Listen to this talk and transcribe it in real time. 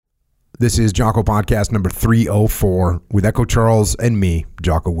This is Jocko Podcast number 304 with Echo Charles and me,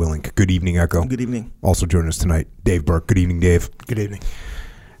 Jocko Willink. Good evening, Echo. Good evening. Also joining us tonight, Dave Burke. Good evening, Dave. Good evening.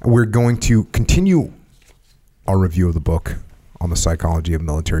 We're going to continue our review of the book on the psychology of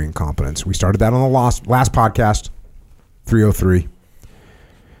military incompetence. We started that on the last podcast, 303.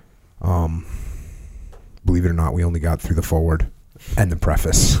 Believe it or not, we only got through the foreword and the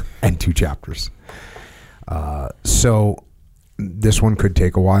preface and 2 chapters. So this one could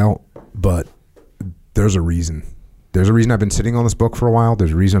take a while, but there's a reason. There's a reason I've been sitting on this book for a while.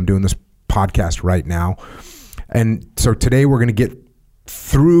 There's a reason I'm doing this podcast right now. And so today we're going to get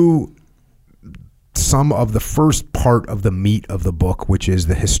through some of the first part of the meat of the book, which is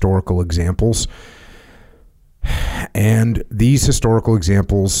the historical examples. And these historical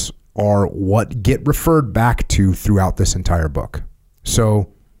examples are what get referred back to throughout this entire book.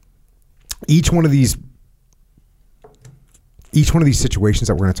 So each one of these situations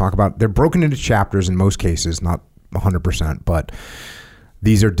that we're going to talk about, they're broken into chapters in most cases, not 100%, but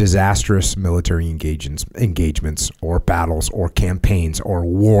these are disastrous military engagements or battles or campaigns or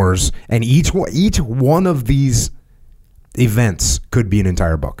wars. And each one of these events could be an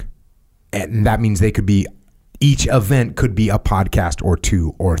entire book. And that means each event could be a podcast or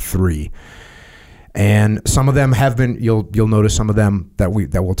 2 or 3. And some of them have been, you'll notice some of them that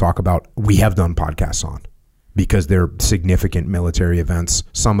we'll talk about, we have done podcasts on, because they're significant military events.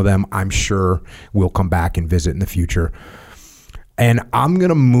 Some of them, I'm sure, we'll come back and visit in the future. And I'm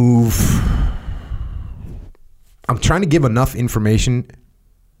trying to give enough information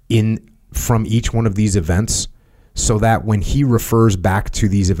from each one of these events so that when he refers back to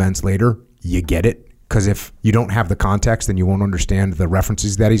these events later, you get it. Because if you don't have the context, then you won't understand the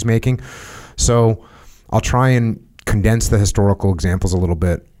references that he's making. So I'll try and condense the historical examples a little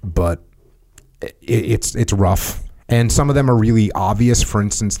bit, but it's rough, and some of them are really obvious. For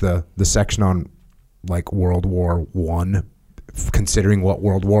instance, the section on like World War I, considering what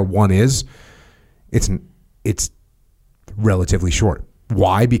World War I is, it's relatively short.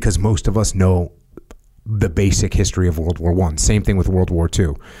 Why? Because most of us know the basic history of World War I. Same thing with World War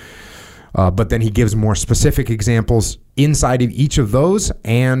II. But then he gives more specific examples inside of each of those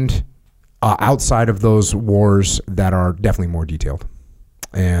and outside of those wars that are definitely more detailed.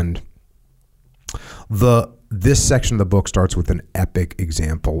 And this section of the book starts with an epic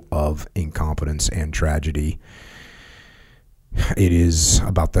example of incompetence and tragedy. It is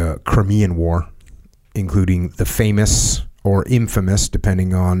about the Crimean War, including the famous or infamous,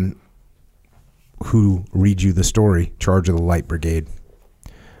 depending on who reads you the story, Charge of the Light Brigade.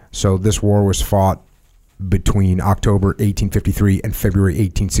 So this war was fought between October 1853 and February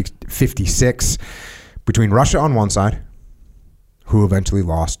 1856 between Russia on one side, who eventually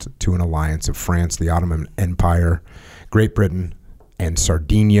lost to an alliance of France, the Ottoman Empire, Great Britain, and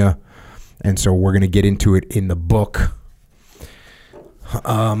Sardinia. And so we're going to get into it in the book.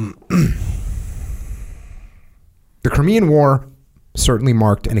 The Crimean War certainly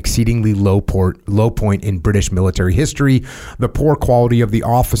marked an exceedingly low point in British military history. The poor quality of the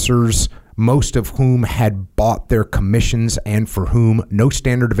officers, most of whom had bought their commissions and for whom no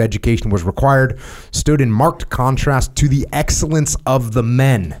standard of education was required, stood in marked contrast to the excellence of the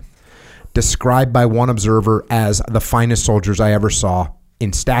men, described by one observer as the finest soldiers I ever saw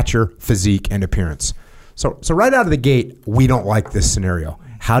in stature, physique, and appearance. So right out of the gate, we don't like this scenario.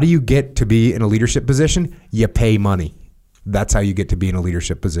 How do you get to be in a leadership position? You pay money. That's how you get to be in a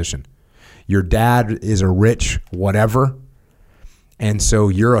leadership position. Your dad is a rich whatever, and so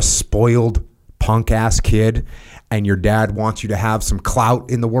you're a spoiled punk-ass kid, and your dad wants you to have some clout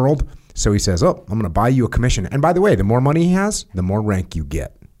in the world. So he says, oh, I'm going to buy you a commission. And by the way, the more money he has, the more rank you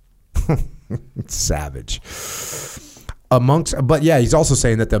get. It's savage. But yeah, he's also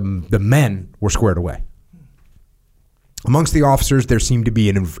saying that the men were squared away. Amongst the officers, there seemed to be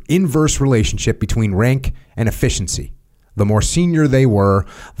an inverse relationship between rank and efficiency. The more senior they were,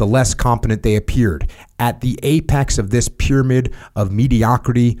 the less competent they appeared. At the apex of this pyramid of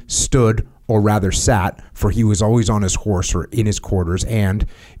mediocrity stood, or rather sat, for he was always on his horse or in his quarters, and,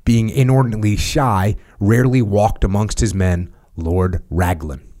 being inordinately shy, rarely walked amongst his men, Lord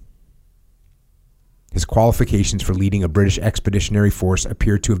Raglan. His qualifications for leading a British expeditionary force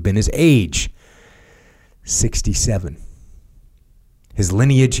appear to have been his age, 67. His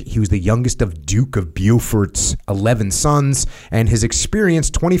lineage, he was the youngest of Duke of Beaufort's 11 sons, and his experience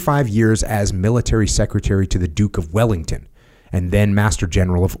 25 years as military secretary to the Duke of Wellington, and then Master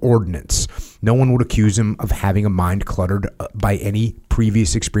General of Ordnance. No one would accuse him of having a mind cluttered by any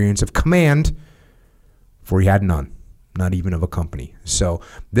previous experience of command, for he had none, not even of a company. So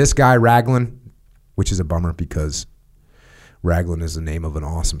this guy, Raglan, which is a bummer because Raglan is the name of an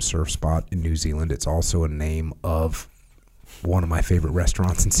awesome surf spot in New Zealand. It's also a name of one of my favorite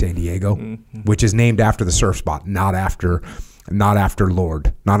restaurants in San Diego, which is named after the surf spot, not after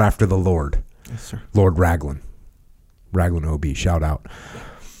the Lord. Yes, sir. Lord Raglan. Raglan OB, shout out.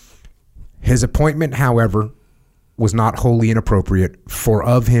 His appointment, however, was not wholly inappropriate, for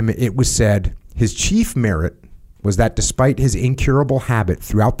of him it was said, his chief merit was that despite his incurable habit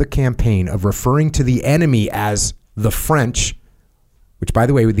throughout the campaign of referring to the enemy as the French, which, by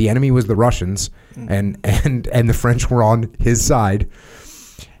the way, the enemy was the Russians, and the French were on his side,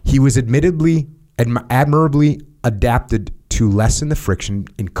 he was admirably adapted to lessen the friction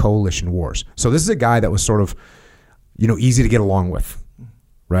in coalition wars. So this is a guy that was sort of, easy to get along with,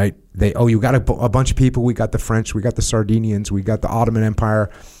 right? You got a bunch of people. We got the French, we got the Sardinians, we got the Ottoman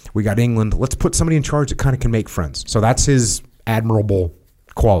Empire, we got England. Let's put somebody in charge that kind of can make friends. So that's his admirable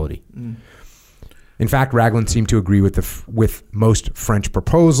quality. In fact, Raglan seemed to agree with most French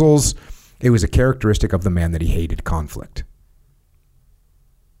proposals. It was a characteristic of the man that he hated conflict.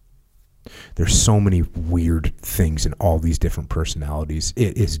 There's so many weird things in all these different personalities.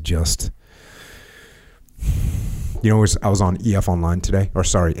 It is just... I was on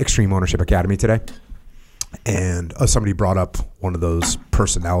Extreme Ownership Academy today, and somebody brought up one of those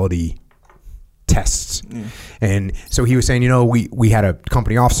personality tests. And so he was saying, we had a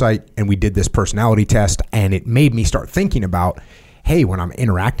company offsite and we did this personality test, and it made me start thinking about, hey, when I'm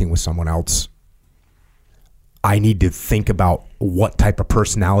interacting with someone else, I need to think about what type of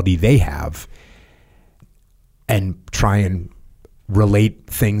personality they have and try and relate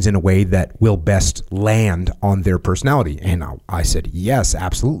things in a way that will best land on their personality. And I said, yes,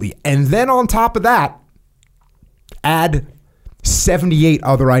 absolutely. And then on top of that, add 78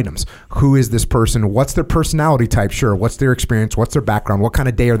 other items. Who is this person? What's their personality type? Sure. What's their experience? What's their background? What kind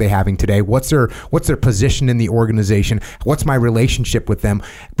of day are they having today? What's their position in the organization? What's my relationship with them?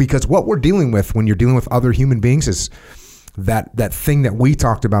 Because what we're dealing with when you're dealing with other human beings is that thing that we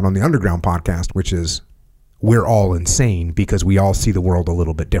talked about on the Underground podcast, which is we're all insane because we all see the world a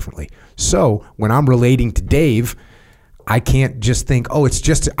little bit differently. So when I'm relating to Dave, I can't just think,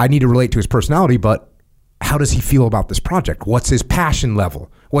 I need to relate to his personality, but how does he feel about this project? What's his passion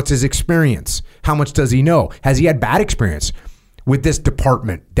level? What's his experience? How much does he know? Has he had bad experience with this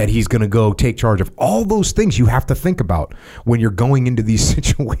department that he's going to go take charge of? All those things you have to think about when you're going into these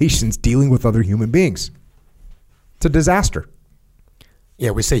situations dealing with other human beings. It's a disaster. Yeah,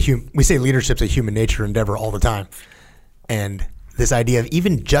 we say leadership's a human nature endeavor all the time. And this idea of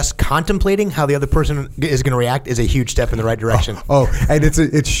even just contemplating how the other person is going to react is a huge step in the right direction. And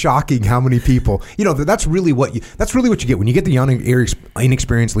it's shocking how many people, that's really what you get when you get the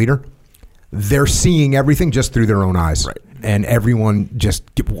inexperienced leader. They're seeing everything just through their own eyes. Right. And everyone just,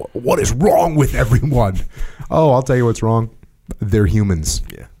 what is wrong with everyone? I'll tell you what's wrong. They're humans.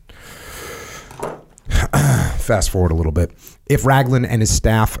 Yeah. Fast forward a little bit. If Raglan and his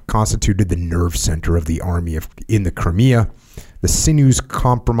staff constituted the nerve center of the army in the Crimea, the sinews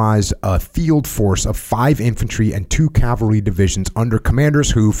comprised a field force of 5 infantry and 2 cavalry divisions under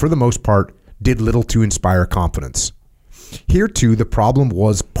commanders who, for the most part, did little to inspire confidence. Here, too, the problem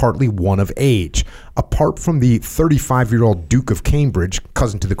was partly one of age. Apart from the 35-year-old Duke of Cambridge,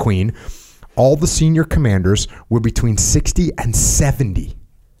 cousin to the Queen, all the senior commanders were between 60 and 70,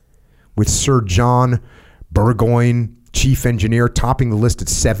 with Sir John Burgoyne, chief engineer, topping the list at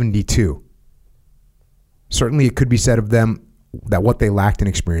 72. Certainly it could be said of them that what they lacked in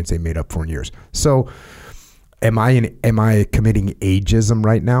experience they made up for in years. So am I committing ageism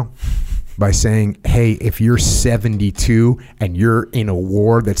right now by saying, hey, if you're 72 and you're in a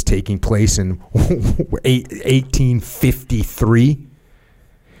war that's taking place in 1853,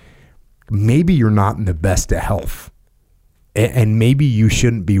 maybe you're not in the best of health and maybe you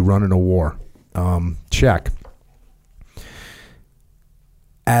shouldn't be running a war. Check.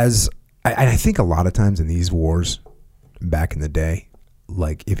 As I think a lot of times in these wars back in the day,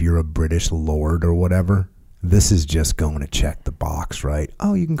 like if you're a British lord or whatever, this is just going to check the box, right?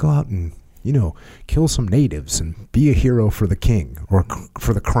 Oh, you can go out and, kill some natives and be a hero for the king or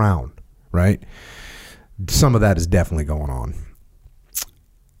for the crown, right? Some of that is definitely going on.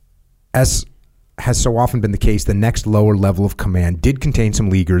 As has so often been the case, the next lower level of command did contain some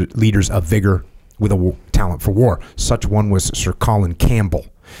leaders of vigor with a talent for war. Such one was Sir Colin Campbell.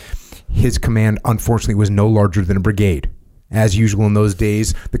 His command, unfortunately, was no larger than a brigade. As usual in those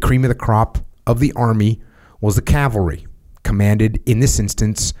days, the cream of the crop of the army was the cavalry, commanded in this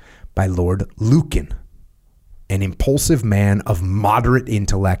instance by Lord Lucan, an impulsive man of moderate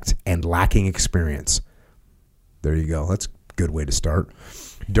intellect and lacking experience. There you go. That's a good way to start.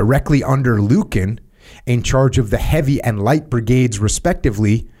 Directly under Lucan In charge of the heavy and light brigades,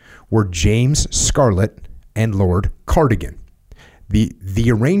 respectively, were James Scarlett and Lord Cardigan.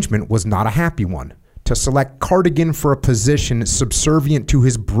 The arrangement was not a happy one. To select Cardigan for a position subservient to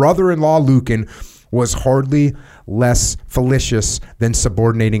his brother-in-law Lucan was hardly less fallacious than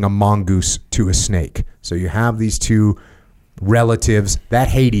subordinating a mongoose to a snake. So you have these two relatives that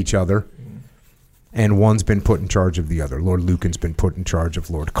hate each other, and one's been put in charge of the other. Lord Lucan's been put in charge of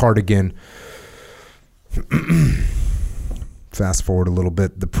Lord Cardigan. Fast forward a little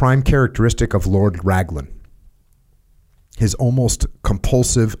bit. The prime characteristic of Lord Raglan, his almost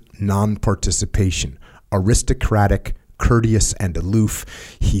compulsive non-participation, aristocratic, courteous, and aloof,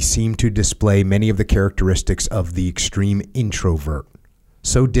 he seemed to display many of the characteristics of the extreme introvert.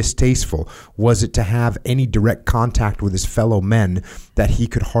 So distasteful was it to have any direct contact with his fellow men that he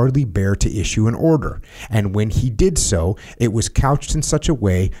could hardly bear to issue an order. And when he did so, it was couched in such a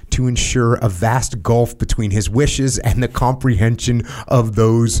way to ensure a vast gulf between his wishes and the comprehension of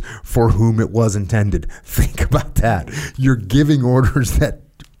those for whom it was intended. Think about that. You're giving orders that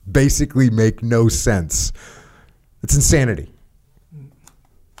basically make no sense. It's insanity.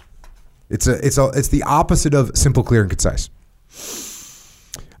 It's the opposite of simple, clear, and concise.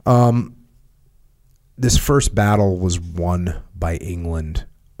 This first battle was won by England,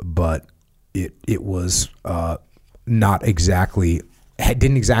 but it was not exactly, it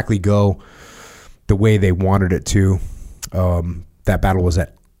didn't exactly go the way they wanted it to. That battle was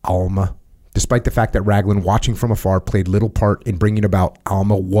at Alma. Despite the fact that Raglan, watching from afar, played little part in bringing about,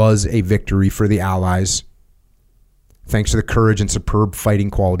 Alma was a victory for the Allies, thanks to the courage and superb fighting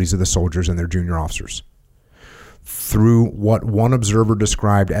qualities of the soldiers and their junior officers. Through what one observer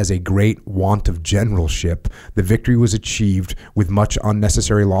described as a great want of generalship, the victory was achieved with much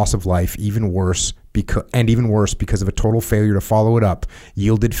unnecessary loss of life, even worse because of a total failure to follow it up,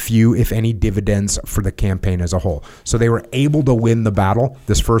 yielded few, if any, dividends for the campaign as a whole. So they were able to win the battle,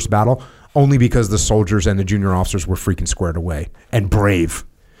 this first battle, only because the soldiers and the junior officers were freaking squared away and brave.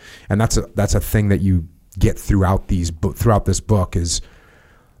 And that's a thing that you get throughout this book, is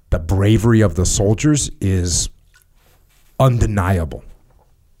the bravery of the soldiers is undeniable,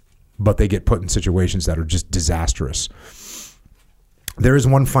 but they get put in situations that are just disastrous. There is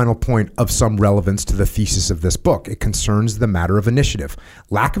one final point of some relevance to the thesis of this book. It concerns the matter of initiative.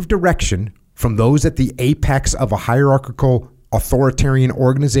 Lack of direction from those at the apex of a hierarchical authoritarian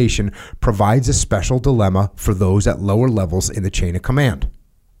organization provides a special dilemma for those at lower levels in the chain of command.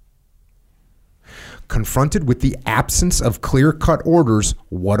 Confronted with the absence of clear-cut orders,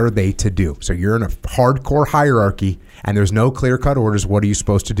 what are they to do? So you're in a hardcore hierarchy and there's no clear-cut orders. What are you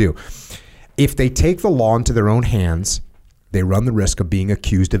supposed to do? If they take the law into their own hands, they run the risk of being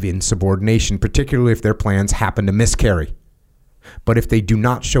accused of insubordination, particularly if their plans happen to miscarry. But if they do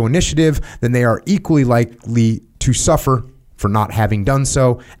not show initiative, then they are equally likely to suffer for not having done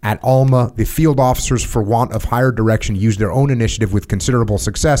so. At Alma, the field officers, for want of higher direction, used their own initiative with considerable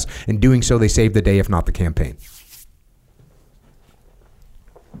success. In doing so, they saved the day, if not the campaign.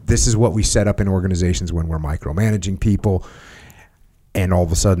 This is what we set up in organizations when we're micromanaging people, and all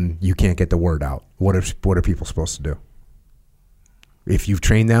of a sudden, you can't get the word out. What are people supposed to do? If you've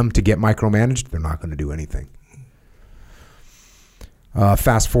trained them to get micromanaged, they're not going to do anything.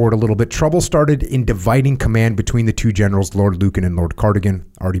 Fast forward a little bit. Trouble started in dividing command between the two generals, Lord Lucan and Lord Cardigan.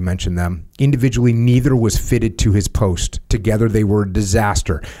 Already mentioned them. Individually, neither was fitted to his post. Together, they were a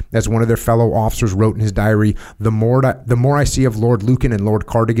disaster. As one of their fellow officers wrote in his diary, the more I see of Lord Lucan and Lord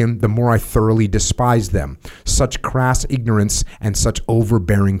Cardigan, the more I thoroughly despise them. Such crass ignorance and such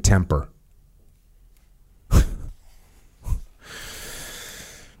overbearing temper.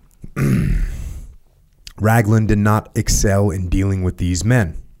 Raglan did not excel in dealing with these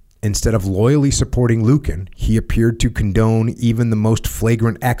men. Instead of loyally supporting Lucan, he appeared to condone even the most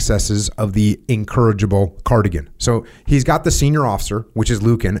flagrant excesses of the incorrigible Cardigan. So he's got the senior officer, which is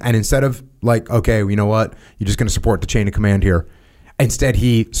Lucan, and instead of like, okay, you know what, you're just going to support the chain of command here, instead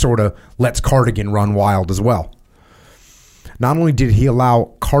he sort of lets Cardigan run wild as well. Not only did he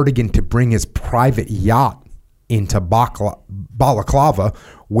allow Cardigan to bring his private yacht into Balaclava,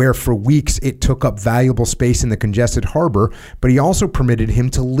 where for weeks it took up valuable space in the congested harbor, but he also permitted him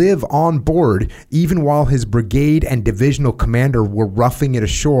to live on board even while his brigade and divisional commander were roughing it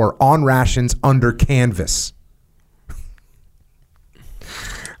ashore on rations under canvas.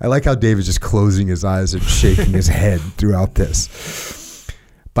 I like how David's just closing his eyes and shaking his head throughout this.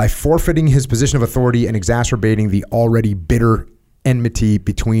 By forfeiting his position of authority and exacerbating the already bitter enmity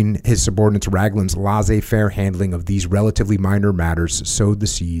between his subordinates, Raglan's laissez-faire handling of these relatively minor matters sowed the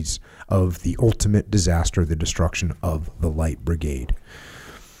seeds of the ultimate disaster, the destruction of the Light Brigade.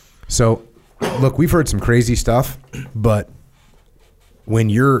 So look, we've heard some crazy stuff, but when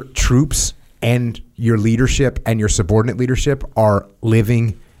your troops and your leadership and your subordinate leadership are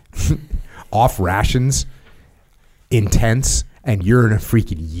living off rations in tents and you're in a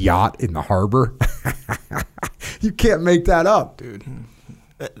freaking yacht in the harbor, you can't make that up, dude.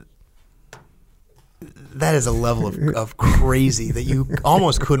 That is a level of crazy that you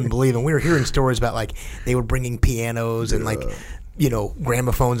almost couldn't believe. And we were hearing stories about like they were bringing pianos and like,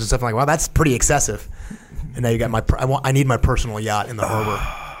 gramophones and stuff. I'm like, wow, that's pretty excessive. And now you got I need my personal yacht in the harbor,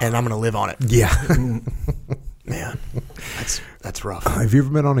 and I'm going to live on it. Yeah. Man, that's rough. Have you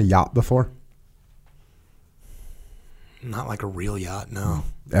ever been on a yacht before? Not like a real yacht, no.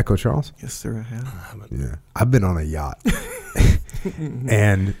 Echo Charles? Yes, sir, I have. Yeah. I've been on a yacht.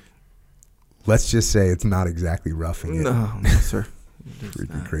 And let's just say it's not exactly roughing it. No, sir.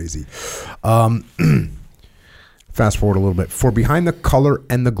 Freaking crazy. Fast forward a little bit. For behind the color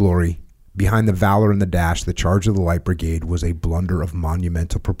and the glory, behind the valor and the dash, the charge of the Light Brigade was a blunder of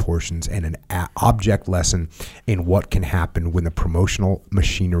monumental proportions and an object lesson in what can happen when the promotional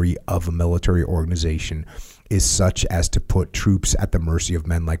machinery of a military organization is such as to put troops at the mercy of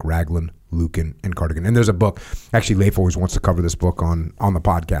men like Raglan, Lucan, and Cardigan. And there's a book. Actually, Leif always wants to cover this book on the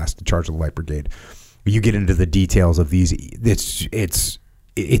podcast, The Charge of the Light Brigade. You get into the details of these. It's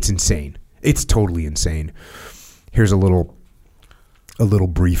insane. It's totally insane. Here's a little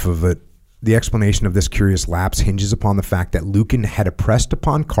brief of it. The explanation of this curious lapse hinges upon the fact that Lucan had impressed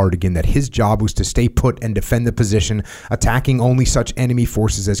upon Cardigan that his job was to stay put and defend the position, attacking only such enemy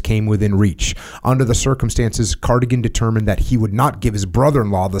forces as came within reach. Under the circumstances, Cardigan determined that he would not give his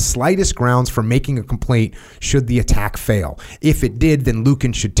brother-in-law the slightest grounds for making a complaint should the attack fail. If it did, then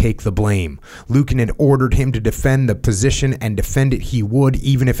Lucan should take the blame. Lucan had ordered him to defend the position, and defend it he would,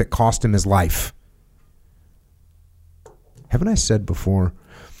 even if it cost him his life. Haven't I said before,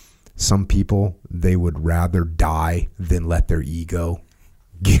 some people, they would rather die than let their ego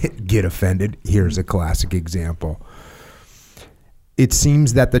get offended? Here's a classic example. It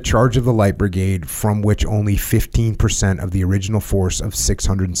seems that the charge of the Light Brigade, from which only 15% of the original force of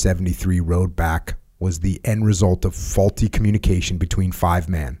 673 rode back, was the end result of faulty communication between five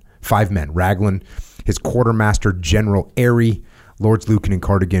men. Raglan, his quartermaster General Airy, Lords Lucan and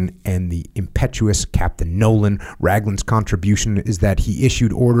Cardigan, and the impetuous Captain Nolan. Raglan's contribution is that he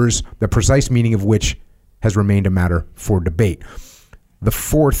issued orders, the precise meaning of which has remained a matter for debate. The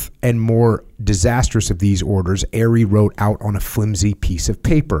fourth and more disastrous of these orders, Airy wrote out on a flimsy piece of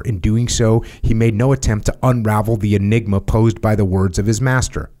paper. In doing so, he made no attempt to unravel the enigma posed by the words of his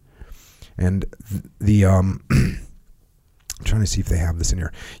master. And I'm trying to see if they have this in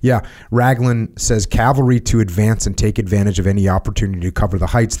here. Yeah, Raglan says cavalry to advance and take advantage of any opportunity to cover the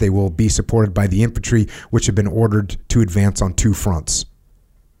heights. They will be supported by the infantry, which have been ordered to advance on two fronts.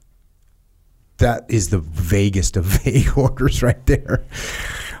 That is the vaguest of vague orders right there.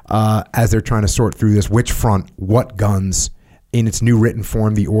 As they're trying to sort through this, which front, what guns. In its new written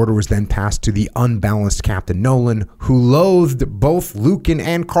form, the order was then passed to the unbalanced Captain Nolan, who loathed both Lucan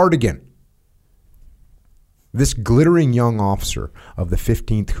and Cardigan. This glittering young officer of the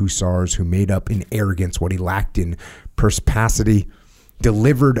 15th Hussars, who made up in arrogance what he lacked in perspicacity,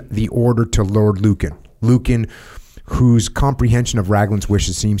 delivered the order to Lord Lucan. Lucan, whose comprehension of Raglan's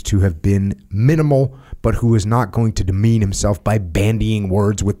wishes seems to have been minimal, but who is not going to demean himself by bandying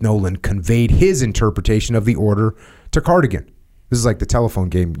words with Nolan, conveyed his interpretation of the order to Cardigan. This is like the telephone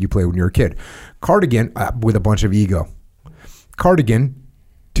game you play when you're a kid. Cardigan, with a bunch of ego. Cardigan,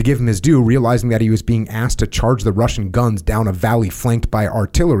 to give him his due, realizing that he was being asked to charge the Russian guns down a valley flanked by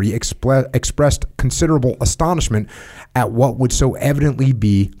artillery, expressed considerable astonishment at what would so evidently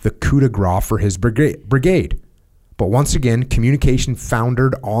be the coup de grace for his brigade. But once again, communication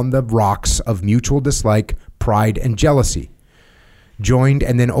foundered on the rocks of mutual dislike, pride, and jealousy. Joined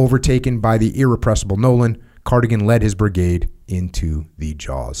and then overtaken by the irrepressible Nolan, Cardigan led his brigade into the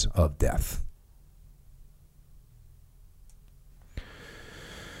jaws of death.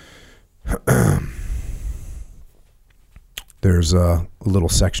 There's a little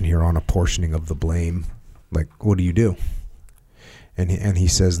section here on apportioning of the blame. Like, what do you do? And he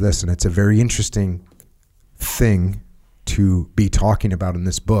says this, and it's a very interesting thing to be talking about in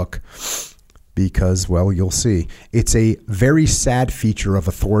this book because, well, you'll see. It's a very sad feature of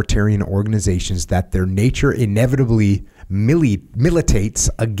authoritarian organizations that their nature inevitably militates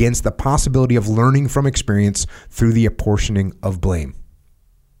against the possibility of learning from experience through the apportioning of blame.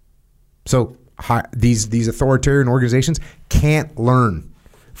 So these authoritarian organizations can't learn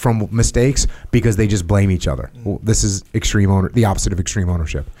from mistakes because they just blame each other. Well, this is the opposite of extreme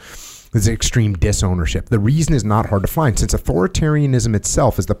ownership. This is extreme disownership. The reason is not hard to find. Since authoritarianism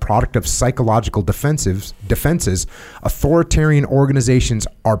itself is the product of psychological defenses, authoritarian organizations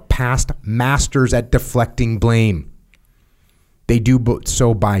are past masters at deflecting blame. They do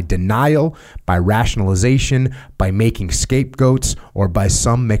so by denial, by rationalization, by making scapegoats, or by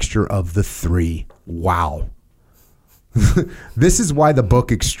some mixture of the three. Wow. This is why the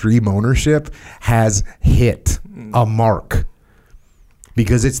book Extreme Ownership has hit a mark.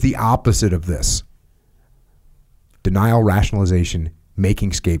 Because it's the opposite of this. Denial, rationalization,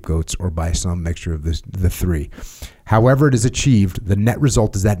 making scapegoats, or by some mixture of the three. However it is achieved, the net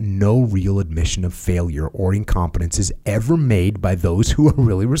result is that no real admission of failure or incompetence is ever made by those who are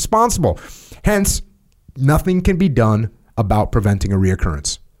really responsible. Hence, nothing can be done about preventing a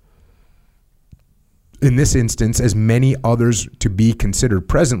reoccurrence. In this instance, as many others to be considered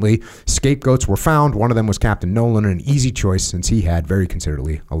presently, scapegoats were found. One of them was Captain Nolan, an easy choice since he had very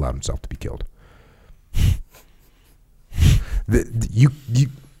considerately allowed himself to be killed. You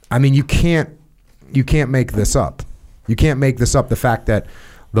can't make this up. You can't make this up. The fact that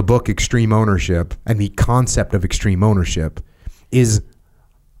the book Extreme Ownership and the concept of extreme ownership is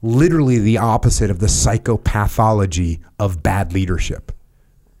literally the opposite of the psychopathology of bad leadership.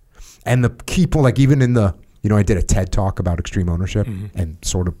 And the key point, like even in the, I did a TED talk about extreme ownership, and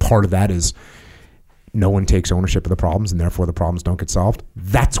sort of part of that is no one takes ownership of the problems and therefore the problems don't get solved.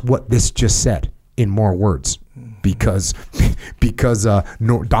 That's what this just said in more words, because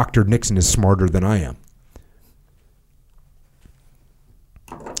Dr. Nixon is smarter than I am.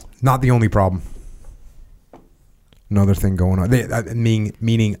 Not the only problem. Another thing going on,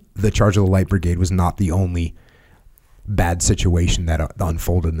 meaning the charge of the Light Brigade was not the only bad situation that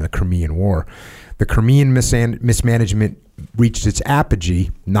unfolded in the Crimean War. The Crimean mismanagement reached its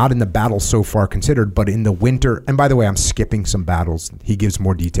apogee, not in the battles so far considered, but in the winter. And by the way, I'm skipping some battles. He gives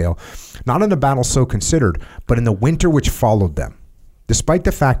more detail. Not in the battles so considered, but in the winter which followed them. Despite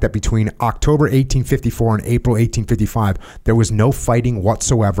the fact that between October 1854 and April 1855, there was no fighting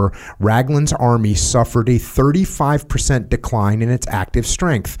whatsoever, Raglan's army suffered a 35% decline in its active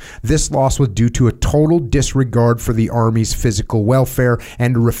strength. This loss was due to a total disregard for the army's physical welfare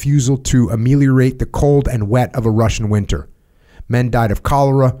and a refusal to ameliorate the cold and wet of a Russian winter. Men died of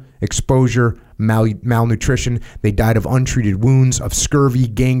cholera, exposure, malnutrition. They died of untreated wounds, of scurvy,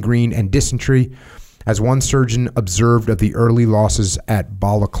 gangrene, and dysentery. As one surgeon observed of the early losses at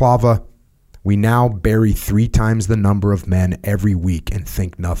Balaclava, we now bury 3 times the number of men every week and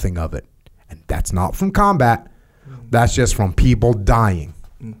think nothing of it. And that's not from combat. That's just from people dying.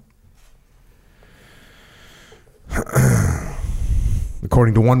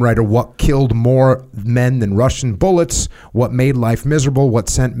 According to one writer, what killed more men than Russian bullets? What made life miserable? What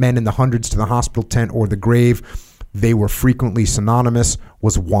sent men in the hundreds to the hospital tent or the grave? They were frequently synonymous,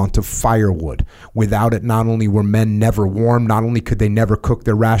 was want of firewood. Without it, not only were men never warm, not only could they never cook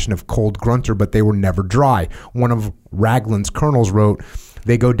their ration of cold grunter, but they were never dry. One of Raglan's colonels wrote,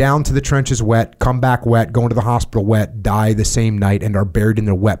 they go down to the trenches wet, come back wet, go into the hospital wet, die the same night, and are buried in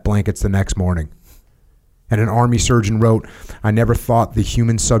their wet blankets the next morning. And an army surgeon wrote, I never thought the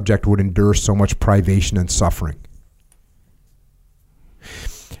human subject would endure so much privation and suffering.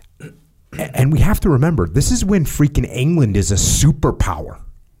 And we have to remember, this is when freaking England is a superpower.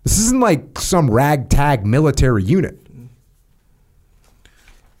 This isn't like some ragtag military unit.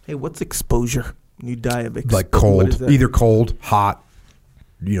 Hey, what's exposure? You die of exposure. Like cold, either cold, hot.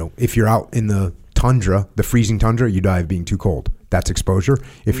 If you're out in the tundra, the freezing tundra, you die of being too cold. That's exposure.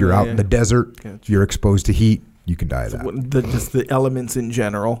 If you're out in the desert, you're exposed to heat, you can die of that. Just the elements in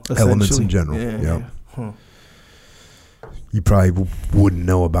general. Elements in general, yeah. Huh. You probably wouldn't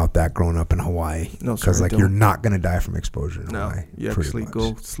know about that growing up in Hawaii. No, because you're not going to die from exposure in Hawaii. You actually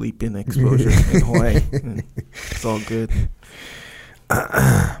go sleep in exposure in Hawaii. It's all good.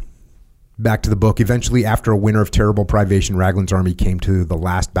 Back to the book. Eventually, after a winter of terrible privation, Raglan's army came to the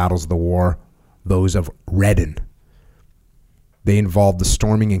last battles of the war, those of Redden. They involved the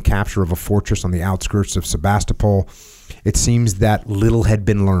storming and capture of a fortress on the outskirts of Sebastopol. It seems that little had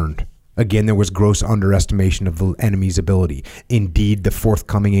been learned. Again, there was gross underestimation of the enemy's ability. Indeed, the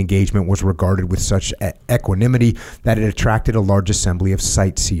forthcoming engagement was regarded with such equanimity that it attracted a large assembly of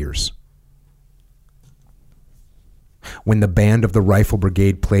sightseers. When the band of the Rifle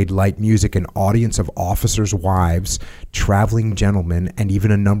Brigade played light music, an audience of officers' wives, traveling gentlemen, and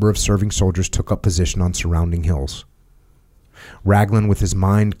even a number of serving soldiers took up position on surrounding hills. Raglan, with his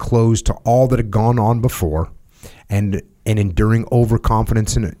mind closed to all that had gone on before, and an enduring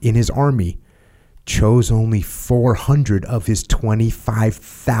overconfidence in his army, chose only 400 of his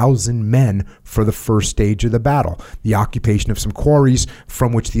 25,000 men for the first stage of the battle, the occupation of some quarries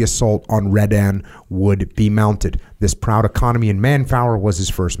from which the assault on Redan would be mounted. This proud economy in manpower was his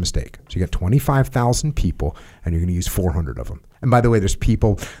first mistake. So you got 25,000 people, and you're going to use 400 of them. And by the way,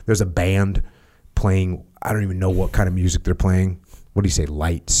 there's a band playing, I don't even know what kind of music they're playing. What do you say,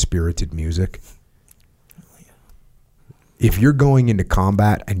 light, spirited music? If you're going into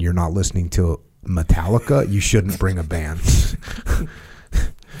combat and you're not listening to Metallica, you shouldn't bring a band.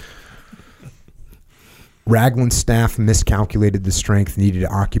 Raglan's staff miscalculated the strength needed to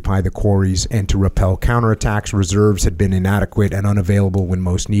occupy the quarries and to repel counterattacks. Reserves had been inadequate and unavailable when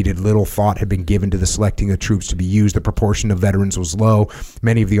most needed. Little thought had been given to the selecting of troops to be used. The proportion of veterans was low.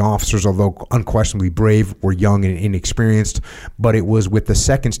 Many of the officers, although unquestionably brave, were young and inexperienced. But it was with the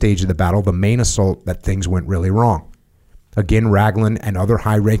second stage of the battle, the main assault, that things went really wrong. Again, Raglan and other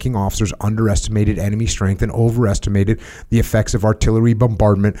high-ranking officers underestimated enemy strength and overestimated the effects of artillery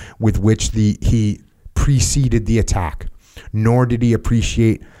bombardment with which he preceded the attack. Nor did he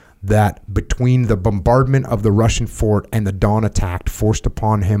appreciate that between the bombardment of the Russian fort and the dawn attack forced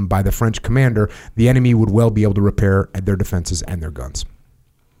upon him by the French commander, the enemy would well be able to repair their defenses and their guns.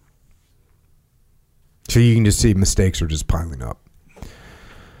 So you can just see mistakes are just piling up.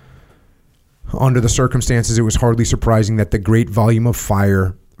 Under the circumstances, it was hardly surprising that the great volume of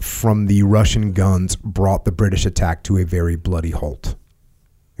fire from the Russian guns brought the British attack to a very bloody halt.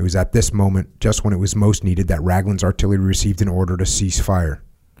 It was at this moment, just when it was most needed, that Raglan's artillery received an order to cease fire.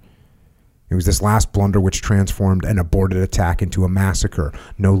 It was this last blunder which transformed an aborted attack into a massacre.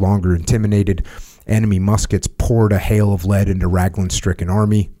 No longer intimidated, enemy muskets poured a hail of lead into Raglan's stricken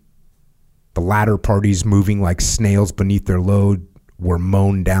army. The latter parties, moving like snails beneath their load, were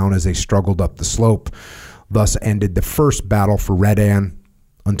mown down as they struggled up the slope. Thus ended the first battle for Redan.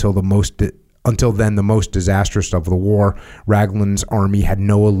 Until then, the most disastrous of the war. Raglan's army had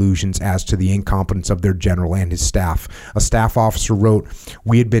no illusions as to the incompetence of their general and his staff. A staff officer wrote,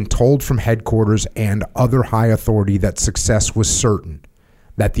 "We had been told from headquarters and other high authority that success was certain,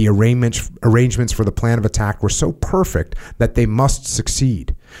 that the arrangements for the plan of attack were so perfect that they must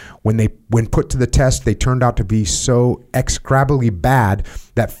succeed. When put to the test, they turned out to be so execrably bad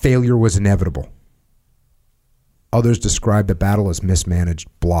that failure was inevitable." Others described the battle as mismanaged,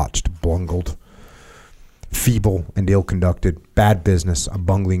 blotched, bungled, feeble, and ill-conducted, bad business, a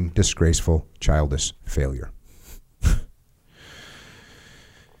bungling, disgraceful, childish failure.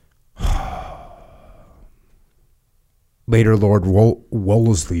 Later, Lord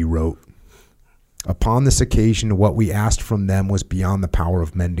Wolseley wrote, "Upon this occasion, what we asked from them was beyond the power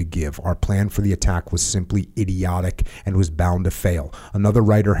of men to give. Our plan for the attack was simply idiotic and was bound to fail." Another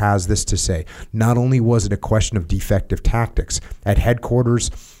writer has this to say: "Not only was it a question of defective tactics. At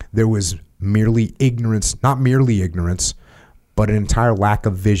headquarters, there was not merely ignorance, but an entire lack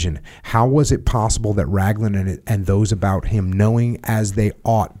of vision. How was it possible that Raglan and those about him, knowing as they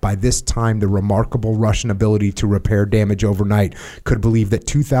ought by this time the remarkable Russian ability to repair damage overnight, could believe that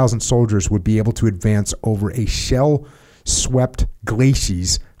 2,000 soldiers would be able to advance over a shell-swept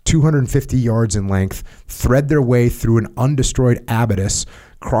glacis 250 yards in length, thread their way through an undestroyed abatis,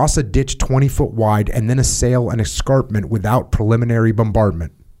 cross a ditch 20 foot wide, and then assail an escarpment without preliminary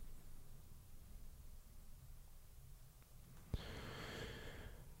bombardment?"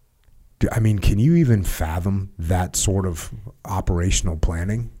 I mean, can you even fathom that sort of operational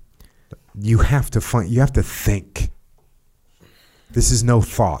planning? You have to think. This is no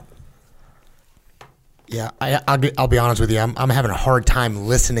thought. Yeah, I'll be honest with you. I'm having a hard time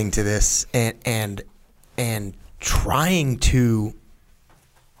listening to this and trying to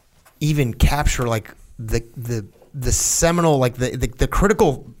even capture like the seminal, like the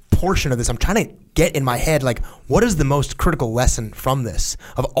critical portion of this. I'm trying to get in my head, like, what is the most critical lesson from this?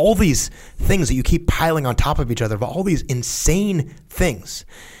 Of all these things that you keep piling on top of each other, of all these insane things.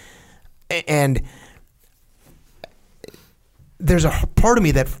 And there's a part of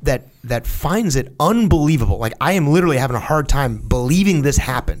me that finds it unbelievable. Like, I am literally having a hard time believing this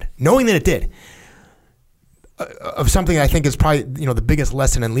happened, knowing that it did. Of something I think is probably, the biggest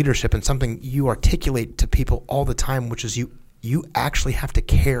lesson in leadership, and something you articulate to people all the time, which is you actually have to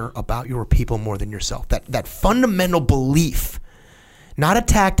care about your people more than yourself. That fundamental belief, not a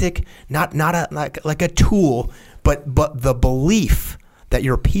tactic, not like a tool, but the belief that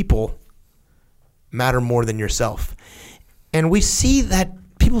your people matter more than yourself. And we see that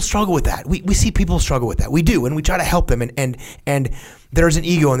people struggle with that. We see people struggle with that. We do, and we try to help them. And there's an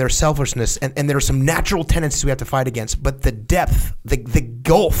ego and there's selfishness, and there are some natural tendencies we have to fight against. But the depth, the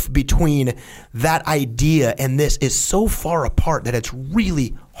gulf between that idea and this is so far apart that it's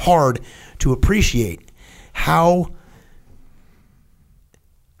really hard to appreciate how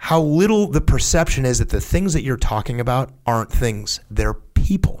little the perception is that the things that you're talking about aren't things. They're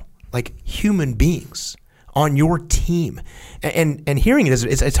people, like human beings on your team. And hearing it,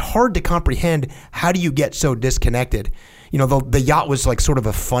 it's hard to comprehend. How do you get so disconnected? You know, the yacht was like sort of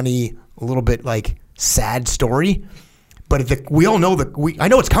a funny, a little bit like sad story. But we all know I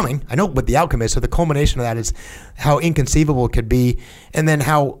know it's coming. I know what the outcome is. So the culmination of that is how inconceivable it could be. And then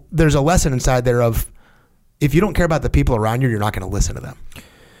how there's a lesson inside there of, if you don't care about the people around you, you're not going to listen to them.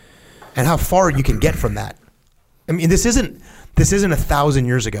 And how far you can get from that. I mean, this isn't 1,000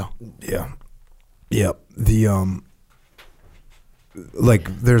 years ago. Yeah. Yeah.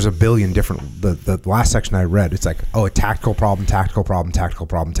 Like there's a billion different, the last section I read, it's like, a tactical problem, tactical problem, tactical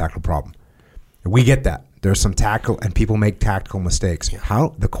problem, tactical problem. We get that. There's some tactical, and people make tactical mistakes. Yeah.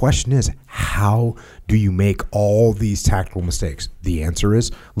 The question is, how do you make all these tactical mistakes? The answer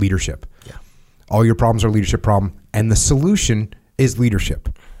is leadership. Yeah. All your problems are leadership problem, and the solution is leadership.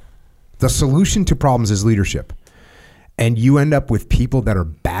 The solution to problems is leadership. And you end up with people that are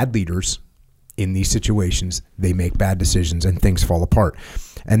bad leaders in these situations. They make bad decisions and things fall apart.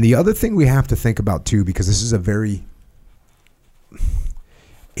 And the other thing we have to think about too, because this is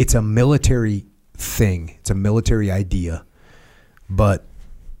it's a military thing. It's a military idea, but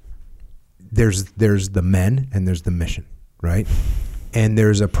there's the men and there's the mission, right? And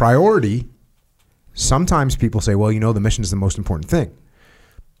there's a priority. Sometimes people say, well, the mission is the most important thing.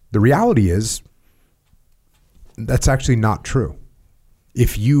 The reality is that's actually not true.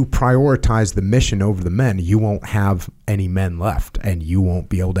 If you prioritize the mission over the men, you won't have any men left and you won't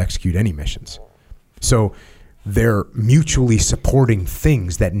be able to execute any missions. So they're mutually supporting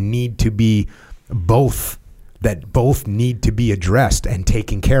things that need to be both need to be addressed and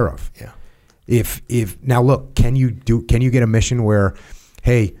taken care of. Yeah. If now look, can you get a mission where,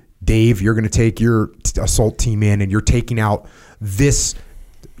 hey, Dave, you're going to take your assault team in and you're taking out this,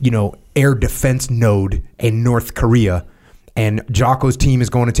 air defense node in North Korea, and Jocko's team is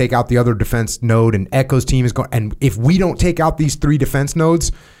going to take out the other defense node, and Echo's team is going, and if we don't take out these 3 defense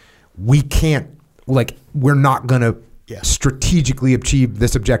nodes, we can't, we're not going to strategically achieve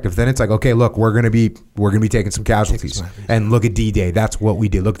this objective. Then it's like, okay, look, we're going to be taking some casualties. And look at D-Day. That's what we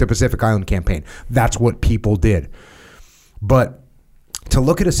did. Look at the Pacific Island campaign. That's what people did. But to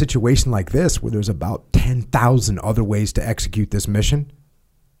look at a situation like this where there's about 10,000 other ways to execute this mission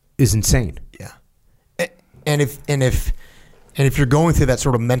is insane. Yeah. And if you're going through that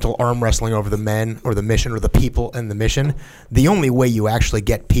sort of mental arm wrestling over the men or the mission or the people and the mission, the only way you actually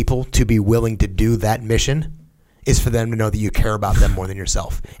get people to be willing to do that mission is for them to know that you care about them more than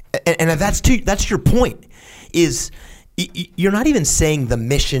yourself. And that's your point, is you're not even saying the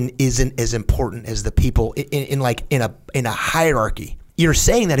mission isn't as important as the people in a hierarchy. You're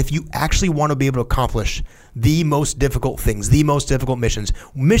saying that if you actually want to be able to accomplish the most difficult things, the most difficult missions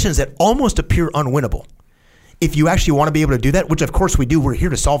that almost appear unwinnable, if you actually want to be able to do that, which of course we do, we're here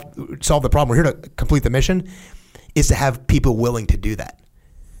to solve the problem, we're here to complete the mission, is to have people willing to do that.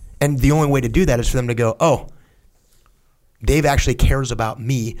 And the only way to do that is for them to go, oh, Dave actually cares about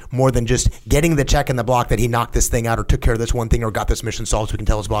me more than just getting the check in the block that he knocked this thing out or took care of this one thing or got this mission solved so we can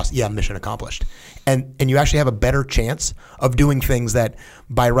tell his boss, yeah, mission accomplished. And you actually have a better chance of doing things that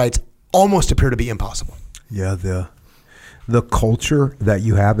by rights almost appear to be impossible. Yeah, the culture that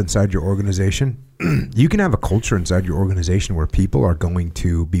you have inside your organization, you can have a culture inside your organization where people are going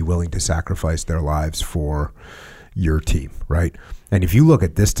to be willing to sacrifice their lives for your team, right? And if you look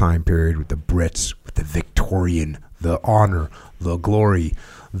at this time period with the Brits, with the Victorian, the honor, the glory,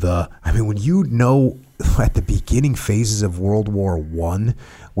 when at the beginning phases of World War I,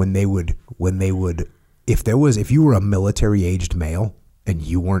 if you were a military aged male and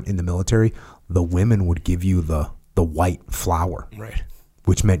you weren't in the military, the women would give you the white flower, right?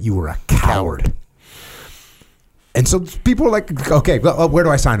 Which meant you were a coward. And so people are like, okay, well, where do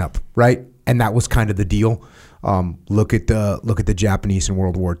I sign up, right? And that was kind of the deal. Look at the Japanese in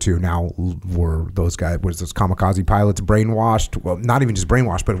World War II. Now, were those kamikaze pilots brainwashed? Well, not even just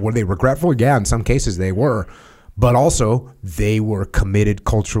brainwashed, but were they regretful? Yeah, in some cases they were. But also, they were committed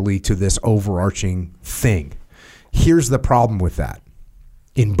culturally to this overarching thing. Here's the problem with that.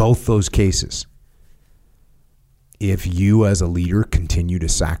 In both those cases, if you as a leader continue to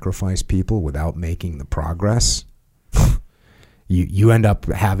sacrifice people without making the progress, you end up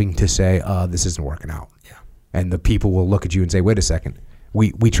having to say, this isn't working out. Yeah. And the people will look at you and say, wait a second,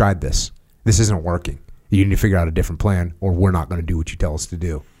 We tried this. This isn't working. You need to figure out a different plan, or we're not going to do what you tell us to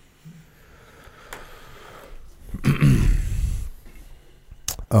do.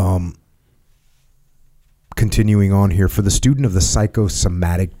 Continuing on here, for the student of the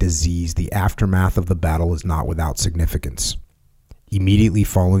psychosomatic disease, the aftermath of the battle is not without significance. Immediately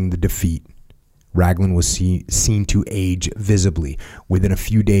following the defeat, Raglan was seen to age visibly. Within a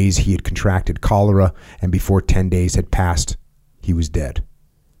few days, he had contracted cholera, and before 10 days had passed, he was dead.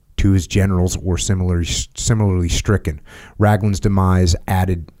 Two of his generals were similarly stricken. Raglan's demise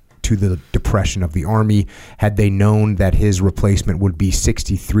added to the depression of the army. Had they known that his replacement would be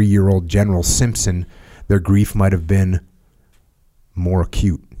 63-year-old General Simpson, their grief might have been more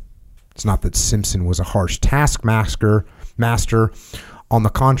acute. It's not that Simpson was a harsh taskmaster. On the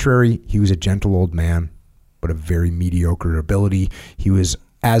contrary, he was a gentle old man, but of very mediocre ability. He was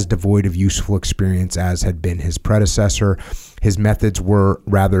as devoid of useful experience as had been his predecessor. His methods were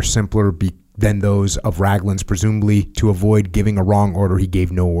rather simpler than those of Raglan's. Presumably, to avoid giving a wrong order, he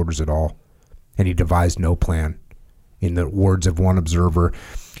gave no orders at all, and he devised no plan. In the words of one observer,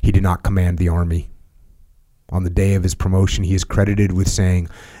 he did not command the army. On the day of his promotion, he is credited with saying,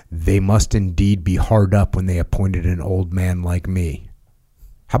 "They must indeed be hard up when they appointed an old man like me."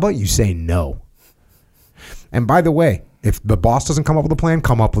 How about you say no? And by the way, if the boss doesn't come up with a plan,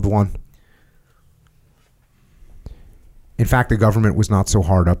 come up with one. In fact, the government was not so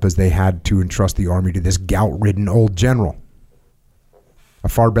hard up as they had to entrust the army to this gout-ridden old general. A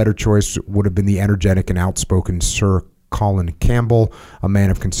far better choice would have been the energetic and outspoken Sir Colin Campbell, a man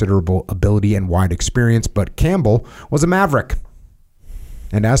of considerable ability and wide experience, but Campbell was a maverick,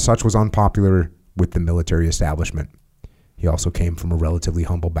 and as such was unpopular with the military establishment. He also came from a relatively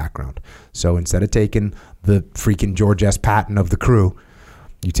humble background. So instead of taking the freaking George S. Patton of the crew,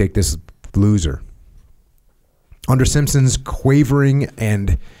 you take this loser. Under Simpson's quavering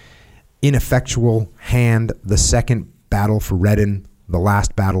and ineffectual hand, the second battle for Reading, the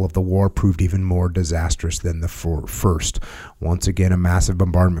last battle of the war, proved even more disastrous than the first. Once again, a massive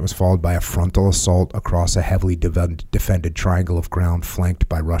bombardment was followed by a frontal assault across a heavily defended triangle of ground flanked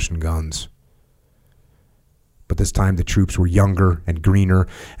by Russian guns. But this time the troops were younger and greener,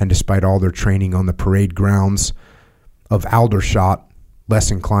 and despite all their training on the parade grounds of Aldershot,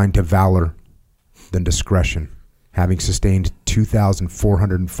 less inclined to valor than discretion, having sustained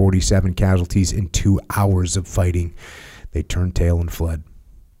 2,447 casualties in 2 hours of fighting. They turned tail and fled,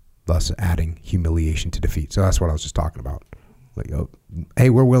 thus adding humiliation to defeat. So that's what I was just talking about. Like, oh, hey,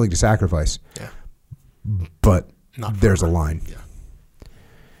 we're willing to sacrifice, but there's a line.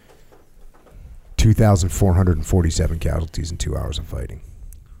 2,447 casualties in 2 hours of fighting.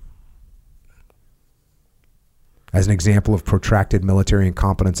 As an example of protracted military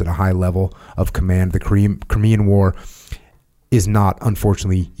incompetence at a high level of command, the Crimean War is not,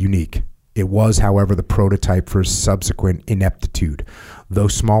 unfortunately, unique. It was, however, the prototype for subsequent ineptitude. Though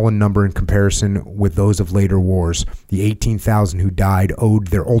small in number in comparison with those of later wars, the 18,000 who died owed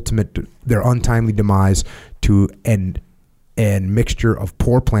their untimely demise to an mixture of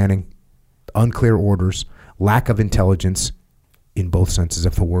poor planning, unclear orders, lack of intelligence, in both senses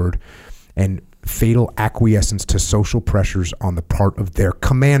of the word, and fatal acquiescence to social pressures on the part of their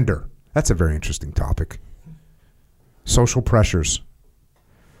commander. That's a very interesting topic. Social pressures.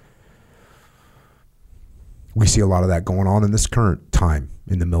 We see a lot of that going on in this current time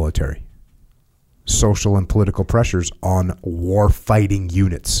in the military. Social and political pressures on war-fighting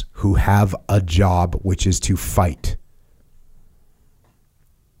units who have a job, which is to fight.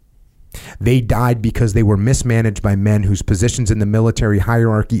 They died because they were mismanaged by men whose positions in the military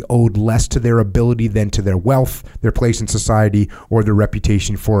hierarchy owed less to their ability than to their wealth, their place in society, or their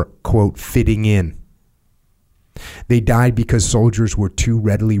reputation for, quote, fitting in. They died because soldiers were too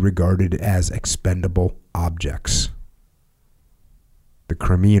readily regarded as expendable objects. The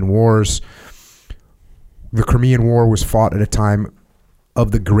Crimean War was fought at a time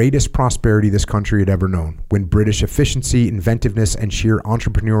of the greatest prosperity this country had ever known, when British efficiency, inventiveness, and sheer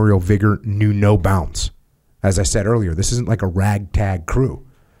entrepreneurial vigor knew no bounds. As I said earlier, this isn't like a ragtag crew.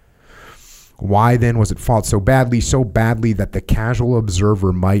 Why then was it fought so badly? So badly that the casual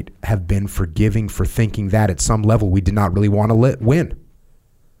observer might have been forgiving for thinking that at some level we did not really want to win.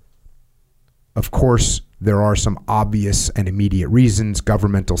 Of course, there are some obvious and immediate reasons.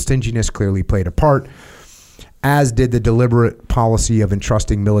 Governmental stinginess clearly played a part, as did the deliberate policy of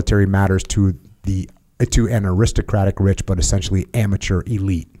entrusting military matters to an aristocratic rich but essentially amateur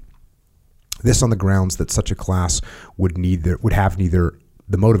elite. This on the grounds that such a class would have neither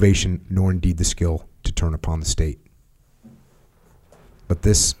the motivation nor indeed the skill to turn upon the state. but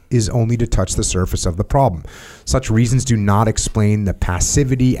this is only to touch the surface of the problem. Such reasons do not explain the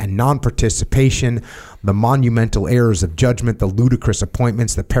passivity and non-participation, the monumental errors of judgment, the ludicrous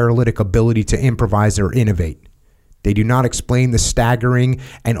appointments, the paralytic ability to improvise or innovate. They do not explain the staggering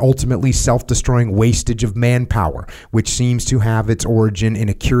and ultimately self-destroying wastage of manpower, which seems to have its origin in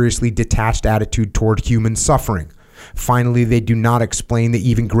a curiously detached attitude toward human suffering. Finally, they do not explain the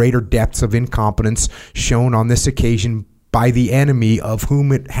even greater depths of incompetence shown on this occasion by the enemy, of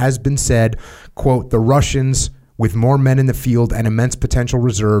whom it has been said, quote, the Russians, with more men in the field and immense potential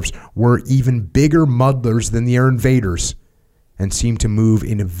reserves, were even bigger muddlers than their invaders and seemed to move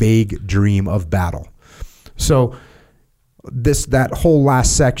in a vague dream of battle. So that whole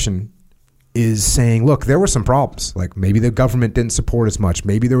last section is saying, look, there were some problems. Like maybe the government didn't support as much.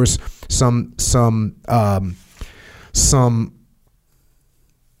 Maybe there was some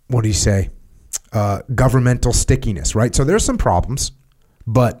what do you say? Governmental stickiness, right? So there's some problems,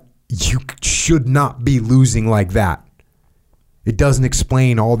 but you should not be losing like that. It doesn't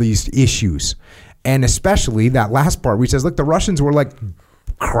explain all these issues. And especially that last part where he says, look, the Russians were like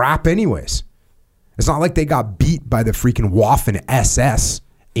crap anyways. It's not like they got beat by the freaking Waffen SS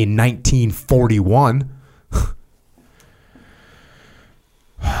in 1941.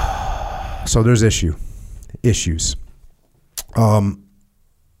 So there's issues. The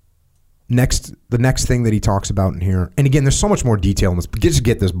next thing that he talks about in here, and again, there's so much more detail in this. Just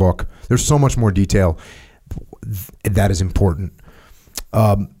get this book. There's so much more detail that is important.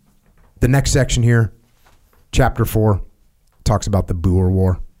 The next section here, chapter 4, talks about the Boer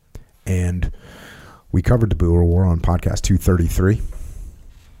War, and we covered the Boer War on podcast 233.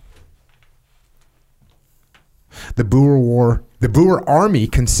 The Boer Army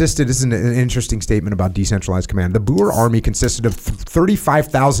consisted, this is an interesting statement about decentralized command. The Boer Army consisted of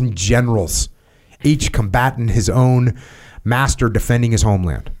 35,000 generals, each combatant his own master defending his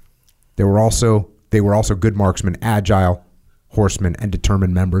homeland. They were also good marksmen, agile horsemen, and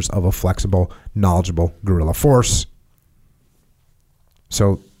determined members of a flexible, knowledgeable guerrilla force.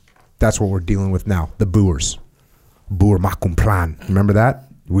 So that's what we're dealing with now, the Boers. Boer maak plan. Remember that?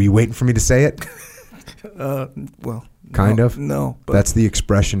 Were you waiting for me to say it? Well, kind of. No, but that's the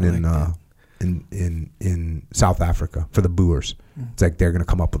expression in South Africa for the Boers. It's like they're going to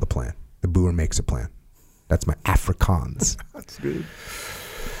come up with a plan. The Boer makes a plan. That's my Afrikaans. That's good.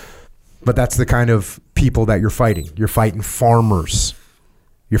 But that's the kind of people that you're fighting. You're fighting farmers.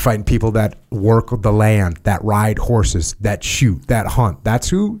 You're fighting people that work the land, that ride horses, that shoot, that hunt. That's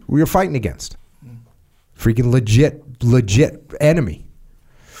who you're fighting against. Freaking legit enemy.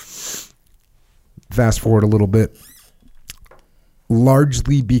 Fast forward a little bit.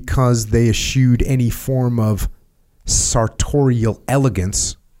 Largely because they eschewed any form of sartorial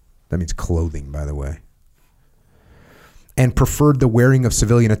elegance. That means clothing, by the way. And preferred the wearing of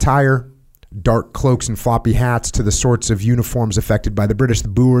civilian attire, dark cloaks and floppy hats to the sorts of uniforms affected by the British. The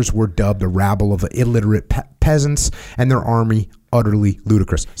Boers were dubbed a rabble of illiterate peasants, and their army utterly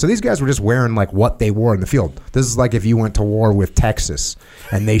ludicrous. So these guys were just wearing like what they wore in the field. This is like if you went to war with Texas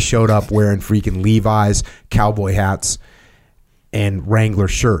and they showed up wearing freaking Levi's, cowboy hats, and Wrangler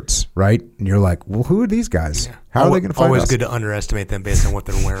shirts, right? And you're like, well, who are these guys? Yeah. How are they going to fight Always us? good to underestimate them based on what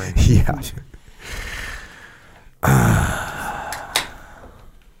they're wearing. Yeah.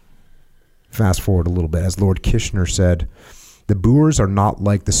 Fast forward a little bit. As Lord Kitchener said, the Boers are not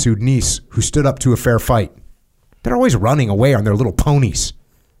like the Sudanese who stood up to a fair fight. They're always running away on their little ponies.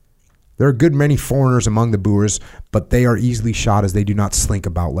 There are a good many foreigners among the Boers, but they are easily shot as they do not slink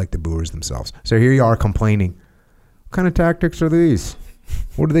about like the Boers themselves. So here you are complaining. What kind of tactics are these?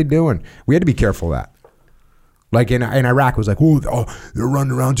 What are they doing? We had to be careful of that. Like in Iraq, it was like, oh, they're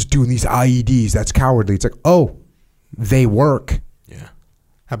running around just doing these IEDs. That's cowardly. It's like, oh, they work. Yeah.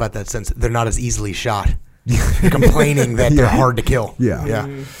 How about that sense? They're not as easily shot. Complaining that they're hard to kill. Yeah.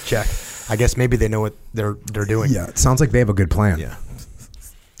 Yeah. Check. I guess maybe they know what they're doing. Yeah. It sounds like they have a good plan. Yeah.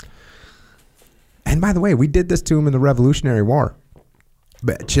 And by the way, we did this to them in the Revolutionary War.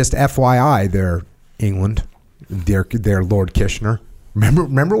 But just FYI, they're England, their Lord Kitchener.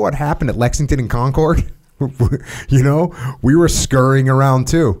 Remember what happened at Lexington and Concord? You know, we were scurrying around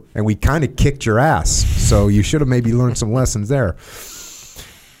too, and we kind of kicked your ass. So you should have maybe learned some lessons there.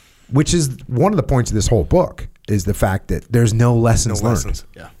 Which is one of the points of this whole book, is the fact that there's no lessons learned.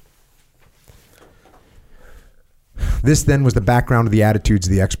 Yeah. This then was the background of the attitudes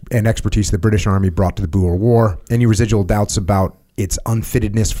and expertise the British Army brought to the Boer War. Any residual doubts about its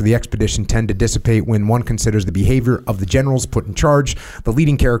unfittedness for the expedition tend to dissipate when one considers the behavior of the generals put in charge. The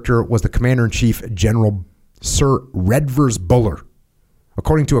leading character was the Commander-in-Chief, General Sir Redvers Buller.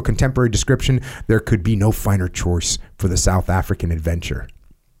 According to a contemporary description, there could be no finer choice for the South African adventure.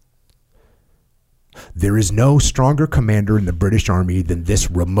 There is no stronger commander in the British Army than this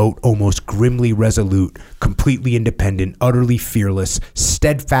remote, almost grimly resolute, completely independent, utterly fearless,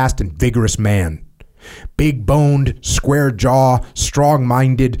 steadfast and vigorous man. Big-boned, square-jaw,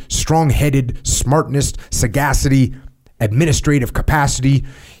 strong-minded, strong-headed, smartness, sagacity, administrative capacity.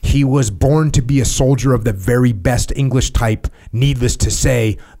 He was born to be a soldier of the very best English type, needless to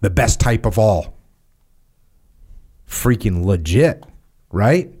say, the best type of all. Freaking legit,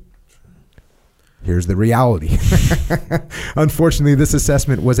 right? Here's the reality. Unfortunately, this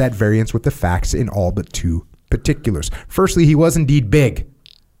assessment was at variance with the facts in all but two particulars. Firstly, he was indeed big.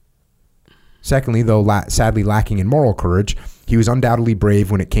 Secondly, though sadly lacking in moral courage, he was undoubtedly brave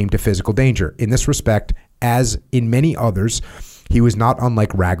when it came to physical danger. In this respect, as in many others, he was not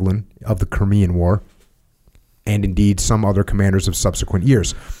unlike Raglan of the Crimean War, and indeed some other commanders of subsequent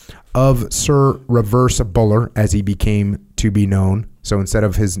years. Of Sir Reverse Buller, as he became to be known, so instead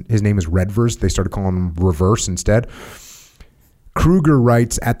of his name is Redvers, they started calling him Reverse instead. Kruger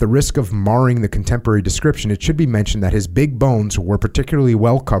writes, at the risk of marring the contemporary description, it should be mentioned that his big bones were particularly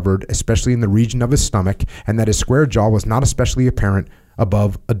well covered, especially in the region of his stomach, and that his square jaw was not especially apparent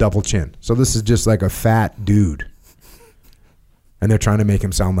above a double chin. So this is just like a fat dude. And they're trying to make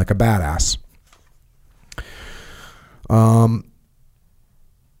him sound like a badass.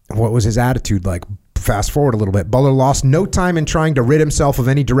 What was his attitude like? Fast forward a little bit. Buller lost no time in trying to rid himself of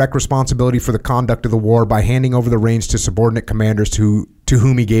any direct responsibility for the conduct of the war by handing over the reins to subordinate commanders to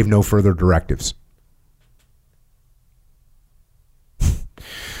whom he gave no further directives.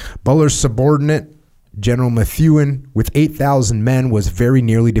 Buller's subordinate, General Methuen, with 8,000 men, was very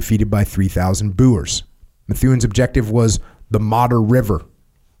nearly defeated by 3,000 Boers. Methuen's objective was the Modder River,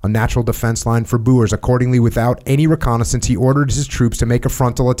 a natural defense line for Boers. Accordingly, without any reconnaissance, he ordered his troops to make a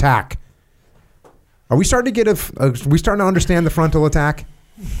frontal attack. Are we starting to get we starting to understand the frontal attack?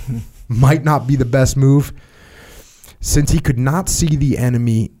 Might not be the best move. Since he could not see the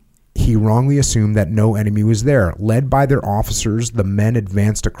enemy, he wrongly assumed that no enemy was there. Led by their officers, the men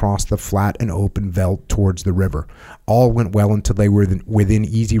advanced across the flat and open veldt towards the river. All went well until they were within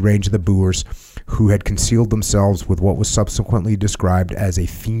easy range of the Boers, who had concealed themselves with what was subsequently described as a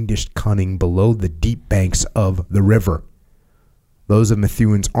fiendish cunning below the deep banks of the river. Those of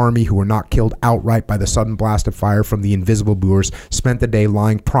Methuen's army who were not killed outright by the sudden blast of fire from the invisible Boers spent the day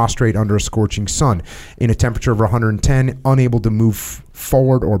lying prostrate under a scorching sun. In a temperature of 110, unable to move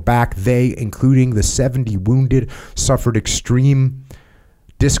forward or back, they, including the 70 wounded, suffered extreme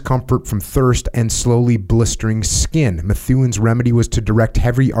discomfort from thirst and slowly blistering skin. Methuen's remedy was to direct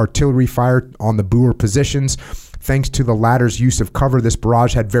heavy artillery fire on the Boer positions. Thanks to the latter's use of cover, this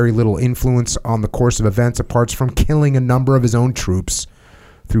barrage had very little influence on the course of events apart from killing a number of his own troops.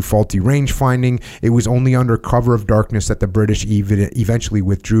 Through faulty range finding, it was only under cover of darkness that the British eventually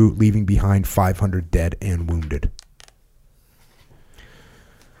withdrew, leaving behind 500 dead and wounded.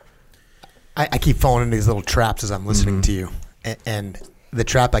 I keep falling into these little traps as I'm listening to you. And the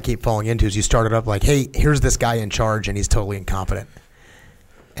trap I keep falling into is you started up like, hey, here's this guy in charge and he's totally incompetent.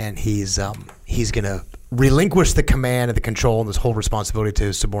 And he's going to relinquish the command and the control and this whole responsibility to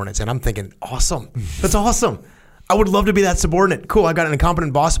his subordinates. And I'm thinking, awesome. That's awesome. I would love to be that subordinate. Cool, I got an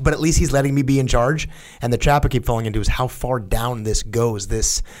incompetent boss, but at least he's letting me be in charge. And the trap I keep falling into is how far down this goes,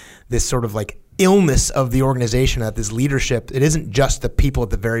 this sort of like illness of the organization, that this leadership, it isn't just the people at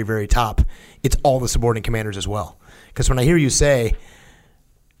the very, very top. It's all the subordinate commanders as well. Because when I hear you say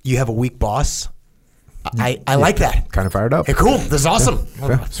you have a weak boss, I like that. Kind of fired up. Hey, cool. This is awesome.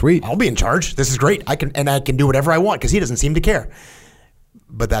 Yeah, sweet. I'll be in charge. This is great. I can do whatever I want because he doesn't seem to care.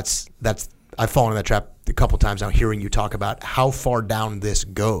 But that's I've fallen in that trap a couple times now, hearing you talk about how far down this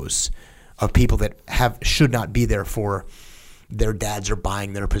goes of people that should not be there for their dads or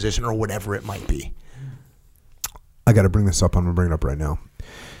buying their position or whatever it might be. I got to bring this up. I'm going to bring it up right now.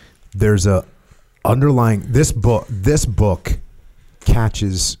 There's a underlying this book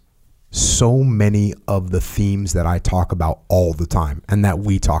catches so many of the themes that I talk about all the time and that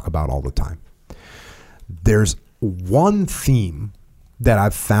we talk about all the time. There's one theme that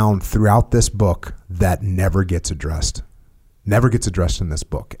I've found throughout this book that never gets addressed in this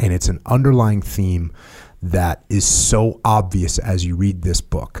book. And it's an underlying theme that is so obvious as you read this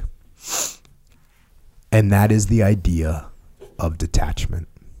book. And that is the idea of detachment.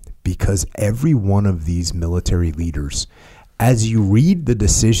 Because every one of these military leaders, as you read the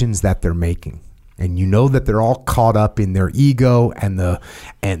decisions that they're making, and you know that they're all caught up in their ego and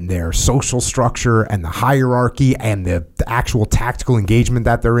their social structure and the hierarchy and the actual tactical engagement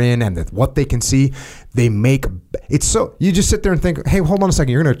that they're in and what they can see, they make it's so you just sit there and think, hey, hold on a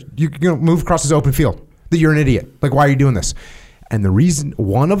second, you're gonna move across this open field. That you're an idiot. Like, why are you doing this? And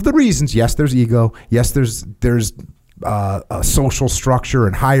one of the reasons, yes, there's ego, yes, there's a social structure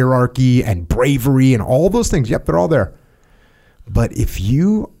and hierarchy and bravery and all those things. Yep, they're all there. But if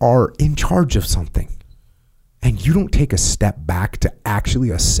you are in charge of something and you don't take a step back to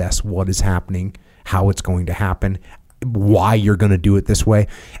actually assess what is happening, how it's going to happen, why you're going to do it this way,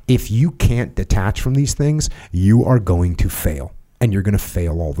 if you can't detach from these things, you are going to fail, and you're going to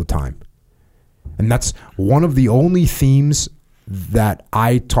fail all the time. And that's one of the only themes that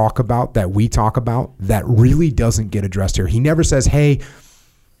I talk about, that we talk about, that really doesn't get addressed here. He never says, hey,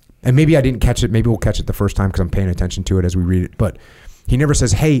 and maybe I didn't catch it. Maybe we'll catch it the first time because I'm paying attention to it as we read it. But he never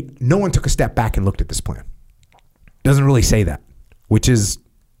says, hey, no one took a step back and looked at this plan. Doesn't really say that, which is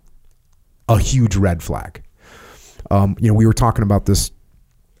a huge red flag. We were talking about this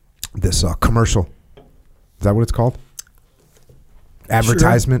commercial. Is that what it's called?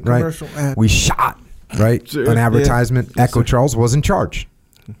 Advertisement, sure. Right? Commercial ad. We shot, right? Sure. An advertisement. Yeah. Echo Charles was in charge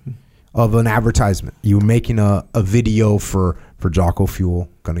of an advertisement. You were making a video for Jocko Fuel,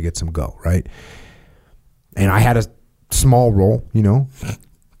 going to get some go, right? And I had a small role,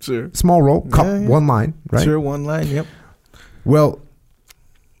 Sure. Small role, one line, right? Sure, one line, yep. Well,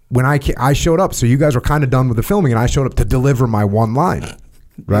 when I showed up, so you guys were kind of done with the filming, and I showed up to deliver my one line,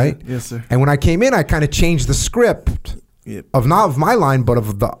 right? Yeah, yes, sir. And when I came in, I kind of changed the script of not of my line, but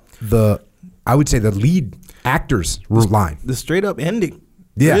of the I would say the lead actor's line. The straight up ending.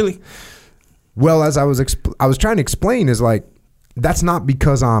 Yeah. Really? Well, as I was trying to explain is like, that's not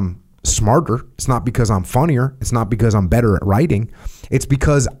because I'm smarter. It's not because I'm funnier. It's not because I'm better at writing. It's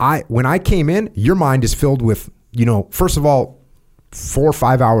because when I came in, your mind is filled with, first of all, 4 or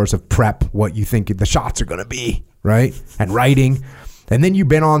 5 hours of prep, what you think the shots are going to be, right? And writing. And then you've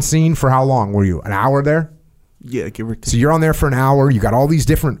been on scene for how long? Were you an hour there? Yeah, give or take. So you're on there for an hour. You got all these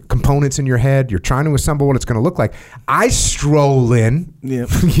different components in your head. You're trying to assemble what it's going to look like. I stroll in,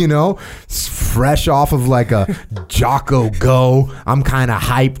 fresh off of like a Jocko go. I'm kind of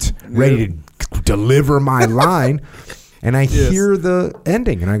hyped, ready to deliver my line. And I hear the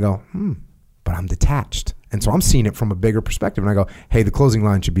ending and I go, but I'm detached. And so I'm seeing it from a bigger perspective. And I go, hey, the closing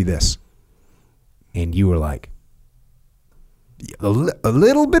line should be this. And you were like, a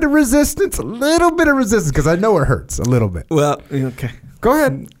little bit of resistance, because I know it hurts a little bit. Well, okay. Go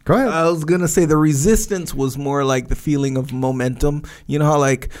ahead. I was going to say the resistance was more like the feeling of momentum. You know how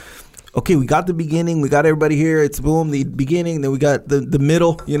like, okay, we got the beginning, we got everybody here, it's boom, the beginning, then we got the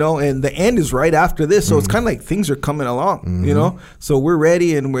middle, and the end is right after this. So it's kind of like things are coming along, So we're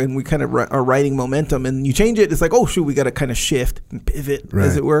ready and we kind of are writing momentum, and you change it, it's like, oh, shoot, we got to kind of shift and pivot,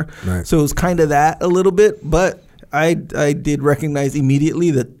 as it were. Right. So it was kind of that a little bit, but I did recognize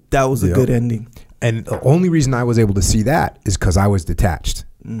immediately that was a good ending. And the only reason I was able to see that is because I was detached.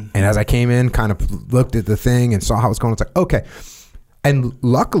 And as I came in, kind of looked at the thing and saw how it's going, it's like, okay. And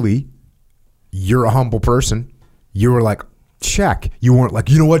luckily, you're a humble person. You were like, check. You weren't like,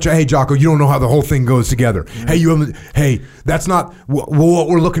 you know what, hey, Jocko, you don't know how the whole thing goes together. Hey, that's not what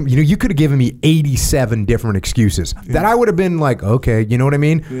we're looking. You could have given me 87 different excuses that I would have been like, okay, you know what I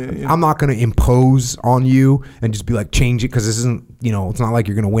mean? I'm not going to impose on you and just be like, change it, because this isn't, it's not like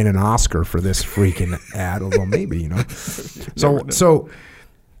you're going to win an Oscar for this freaking ad, although maybe,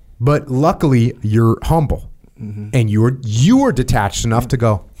 but luckily you're humble and you are detached enough to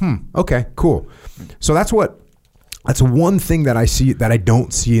go, okay, cool. So that's one thing that I see that I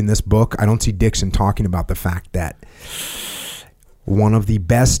don't see in this book. I don't see Dixon talking about the fact that one of the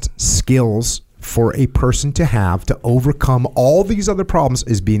best skills for a person to have to overcome all these other problems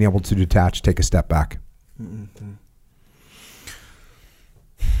is being able to detach, take a step back. Mm-hmm.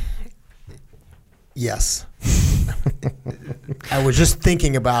 Yes. I was just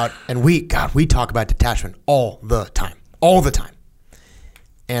thinking about, and we talk about detachment all the time.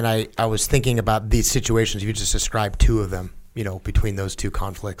 And I was thinking about these situations. You just described two of them, between those two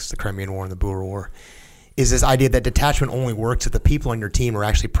conflicts, the Crimean War and the Boer War, is this idea that detachment only works if the people on your team are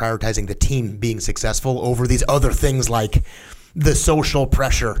actually prioritizing the team being successful over these other things like the social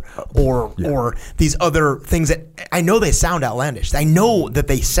pressure or these other things that I know they sound outlandish. I know that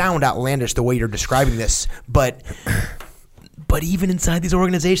they sound outlandish the way you're describing this, but even inside these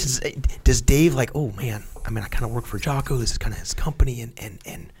organizations, does Dave like, oh man, I kind of work for Jocko. This is kind of his company,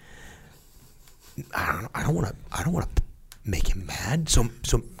 and I don't want to make him mad. So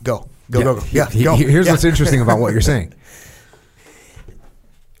go. Yeah, go. Here's what's interesting about what you're saying.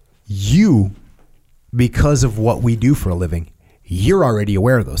 You because of what we do for a living, you're already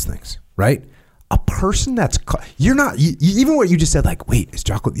aware of those things, right? A person that's you're not even what you just said, like, wait, is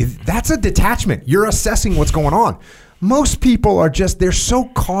Jocko? That's a detachment. You're assessing what's going on. Most people are just, they're so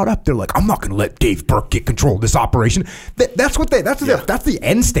caught up. They're like, I'm not going to let Dave Burke get control of this operation. That's the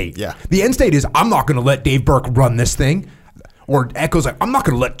end state. Yeah. The end state is, I'm not going to let Dave Burke run this thing. Or Echo's like, I'm not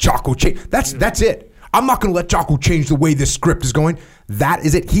going to let Jocko change. That's it. I'm not going to let Jocko change the way this script is going. That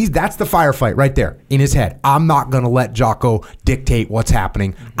is it. That's the firefight right there in his head. I'm not going to let Jocko dictate what's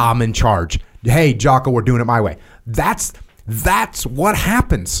happening. I'm in charge. Hey, Jocko, we're doing it my way. That's what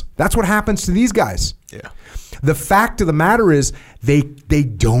happens. That's what happens to these guys. Yeah. The fact of the matter is they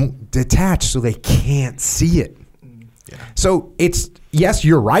don't detach, so they can't see it. Yeah. So it's, yes,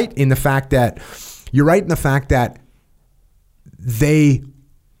 you're right in the fact that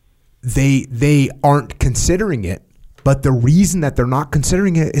they aren't considering it, but the reason that they're not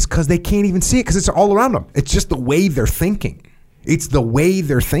considering it is because they can't even see it, because it's all around them. It's just the way they're thinking. It's the way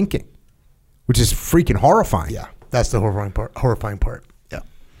they're thinking, which is freaking horrifying. Yeah, that's the horrifying part. Yeah.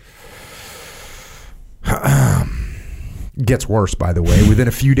 Gets worse, by the way. Within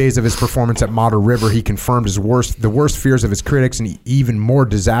a few days of his performance at Modder River, he confirmed the worst fears of his critics and even more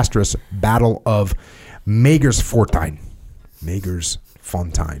disastrous Battle of Magersfontein.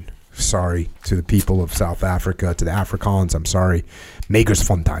 Magersfontein. Sorry to the people of South Africa, to the Afrikaans, I'm sorry.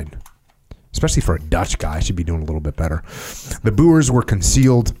 Magersfontein. Especially for a Dutch guy, I should be doing a little bit better. The Boers were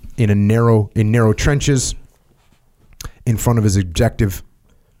concealed in narrow trenches in front of his objective.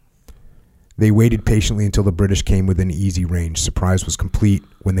 They waited patiently until the British came within easy range. Surprise was complete.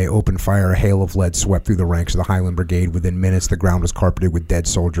 When they opened fire, a hail of lead swept through the ranks of the Highland Brigade. Within minutes, the ground was carpeted with dead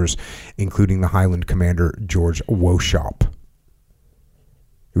soldiers, including the Highland commander, George Wauchop.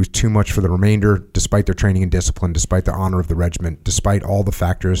 It was too much for the remainder, despite their training and discipline, despite the honor of the regiment, despite all the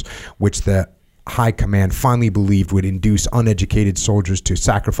factors which the high command finally believed would induce uneducated soldiers to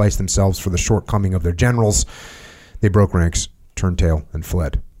sacrifice themselves for the shortcoming of their generals. They broke ranks, turned tail, and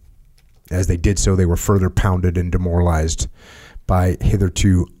fled. As they did so, they were further pounded and demoralized by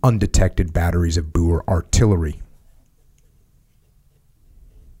hitherto undetected batteries of Boer artillery.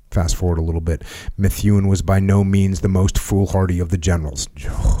 Fast forward a little bit. Methuen was by no means the most foolhardy of the generals.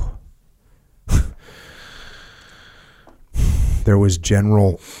 There was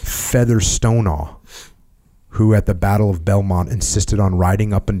General Featherstoneaw, who at the Battle of Belmont insisted on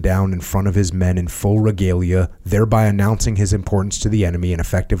riding up and down in front of his men in full regalia, thereby announcing his importance to the enemy and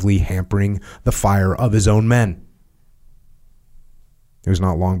effectively hampering the fire of his own men. It was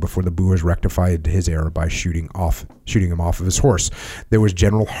not long before the Boers rectified his error by shooting him off of his horse. There was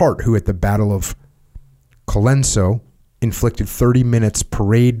General Hart, who at the Battle of Colenso inflicted 30 minutes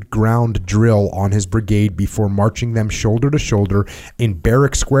parade ground drill on his brigade before marching them shoulder to shoulder in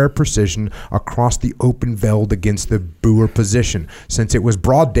barrack square precision across the open veld against the Boer position. Since it was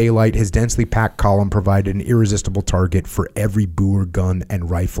broad daylight, his densely packed column provided an irresistible target for every Boer gun and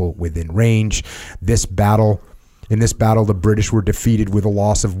rifle within range. In this battle, the British were defeated with a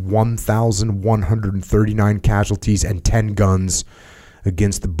loss of 1,139 casualties and 10 guns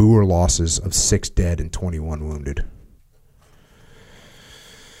against the Boer losses of 6 dead and 21 wounded.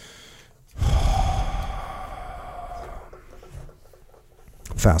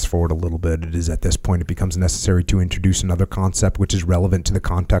 Fast forward a little bit. It is at this point it becomes necessary to introduce another concept which is relevant to the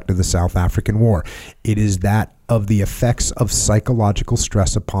conduct of the South African War. It is that of the effects of psychological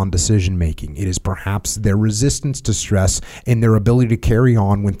stress upon decision making. It is perhaps their resistance to stress and their ability to carry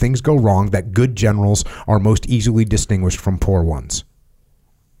on when things go wrong that good generals are most easily distinguished from poor ones.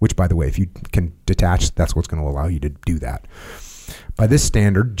 Which, by the way, if you can detach, that's what's going to allow you to do that. By this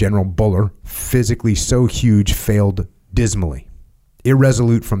standard, General Buller, physically so huge, failed dismally.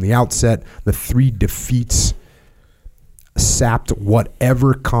 Irresolute from the outset, the 3 defeats sapped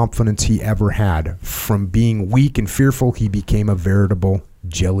whatever confidence he ever had. From being weak and fearful, he became a veritable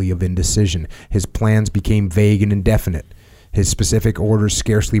jelly of indecision. His plans became vague and indefinite. His specific orders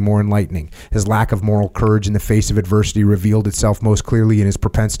scarcely more enlightening. His lack of moral courage in the face of adversity revealed itself most clearly in his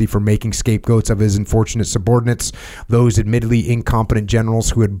propensity for making scapegoats of his unfortunate subordinates, those admittedly incompetent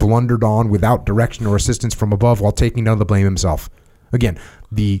generals who had blundered on without direction or assistance from above while taking none of the blame himself. Again,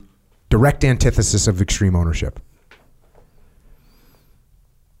 the direct antithesis of extreme ownership.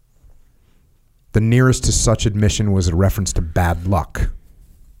 The nearest to such admission was a reference to bad luck.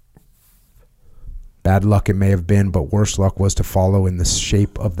 Bad luck it may have been, but worse luck was to follow in the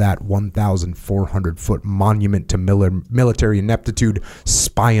shape of that 1,400-foot monument to military ineptitude,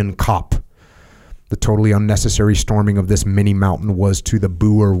 Spion Kop. The totally unnecessary storming of this mini mountain was to the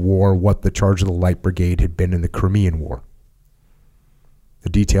Boer War what the charge of the Light Brigade had been in the Crimean War. The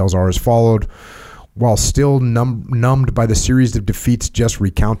details are as followed. While still numbed by the series of defeats just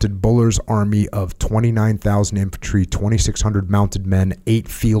recounted, Buller's army of 29,000 infantry, 2,600 mounted men, 8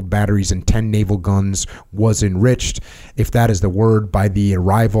 field batteries, and 10 naval guns was enriched, if that is the word, by the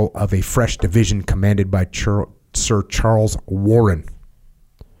arrival of a fresh division commanded by Sir Charles Warren.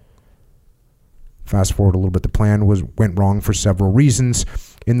 Fast forward a little bit, the plan went wrong for several reasons.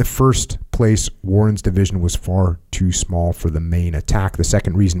 In the first place, Warren's division was far too small for the main attack. The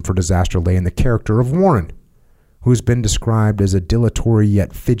second reason for disaster lay in the character of Warren, who has been described as a dilatory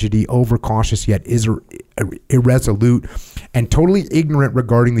yet fidgety, overcautious yet irresolute, and totally ignorant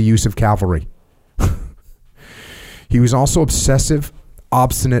regarding the use of cavalry. He was also obsessive,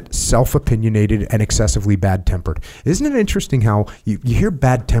 obstinate, self-opinionated, and excessively bad-tempered. Isn't it interesting how you hear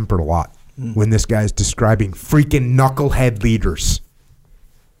bad-tempered a lot when this guy's describing freaking knucklehead leaders?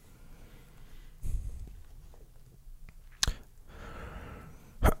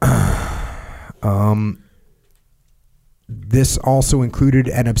 This also included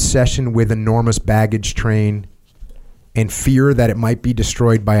an obsession with enormous baggage train and fear that it might be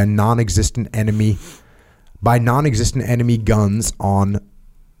destroyed by non-existent enemy guns on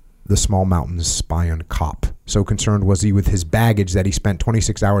the small mountains Spion Kop. So concerned was he with his baggage that he spent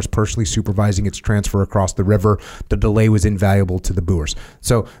 26 hours personally supervising its transfer across the river. The delay was invaluable to the Boers.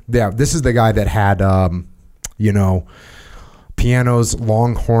 So yeah, this is the guy that had pianos,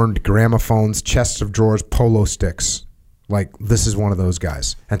 long-horned gramophones, chests of drawers, polo sticks. Like, this is one of those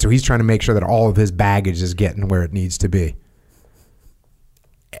guys. And so he's trying to make sure that all of his baggage is getting where it needs to be.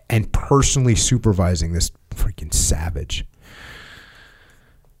 And personally supervising this freaking savage.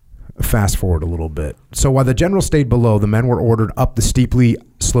 Fast forward a little bit. So while the general stayed below, the men were ordered up the steeply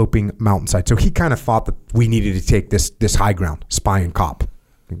sloping mountainside. So he kind of thought that we needed to take this high ground, Spion Kop.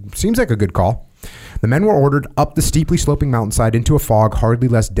 Seems like a good call. The men were ordered up the steeply sloping mountainside into a fog hardly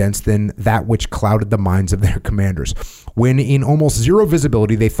less dense than that which clouded the minds of their commanders. When in almost zero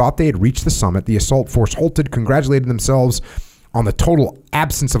visibility they thought they had reached the summit, the assault force halted, congratulated themselves on the total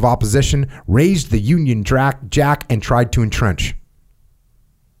absence of opposition, raised the Union jack, and tried to entrench.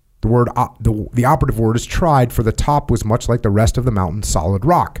 The operative word is tried, for the top was much like the rest of the mountain, solid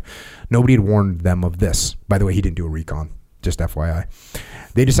rock. Nobody had warned them of this. By the way, he didn't do a recon, just FYI.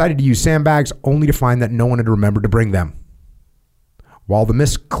 They decided to use sandbags, only to find that no one had remembered to bring them. While the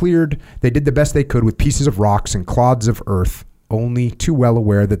mist cleared, they did the best they could with pieces of rocks and clods of earth, only too well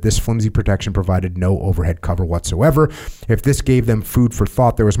aware that this flimsy protection provided no overhead cover whatsoever. If this gave them food for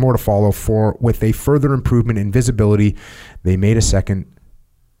thought, there was more to follow, for with a further improvement in visibility, they made a second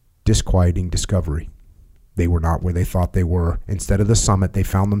disquieting discovery. They were not where they thought they were. Instead of the summit, they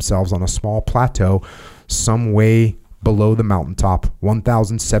found themselves on a small plateau some way below the mountaintop,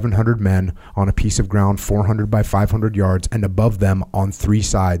 1,700 men on a piece of ground 400 by 500 yards, and above them on 3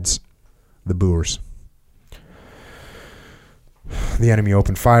 sides, the Boers. The enemy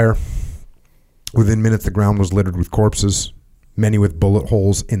opened fire. Within minutes, the ground was littered with corpses, many with bullet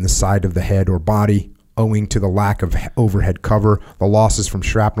holes in the side of the head or body. Owing to the lack of overhead cover, the losses from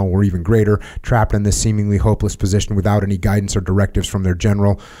shrapnel were even greater. Trapped in this seemingly hopeless position without any guidance or directives from their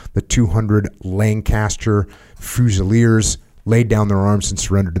general, the 200 Lancaster Fusiliers laid down their arms and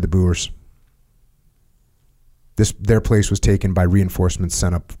surrendered to the Boers. Their place was taken by reinforcements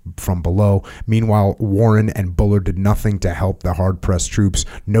sent up from below. Meanwhile, Warren and Buller did nothing to help the hard-pressed troops,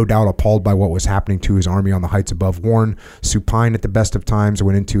 no doubt appalled by what was happening to his army on the heights above. Warren, supine at the best of times,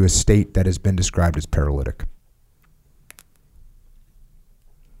 went into a state that has been described as paralytic.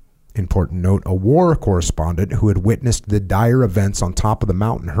 Important note, a war correspondent who had witnessed the dire events on top of the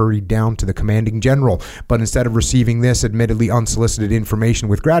mountain hurried down to the commanding general, but instead of receiving this admittedly unsolicited information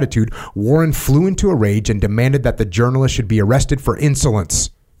with gratitude, Warren flew into a rage and demanded that the journalist should be arrested for insolence.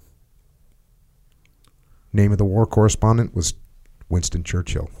 Name of the war correspondent was Winston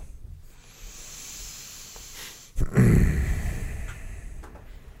Churchill.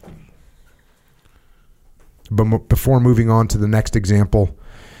 But before moving on to the next example,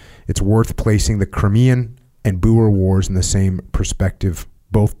 it's worth placing the Crimean and Boer Wars in the same perspective.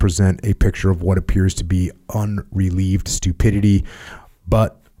 Both present a picture of what appears to be unrelieved stupidity,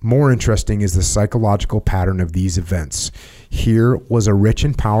 but more interesting is the psychological pattern of these events. Here was a rich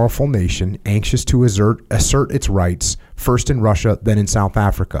and powerful nation anxious to assert its rights, first in Russia, then in South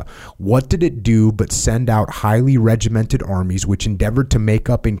Africa. What did it do but send out highly regimented armies which endeavored to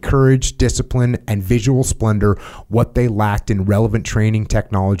make up in courage, discipline, and visual splendor what they lacked in relevant training,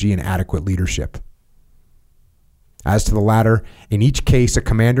 technology, and adequate leadership? As to the latter, in each case, a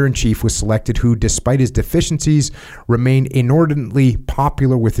commander-in-chief was selected who, despite his deficiencies, remained inordinately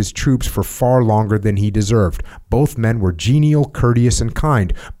popular with his troops for far longer than he deserved. Both men were genial, courteous, and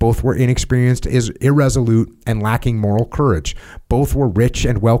kind. Both were inexperienced, irresolute, and lacking moral courage. Both were rich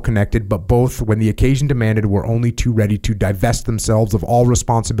and well-connected, but both, when the occasion demanded, were only too ready to divest themselves of all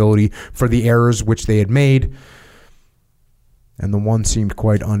responsibility for the errors which they had made, and the one seemed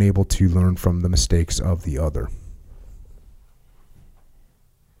quite unable to learn from the mistakes of the other.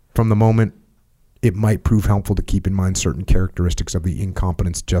 From the moment, it might prove helpful to keep in mind certain characteristics of the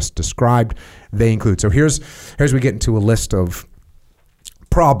incompetence just described. They include. So here's we get into a list of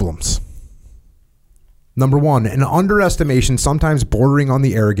problems. Number 1, an underestimation, sometimes bordering on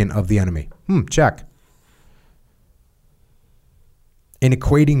the arrogant, of the enemy. Check. In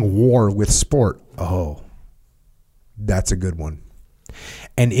equating war with sport. Oh, that's a good one.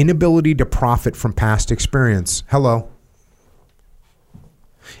 An inability to profit from past experience. Hello.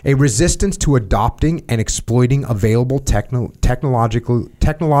 A resistance to adopting and exploiting available technological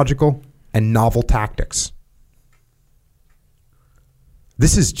and novel tactics.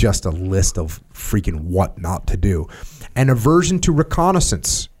 This is just a list of freaking what not to do. An aversion to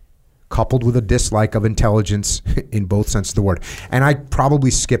reconnaissance, coupled with a dislike of intelligence in both senses of the word. And I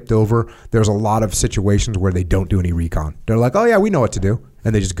probably skipped over, there's a lot of situations where they don't do any recon. They're like, oh yeah, we know what to do.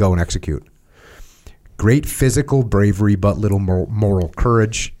 And they just go and execute. Great physical bravery, but little moral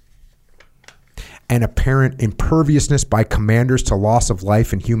courage. An apparent imperviousness by commanders to loss of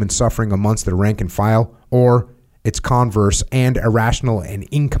life and human suffering amongst their rank and file, or its converse, and irrational and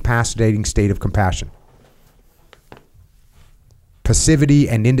incapacitating state of compassion. Passivity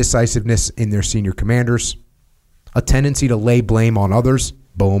and indecisiveness in their senior commanders. A tendency to lay blame on others.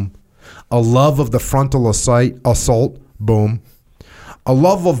 Boom. A love of the frontal assault. Boom. A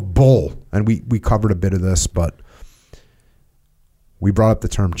love of bull, and we covered a bit of this, but we brought up the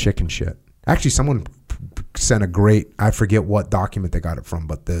term chicken shit. Actually, someone sent a great, I forget what document they got it from,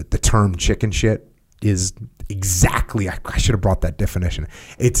 but the term chicken shit is exactly, I should have brought that definition.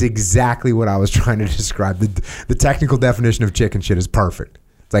 It's exactly what I was trying to describe. The technical definition of chicken shit is perfect.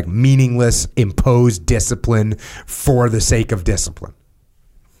 It's like meaningless, imposed discipline for the sake of discipline.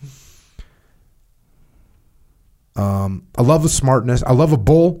 A love of smartness, a love of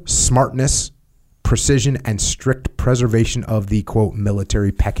bull, smartness, precision, and strict preservation of the, quote,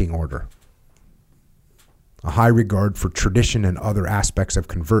 military pecking order. A high regard for tradition and other aspects of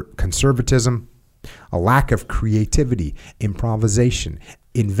conservatism. A lack of creativity, improvisation,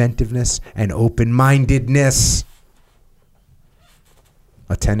 inventiveness, and open-mindedness.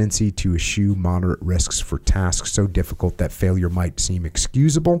 A tendency to eschew moderate risks for tasks so difficult that failure might seem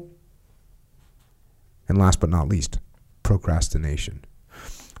excusable. And last but not least, procrastination.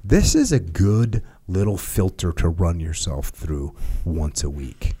 This is a good little filter to run yourself through once a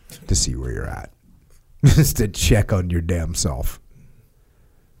week to see where you're at. Just to check on your damn self.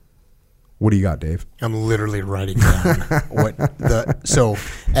 What do you got, Dave? I'm literally writing down so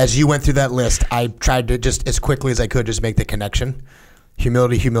as you went through that list, I tried to just as quickly as I could just make the connection.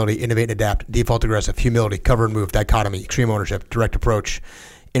 Humility, innovate and adapt, default aggressive, humility, cover and move, dichotomy, extreme ownership, direct approach,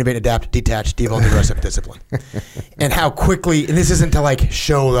 innovate, adapt, detach, default aggressive, discipline. And how quickly, and this isn't to like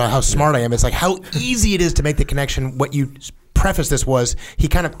show how smart I am, it's like how easy it is to make the connection. What you preface this was,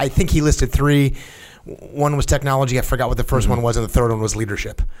 I think he listed 3. One was technology, I forgot what the first one was, and the third one was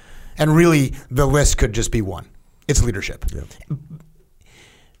leadership. And really, the list could just be one. It's leadership. Yeah.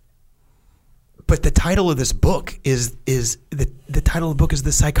 But the title of this book is the title of the book is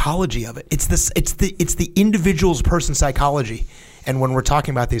the psychology of it. It's the individual's person psychology. And when we're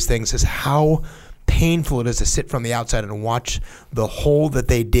talking about these things, is how painful it is to sit from the outside and watch the hole that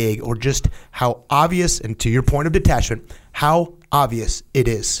they dig, or just how obvious, and to your point of detachment, how obvious it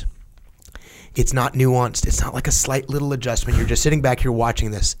is. It's not nuanced. It's not like a slight little adjustment. You're just sitting back here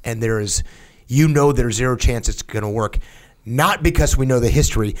watching this, and there's zero chance it's going to work. Not because we know the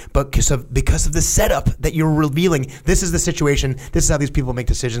history, but because of the setup that you're revealing. This is the situation. This is how these people make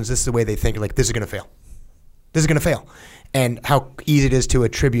decisions. This is the way they think. Like, this is going to fail. This is going to fail. And how easy it is to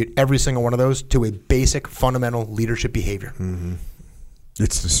attribute every single one of those to a basic, fundamental leadership behavior. Mm-hmm.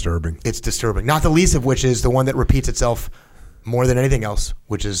 It's disturbing. It's disturbing. Not the least of which is the one that repeats itself more than anything else,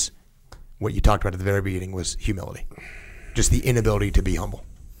 which is what you talked about at the very beginning, was humility. Just the inability to be humble.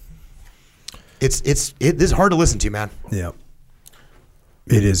 It is hard to listen to, man. Yeah.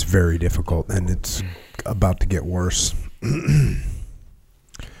 It is very difficult, and it's about to get worse.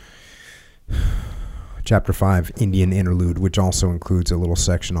 Chapter 5, Indian Interlude, which also includes a little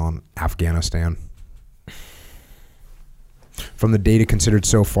section on Afghanistan. From the data considered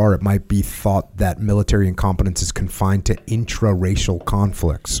so far, it might be thought that military incompetence is confined to intra-racial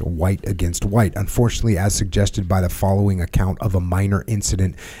conflicts, white against white. Unfortunately, as suggested by the following account of a minor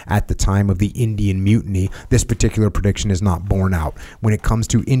incident at the time of the Indian Mutiny, this particular prediction is not borne out. When it comes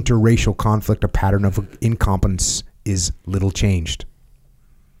to interracial conflict, a pattern of incompetence is little changed.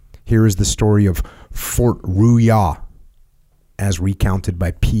 Here is the story of Fort Rouya, as recounted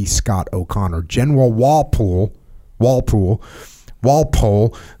by P. Scott O'Connor. General Walpole,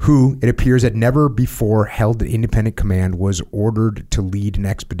 who it appears had never before held an independent command, was ordered to lead an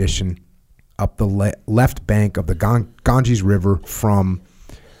expedition up the left bank of the Ganges River from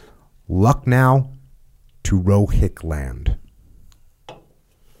Lucknow to Rohilkhand,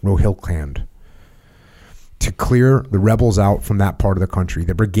 to clear the rebels out from that part of the country.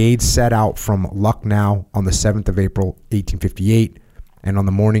 The brigade set out from Lucknow on the 7th of April, 1858, and on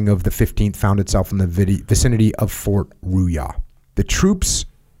the morning of the 15th found itself in the vicinity of Fort Rouya. The troops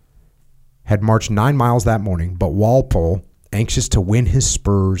had marched 9 miles that morning, but Walpole, anxious to win his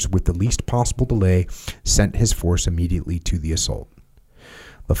spurs with the least possible delay, sent his force immediately to the assault.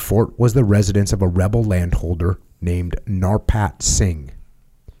 The fort was the residence of a rebel landholder named Narpat Singh.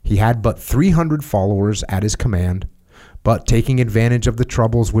 He had but 300 followers at his command, but taking advantage of the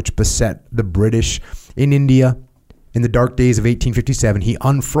troubles which beset the British in India in the dark days of 1857, he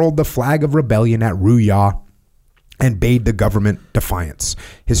unfurled the flag of rebellion at Rouya and bade the government defiance.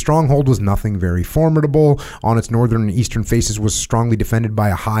 His stronghold was nothing very formidable. On its northern and eastern faces was strongly defended by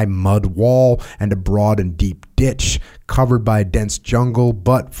a high mud wall and a broad and deep ditch covered by a dense jungle,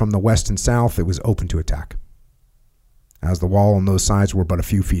 but from the west and south it was open to attack. As the wall on those sides were but a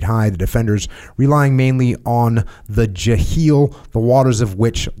few feet high, the defenders, relying mainly on the Jahil, the waters of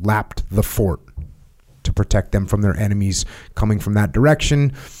which lapped the fort, to protect them from their enemies coming from that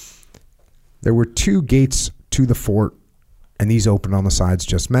direction. There were 2 gates to the fort, and these opened on the sides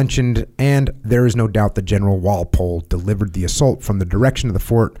just mentioned, and there is no doubt that General Walpole delivered the assault from the direction of the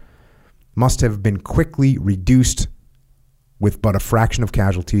fort must have been quickly reduced with but a fraction of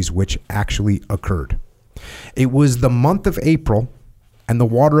casualties, which actually occurred. It was the month of April, and the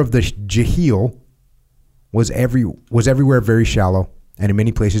water of the Jahil was everywhere very shallow, and in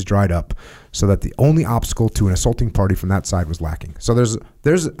many places dried up, so that the only obstacle to an assaulting party from that side was lacking. So there's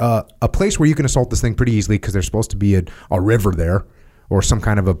a place where you can assault this thing pretty easily, because there's supposed to be a river there or some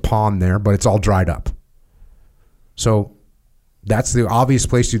kind of a pond there, but it's all dried up. So that's the obvious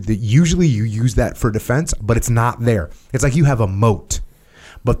place that usually you use that for defense, but it's not there. It's like you have a moat,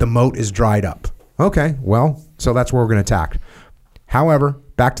 but the moat is dried up. Okay, well, so that's where we're going to attack. However,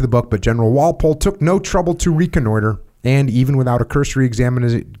 back to the book, but General Walpole took no trouble to reconnoiter, and even without a cursory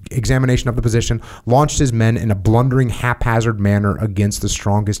examination of the position, launched his men in a blundering, haphazard manner against the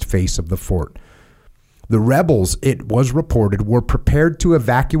strongest face of the fort. The rebels, it was reported, were prepared to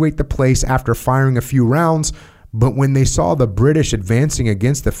evacuate the place after firing a few rounds, but when they saw the British advancing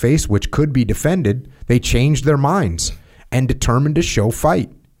against the face which could be defended, they changed their minds and determined to show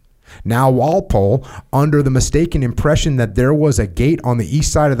fight. Now Walpole, under the mistaken impression that there was a gate on the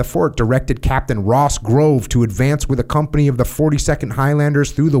east side of the fort, directed Captain Ross Grove to advance with a company of the 42nd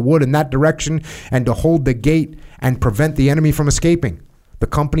Highlanders through the wood in that direction and to hold the gate and prevent the enemy from escaping. The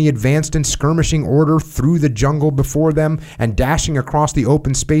company advanced in skirmishing order through the jungle before them, and dashing across the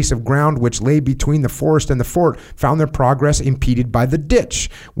open space of ground which lay between the forest and the fort, found their progress impeded by the ditch,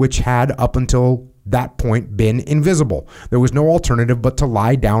 which had up until that point been invisible. There was no alternative but to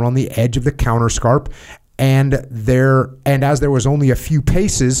lie down on the edge of the counterscarp, and as there was only a few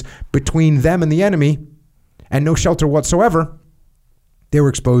paces between them and the enemy, and no shelter whatsoever, they were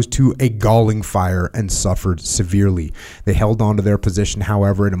exposed to a galling fire and suffered severely. They held on to their position,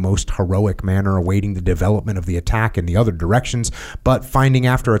 however, in a most heroic manner, awaiting the development of the attack in the other directions. But finding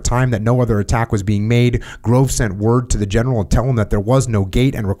after a time that no other attack was being made, Grove sent word to the general to tell him that there was no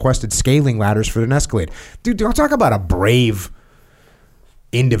gate and requested scaling ladders for an escalade. Dude, don't talk about a brave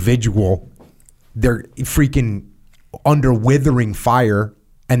individual. They're freaking under withering fire,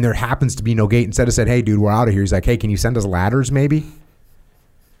 and there happens to be no gate. Instead of said, hey, dude, we're out of here. He's like, hey, can you send us ladders maybe?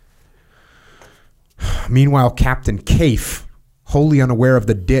 Meanwhile, Captain Caife, wholly unaware of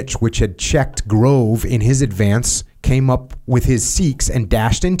the ditch which had checked Grove in his advance, came up with his Sikhs and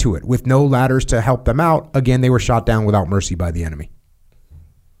dashed into it. With no ladders to help them out, again, they were shot down without mercy by the enemy.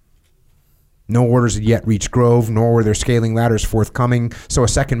 No orders had yet reached Grove, nor were there scaling ladders forthcoming, so a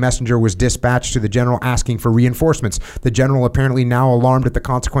second messenger was dispatched to the general asking for reinforcements. The general, apparently now alarmed at the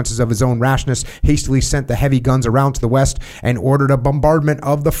consequences of his own rashness, hastily sent the heavy guns around to the west and ordered a bombardment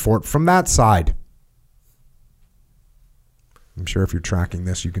of the fort from that side. I'm sure if you're tracking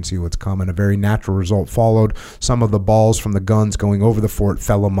this, you can see what's coming. A very natural result followed. Some of the balls from the guns going over the fort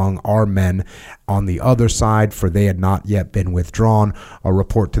fell among our men on the other side, for they had not yet been withdrawn. A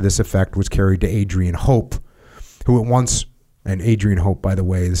report to this effect was carried to Adrian Hope, who at once, and Adrian Hope, by the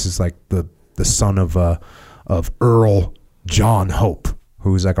way, this is like the son of Earl John Hope,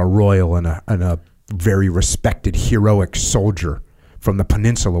 who's like a royal and a very respected heroic soldier from the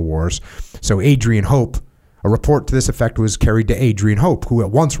Peninsula Wars. So Adrian Hope, a report to this effect was carried to Adrian Hope, who at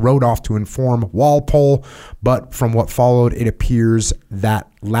once rode off to inform Walpole, but from what followed, it appears that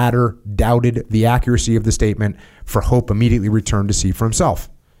latter doubted the accuracy of the statement, for Hope immediately returned to see for himself.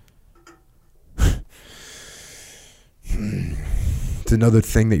 It's another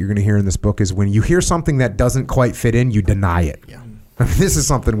thing that you're going to hear in this book is when you hear something that doesn't quite fit in, you deny it. Yeah. This is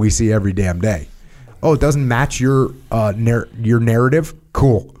something we see every damn day. Oh, it doesn't match your narrative?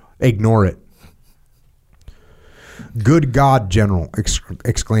 Cool. Ignore it. "Good God, General,"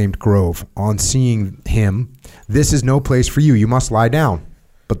 exclaimed Grove on seeing him. "This is no place for you. You must lie down."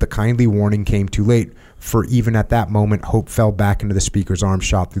 But the kindly warning came too late, for even at that moment, Hope fell back into the speaker's arm,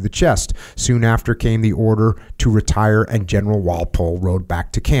 shot through the chest. Soon after came the order to retire, and General Walpole rode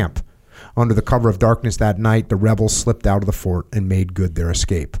back to camp. Under the cover of darkness that night, the rebels slipped out of the fort and made good their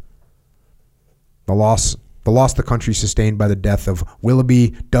escape. The loss the country sustained by the death of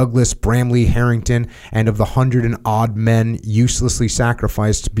Willoughby, Douglas, Bramley, Harrington, and of the 100 and odd men uselessly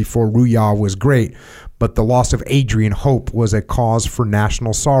sacrificed before Rouillard was great, but the loss of Adrian Hope was a cause for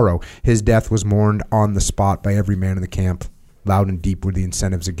national sorrow. His death was mourned on the spot by every man in the camp. Loud and deep were the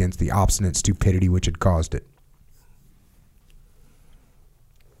incentives against the obstinate stupidity which had caused it.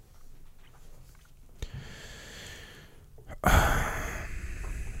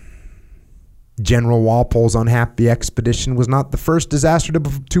 General Walpole's unhappy expedition was not the first disaster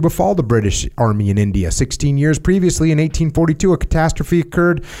to befall the British Army in India. 16 years previously, in 1842, a catastrophe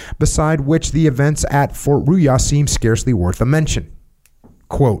occurred beside which the events at Fort Rouillard seem scarcely worth a mention.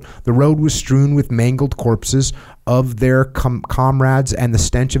 Quote, "The road was strewn with mangled corpses of their comrades, and the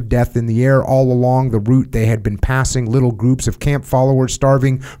stench of death in the air. All along the route they had been passing little groups of camp followers,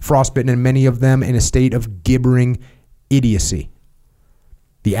 starving, frostbitten, and many of them in a state of gibbering idiocy.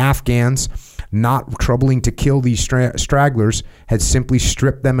 The Afghans, not troubling to kill these stragglers, had simply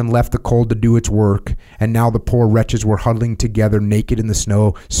stripped them and left the cold to do its work, and now the poor wretches were huddling together naked in the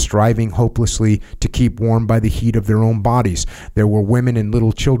snow, striving hopelessly to keep warm by the heat of their own bodies. There were women and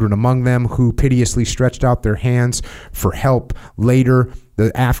little children among them who piteously stretched out their hands for help. Later,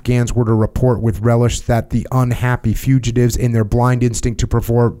 the Afghans were to report with relish that the unhappy fugitives, in their blind instinct to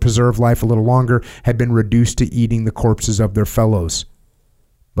preserve life a little longer, had been reduced to eating the corpses of their fellows.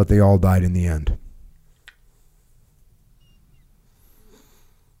 But they all died in the end."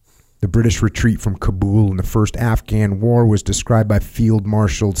 The British retreat from Kabul in the First Afghan War was described by Field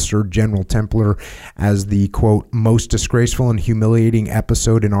Marshal Sir General Templer as the, quote, "most disgraceful and humiliating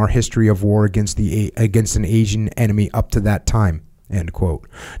episode in our history of war against an Asian enemy up to that time," end quote.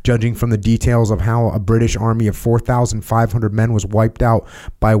 Judging from the details of how a British army of 4,500 men was wiped out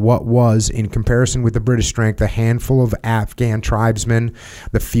by what was, in comparison with the British strength, a handful of Afghan tribesmen,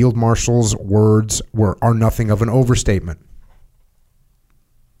 the Field Marshal's words are nothing of an overstatement.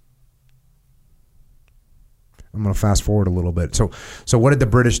 I'm going to fast forward a little bit. So what did the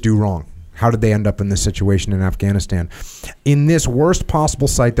British do wrong? How did they end up in this situation in Afghanistan? In this worst possible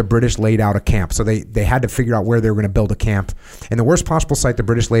site, the British laid out a camp. So they had to figure out where they were going to build a camp. In the worst possible site, the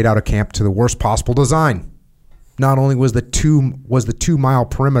British laid out a camp to the worst possible design. Not only was the 2-mile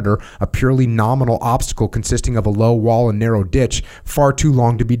perimeter a purely nominal obstacle consisting of a low wall and narrow ditch, far too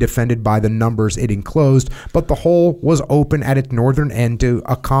long to be defended by the numbers it enclosed, but the whole was open at its northern end to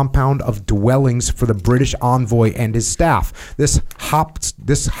a compound of dwellings for the British envoy and his staff. This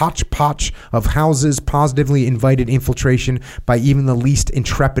hodgepodge of houses positively invited infiltration by even the least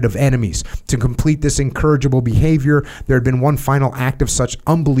intrepid of enemies. To complete this incorrigible behavior, there had been one final act of such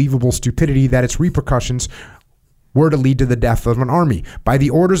unbelievable stupidity that its repercussions were to lead to the death of an army. By the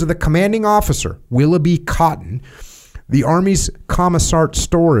orders of the commanding officer, Willoughby Cotton, the Army's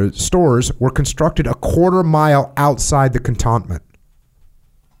commissariat stores were constructed a quarter mile outside the cantonment.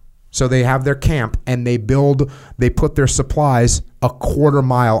 So they have their camp and they put their supplies a quarter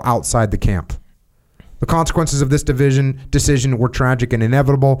mile outside the camp. The consequences of this decision were tragic and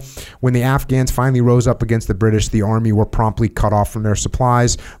inevitable. When the Afghans finally rose up against the British, the army were promptly cut off from their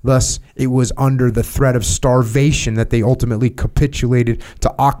supplies. Thus, it was under the threat of starvation that they ultimately capitulated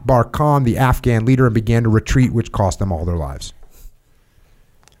to Akbar Khan, the Afghan leader, and began to retreat, which cost them all their lives.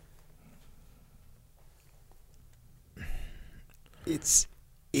 It's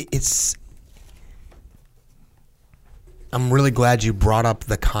I'm really glad you brought up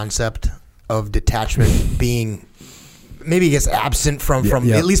the concept of detachment being maybe, I guess, absent from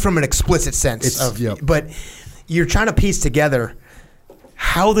at least from an explicit sense but you're trying to piece together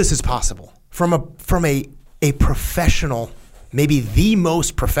how this is possible from a professional, maybe the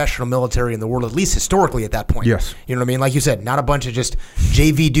most professional military in the world, at least historically at that point. Yes. You know what I mean? Like you said, not a bunch of just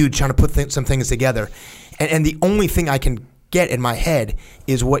JV dudes trying to put some things together. And the only thing I can get in my head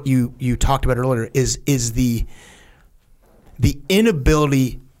is what you talked about earlier is the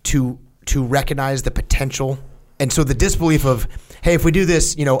inability to recognize the potential. And so the disbelief of, hey, if we do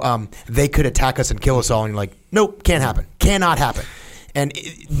this, they could attack us and kill us all. And you're like, nope, can't happen. Cannot happen. And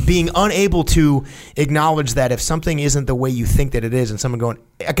being unable to acknowledge that if something isn't the way you think that it is, and someone going,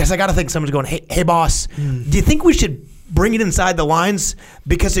 I guess I got to think someone's going, hey boss, do you think we should bring it inside the lines?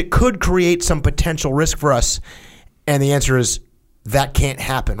 Because it could create some potential risk for us. And the answer is, that can't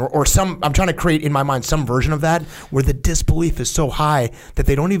happen. Or I'm trying to create in my mind some version of that where the disbelief is so high that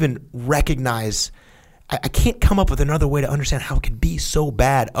they don't even recognize. I can't come up with another way to understand how it could be so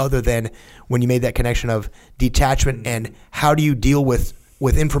bad other than when you made that connection of detachment and how do you deal with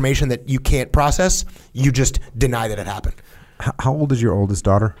information that you can't process? You just deny that it happened. How old is your oldest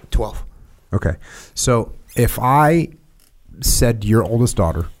daughter? 12. Okay. So if I said your oldest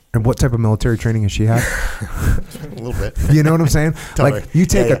daughter, and what type of military training has she had? A little bit. You know what I'm saying? Totally. Like you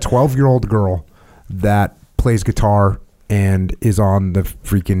take a 12-year-old girl that plays guitar and is on the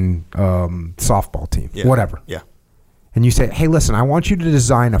freaking softball team, whatever. Yeah. And you say, hey, listen, I want you to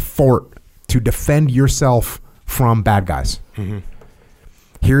design a fort to defend yourself from bad guys. Mm-hmm.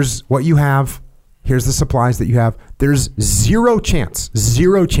 Here's what you have. Here's the supplies that you have. There's zero chance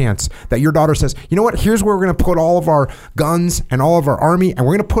that your daughter says, you know what, here's where we're going to put all of our guns and all of our army, and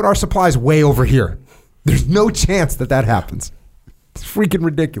we're going to put our supplies way over here. There's no chance that happens. It's freaking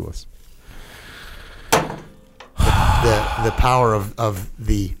ridiculous. The power of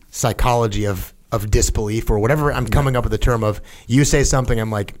the psychology of disbelief or whatever I'm coming up with the term of, you say something,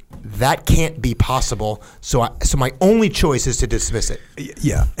 I'm like, that can't be possible. So my only choice is to dismiss it.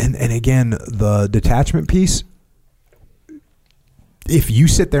 Yeah. And again, the detachment piece, if you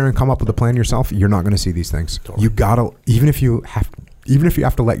sit there and come up with a plan yourself, you're not going to see these things. Totally. You gotta, even if you have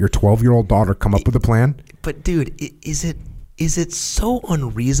to let your 12-year-old daughter come up with a plan. But dude, is it so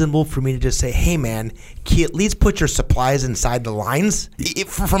unreasonable for me to just say, hey man, can you at least put your supplies inside the lines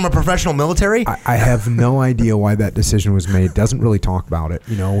from a professional military? I have no idea why that decision was made. Doesn't really talk about it.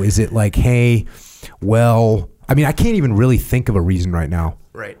 Is it like, hey, well, I mean, I can't even really think of a reason right now.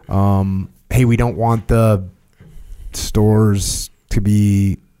 Right. Hey, we don't want the stores to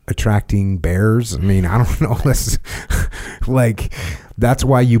be attracting bears. I mean, I don't know. Like, that's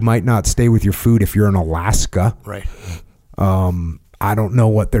why you might not stay with your food if you're in Alaska. Right. I don't know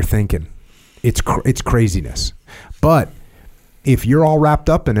what they're thinking. It's craziness. But if you're all wrapped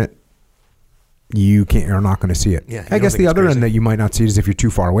up in it, you're not going to see it. Yeah, I guess the other end that you might not see it is if you're too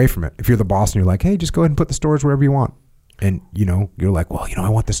far away from it. If you're the boss and you're like, hey, just go ahead and put the stores wherever you want. And, you're like, well, I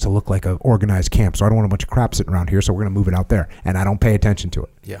want this to look like an organized camp, so I don't want a bunch of crap sitting around here, so we're going to move it out there. And I don't pay attention to it.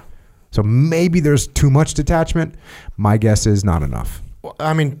 Yeah. So maybe there's too much detachment. My guess is not enough. Well,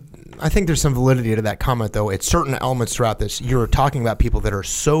 I mean, I think there's some validity to that comment, though. It's certain elements throughout this. You're talking about people that are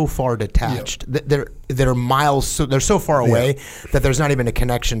so far detached, that they're miles, so they're so far away that there's not even a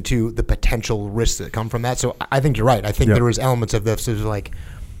connection to the potential risks that come from that. So I think you're right. I think there was elements of this. It was like,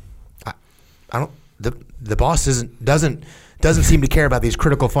 I don't. The boss doesn't seem to care about these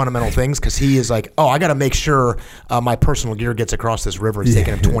critical fundamental things because he is like, oh, I got to make sure my personal gear gets across this river. It's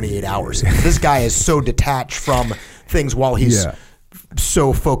taking him 28 hours. This guy is so detached from things while he's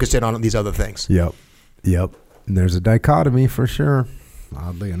so focused in on these other things. Yep. And there's a dichotomy for sure,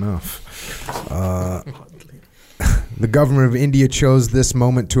 oddly enough. The government of India chose this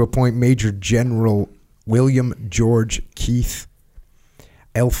moment to appoint Major General William George Keith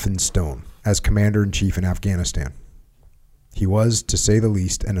Elphinstone as Commander-in-Chief in Afghanistan. He was, to say the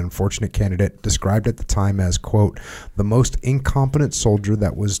least, an unfortunate candidate, described at the time as, quote, the most incompetent soldier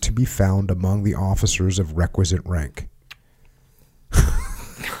that was to be found among the officers of requisite rank.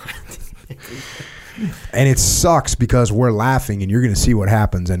 And it sucks because we're laughing and you're going to see what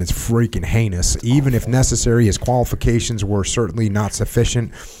happens, and it's freaking heinous. Even if necessary, his qualifications were certainly not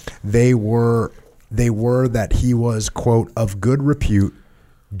sufficient. They were that he was, quote, of good repute,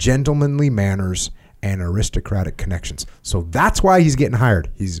 gentlemanly manners, and aristocratic connections. So that's why he's getting hired.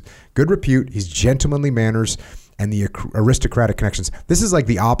 He's good repute, he's gentlemanly manners, and the aristocratic connections. This is like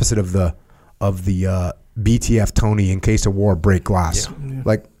the opposite of the BTF Tony in case of war break glass. Yeah.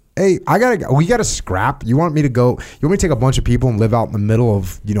 Like, hey, we gotta scrap. You want me to take a bunch of people and live out in the middle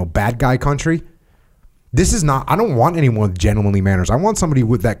of bad guy country? This is not. I don't want anyone with gentlemanly manners. I want somebody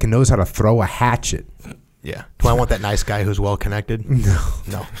that knows how to throw a hatchet. Yeah. Do I want that nice guy who's well connected?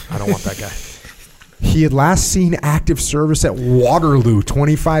 No, I don't want that guy. He had last seen active service at Waterloo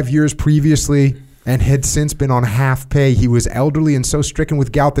 25 years previously and had since been on half pay. He was elderly and so stricken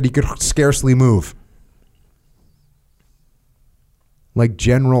with gout that he could scarcely move. Like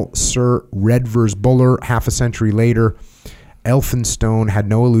General Sir Redvers Buller half a century later, Elphinstone had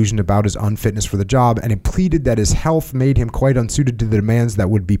no illusion about his unfitness for the job and had pleaded that his health made him quite unsuited to the demands that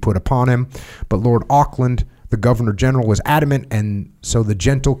would be put upon him. But Lord Auckland, the Governor General, was adamant, and so the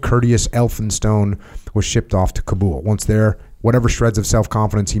gentle, courteous Elphinstone was shipped off to Kabul. Once there, whatever shreds of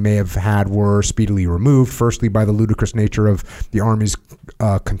self-confidence he may have had were speedily removed, firstly by the ludicrous nature of the army's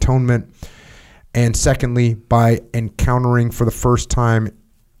cantonment, and secondly by encountering for the first time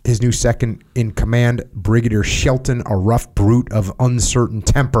his new second in command, Brigadier Shelton, a rough brute of uncertain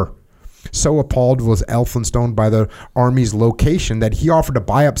temper. So appalled was Elphinstone by the army's location that he offered to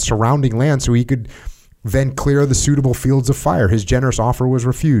buy up surrounding land so he could then clear the suitable fields of fire. His generous offer was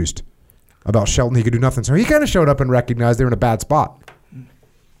refused. About Shelton, he could do nothing. So he kind of showed up and recognized they were in a bad spot.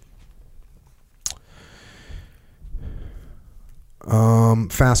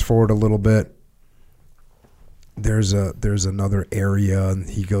 Fast forward a little bit. There's another area, and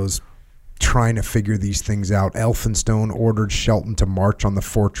he goes trying to figure these things out. Elphinstone ordered Shelton to march on the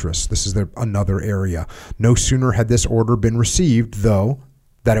fortress. This is another area. No sooner had this order been received, though,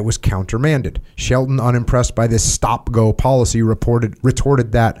 that it was countermanded. Shelton, unimpressed by this stop-go policy, retorted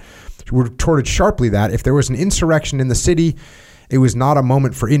sharply that if there was an insurrection in the city, it was not a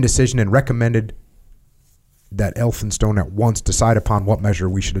moment for indecision, and recommended that Elphinstone at once decide upon what measure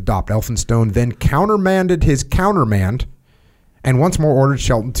we should adopt. Elphinstone then countermanded his countermand and once more ordered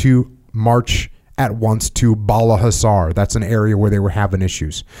Shelton to march at once to Bala Hissar. That's an area where they were having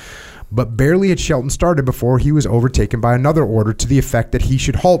issues. But barely had Shelton started before he was overtaken by another order to the effect that he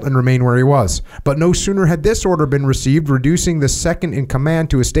should halt and remain where he was. But no sooner had this order been received, reducing the second in command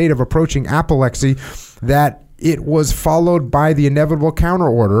to a state of approaching apoplexy, that it was followed by the inevitable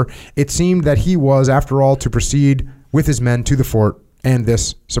counter-order. It seemed that he was, after all, to proceed with his men to the fort, and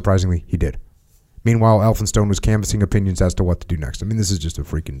this, surprisingly, he did. Meanwhile, Elphinstone was canvassing opinions as to what to do next. I mean, this is just a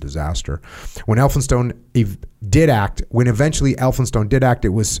freaking disaster. When eventually Elphinstone did act, it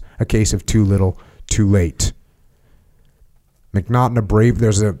was a case of too little, too late. McNaughton,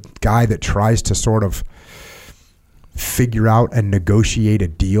 there's a guy that tries to sort of figure out and negotiate a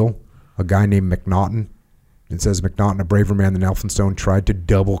deal, a guy named McNaughton. It says McNaughton, a braver man than Elphinstone, tried to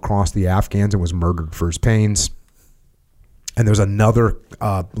double-cross the Afghans and was murdered for his pains. And there's another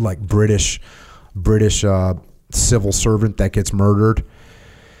British civil servant that gets murdered.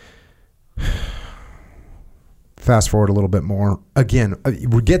 Fast forward a little bit more. Again,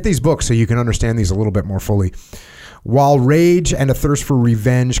 get these books so you can understand these a little bit more fully. While rage and a thirst for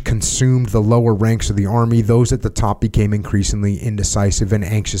revenge consumed the lower ranks of the army, those at the top became increasingly indecisive and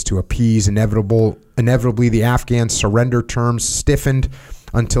anxious to appease. Inevitably, the Afghan surrender terms stiffened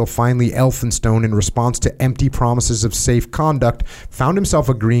until finally Elphinstone, in response to empty promises of safe conduct, found himself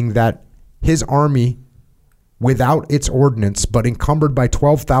agreeing that his army, without its ordnance but encumbered by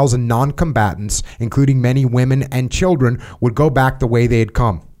 12,000 non-combatants, including many women and children, would go back the way they had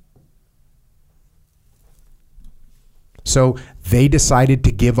come. So they decided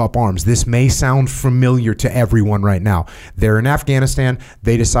to give up arms. This may sound familiar to everyone right now. They're in Afghanistan.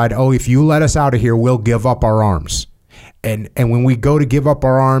 They decide, if you let us out of here, we'll give up our arms. And when we go to give up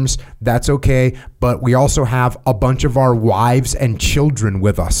our arms, that's okay. But we also have a bunch of our wives and children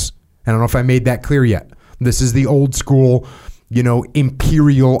with us. I don't know if I made that clear yet. This is the old school,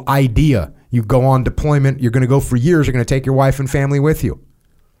 imperial idea. You go on deployment. You're going to go for years. You're going to take your wife and family with you.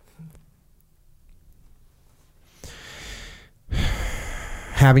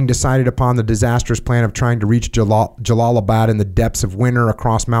 Having decided upon the disastrous plan of trying to reach Jalalabad in the depths of winter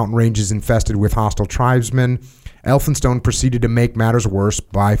across mountain ranges infested with hostile tribesmen, Elphinstone proceeded to make matters worse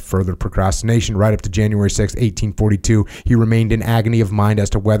by further procrastination. Right up to January 6, 1842, he remained in agony of mind as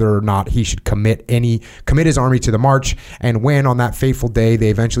to whether or not he should commit his army to the march, and when, on that fateful day, they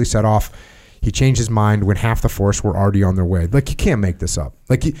eventually set off, he changed his mind when half the force were already on their way. You can't make this up.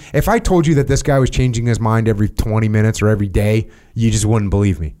 If I told you that this guy was changing his mind every 20 minutes or every day, you just wouldn't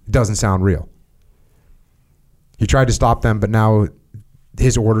believe me. It doesn't sound real. He tried to stop them, but now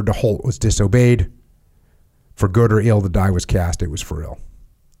his order to halt was disobeyed. For good or ill, the die was cast. It was for ill.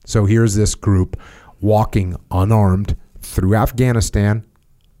 So here's this group walking unarmed through Afghanistan.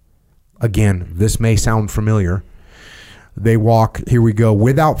 Again, this may sound familiar. They walk, here we go,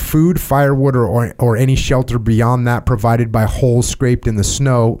 without food, firewood, or any shelter beyond that provided by holes scraped in the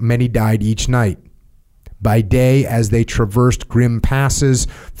snow. Many died each night. By day, as they traversed grim passes,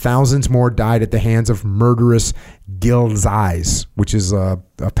 thousands more died at the hands of murderous Ghilzais, which is a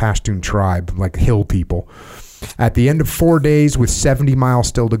Pashtun tribe, like hill people. At the end of 4 days, with 70 miles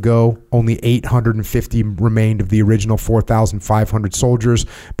still to go, only 850 remained of the original 4,500 soldiers.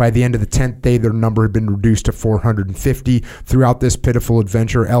 By the end of the 10th day, their number had been reduced to 450. Throughout this pitiful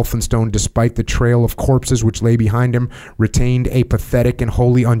adventure, Elphinstone, despite the trail of corpses which lay behind him, retained a pathetic and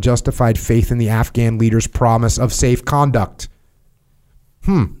wholly unjustified faith in the Afghan leader's promise of safe conduct.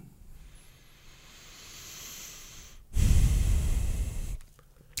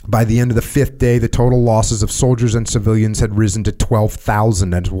 By the end of the 5th day, the total losses of soldiers and civilians had risen to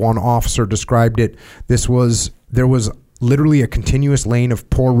 12,000. As one officer described it, there was literally a continuous lane of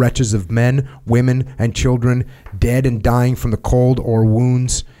poor wretches of men, women, and children, dead and dying from the cold or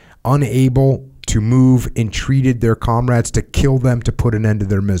wounds, unable to move, entreated their comrades to kill them to put an end to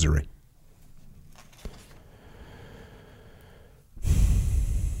their misery.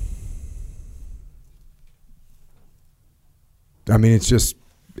 I mean,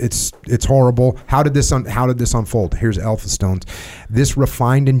 it's horrible. How did this unfold? Here's Elphinstone's. This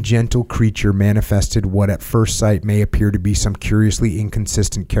refined and gentle creature manifested what at first sight may appear to be some curiously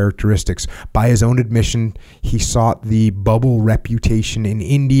inconsistent characteristics. By his own admission, he sought the bubble reputation in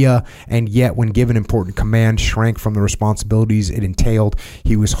India, and yet when given important command, shrank from the responsibilities it entailed.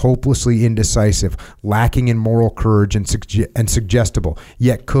 He was hopelessly indecisive, lacking in moral courage, and suggestible,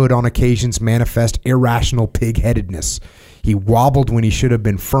 yet could on occasions manifest irrational pig-headedness. He wobbled when he should have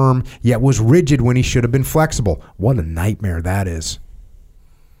been firm, yet was rigid when he should have been flexible. What a nightmare that is.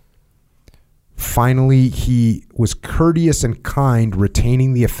 Finally, he was courteous and kind,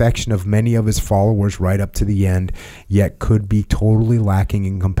 retaining the affection of many of his followers right up to the end, yet could be totally lacking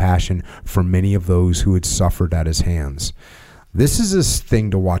in compassion for many of those who had suffered at his hands. This is a thing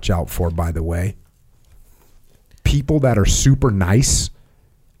to watch out for, by the way. People that are super nice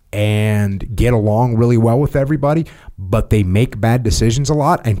and get along really well with everybody, but they make bad decisions a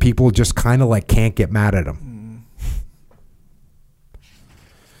lot, and people just kind of like can't get mad at them.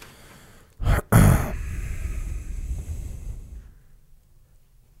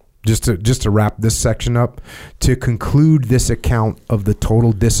 Just to wrap this section up, to conclude this account of the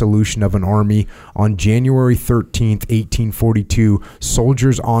total dissolution of an army, on January 13th, 1842,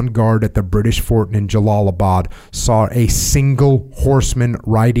 soldiers on guard at the British fort in Jalalabad saw a single horseman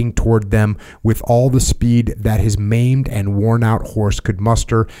riding toward them with all the speed that his maimed and worn-out horse could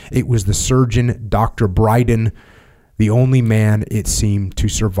muster. It was the surgeon, Dr. Bryden, the only man, it seemed, to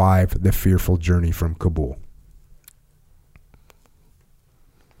survive the fearful journey from Kabul.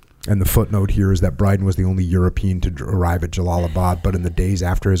 And the footnote here is that Bryden was the only European to arrive at Jalalabad, but in the days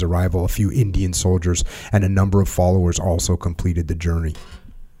after his arrival, a few Indian soldiers and a number of followers also completed the journey.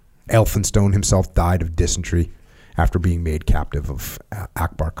 Elphinstone himself died of dysentery after being made captive of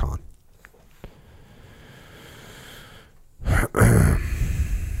Akbar Khan.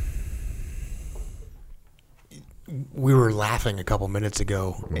 We were laughing a couple minutes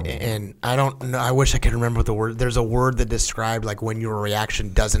ago, and I don't know. I wish I could remember the word. There's a word that described like when your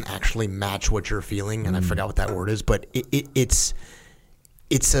reaction doesn't actually match what you're feeling, and I forgot what that word is. But it's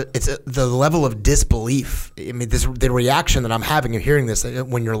the level of disbelief. I mean, the reaction that I'm having of hearing this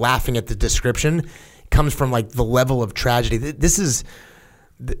when you're laughing at the description comes from like the level of tragedy. This is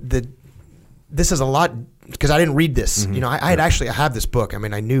a lot. Because I didn't read this, you know, I have this book. I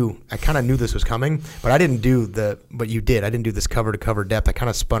mean, I kind of knew this was coming, but I didn't do what you did. I didn't do this cover to cover depth. I kind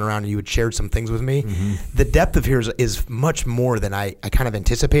of spun around and you had shared some things with me. The depth of here is much more than I kind of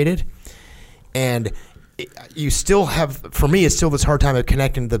anticipated. And you still have, for me, it's still this hard time of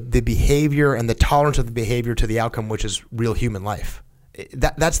connecting the behavior and the tolerance of the behavior to the outcome, which is real human life.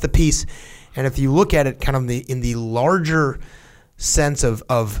 That's the piece. And if you look at it kind of in the larger sense of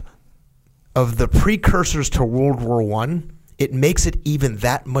the precursors to World War I, it makes it even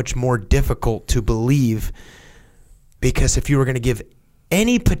that much more difficult to believe, because if you were going to give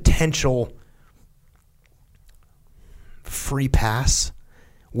any potential free pass,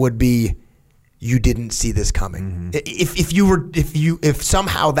 would be you didn't see this coming. If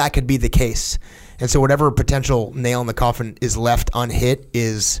somehow that could be the case, and so whatever potential nail in the coffin is left unhit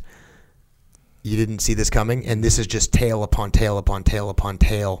is you didn't see this coming, and this is just tale upon tale upon tale upon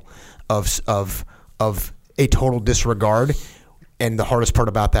tale of a total disregard. And the hardest part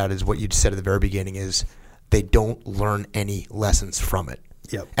about that is what you said at the very beginning is they don't learn any lessons from it.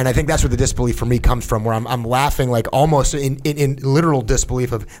 Yep. And I think that's where the disbelief for me comes from, where I'm laughing like almost in literal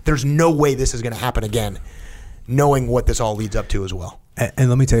disbelief of there's no way this is going to happen again, knowing what this all leads up to as well. And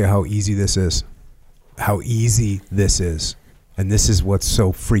let me tell you how easy this is. How easy this is. And this is what's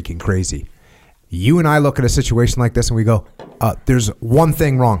so freaking crazy. You and I look at a situation like this and we go, there's one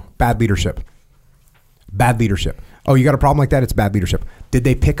thing wrong, bad leadership. Bad leadership. Oh, you got a problem like that? It's bad leadership. Did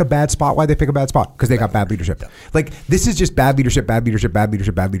they pick a bad spot? Why'd they pick a bad spot? Because they got bad leadership. Like, this is just bad leadership, bad leadership, bad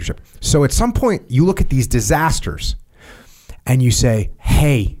leadership, bad leadership. So at some point, you look at these disasters and you say,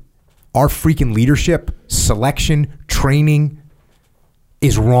 hey, our freaking leadership, selection, training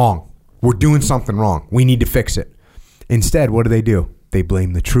is wrong. We're doing something wrong. We need to fix it. Instead, what do? They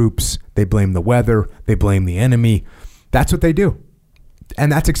blame the troops. They blame the weather. They blame the enemy. That's what they do.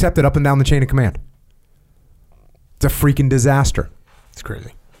 And that's accepted up and down the chain of command. It's a freaking disaster. It's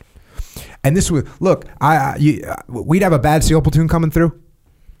crazy. And this was, look, we'd have a bad SEAL platoon coming through.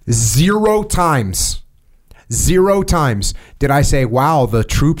 0 times did I say, wow, the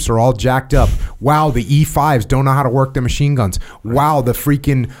troops are all jacked up. Wow, the E5s don't know how to work the machine guns. Wow, the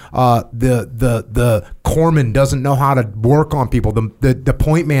freaking the corpsman doesn't know how to work on people. The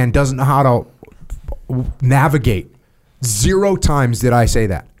point man doesn't know how to navigate. 0 times did I say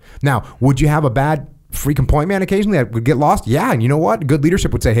that. Now, would you have a bad freaking point man occasionally that would get lost? Yeah, and you know what? Good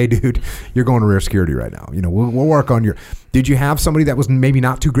leadership would say, hey, dude, you're going to rear security right now. You know, we'll work on your... Did you have somebody that was maybe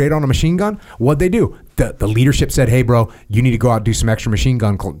not too great on a machine gun? What'd they do? The leadership said, hey, bro, you need to go out and do some extra machine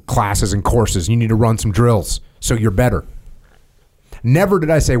gun classes and courses. You need to run some drills so you're better. Never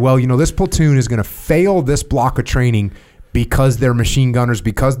did I say, well, you know, this platoon is going to fail this block of training because they're machine gunners,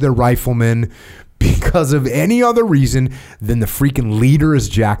 because they're riflemen, because of any other reason than the freaking leader is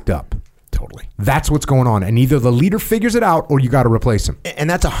jacked up. Totally. That's what's going on. And either the leader figures it out or you got to replace him. And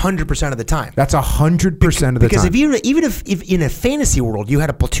that's 100% of the time. That's 100% of the time. Because even if in a fantasy world you had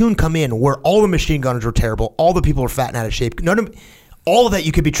a platoon come in where all the machine gunners were terrible, all the people are fat and out of shape, all of that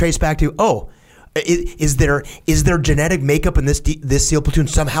you could be traced back to, is there genetic makeup in this SEAL platoon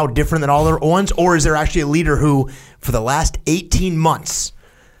somehow different than all other ones? Or is there actually a leader who, for the last 18 months,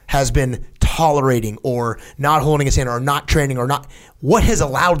 has been tolerating or not holding his hand or not training or not? What has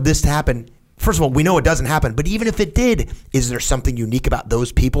allowed this to happen? First of all, we know it doesn't happen, but even if it did, is there something unique about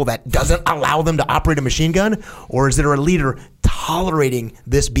those people that doesn't allow them to operate a machine gun? Or is there a leader tolerating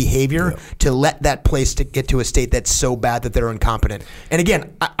this behavior to let that place to get to a state that's so bad that they're incompetent? And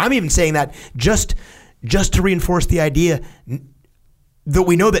again, I'm even saying that just to reinforce the idea that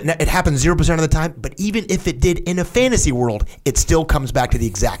we know that it happens 0% of the time, but even if it did in a fantasy world, it still comes back to the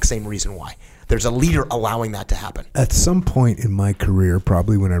exact same reason why. There's a leader allowing that to happen. At some point in my career,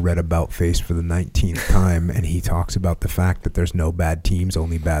 probably when I read About Face for the 19th time, and he talks about the fact that there's no bad teams,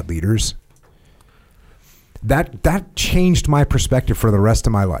 only bad leaders, that changed my perspective for the rest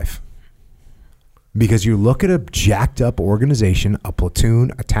of my life. Because you look at a jacked up organization, a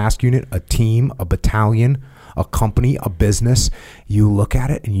platoon, a task unit, a team, a battalion, a company, a business, you look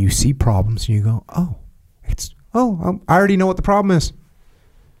at it and you see problems and you go, I already know what the problem is.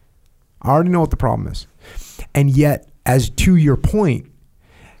 And yet, as to your point,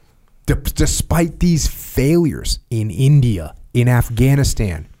 despite these failures in India, in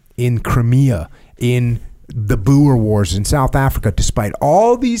Afghanistan, in Crimea, in the Boer Wars in South Africa, despite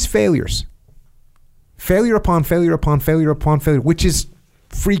all these failure upon failure upon failure upon failure, which is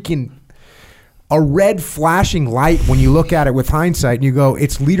freaking a red flashing light when you look at it with hindsight and you go,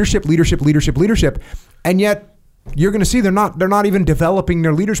 it's leadership. And yet you're going to see they're not even developing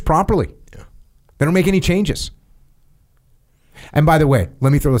their leaders properly. Yeah. They don't make any changes. And by the way,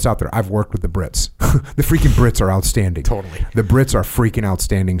 let me throw this out there. I've worked with the Brits. The freaking Brits are outstanding. Totally. The Brits are freaking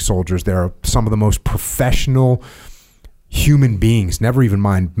outstanding soldiers. They're some of the most professional human beings, never even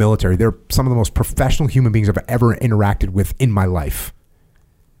mind military. They're some of the most professional human beings I've ever interacted with in my life.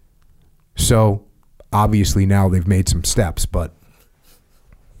 So obviously now they've made some steps, but.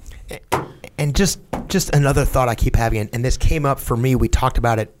 And just another thought I keep having, and this came up for me, we talked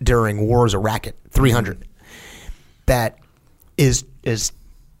about it during Wars of Racket 300, that is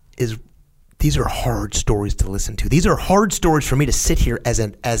these are hard stories to listen to. These are hard stories for me to sit here as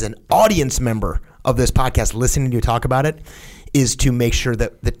an audience member of this podcast listening to you talk about it, is to make sure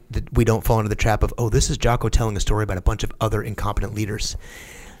that we don't fall into the trap of, this is Jocko telling a story about a bunch of other incompetent leaders.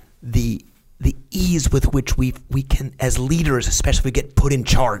 The ease with which we can, as leaders, especially if we get put in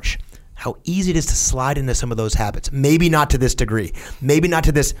charge, how easy it is to slide into some of those habits. Maybe not to this degree, maybe not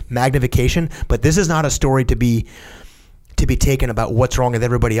to this magnification, but this is not a story to be taken about what's wrong with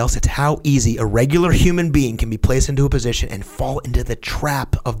everybody else. It's how easy a regular human being can be placed into a position and fall into the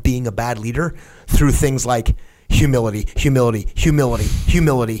trap of being a bad leader through things like humility,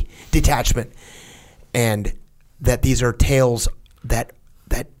 detachment, and that these are tales that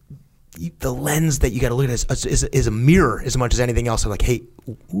the lens that you got to look at is a mirror as much as anything else. So like, hey,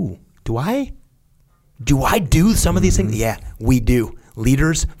 do I do some of these things? Yeah, we do.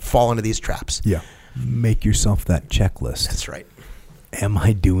 leaders fall into these traps. Yeah. Make yourself that checklist. That's right. Am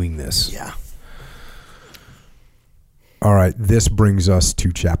I doing this? Yeah. All right. This brings us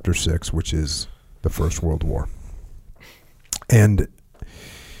to chapter 6, which is the First World War. And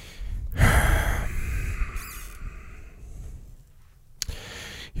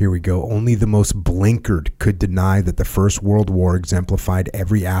here we go. Only the most blinkered could deny that the First World War exemplified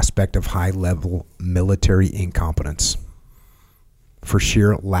every aspect of high-level military incompetence. For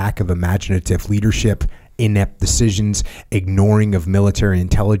sheer lack of imaginative leadership, inept decisions, ignoring of military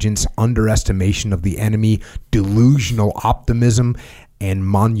intelligence, underestimation of the enemy, delusional optimism, and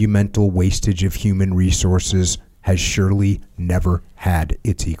monumental wastage of human resources has surely never had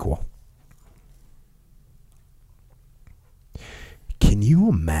its equal. Can you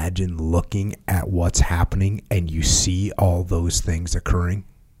imagine looking at what's happening and you see all those things occurring?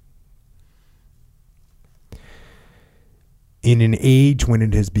 In an age when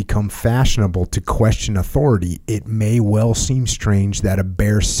it has become fashionable to question authority, it may well seem strange that a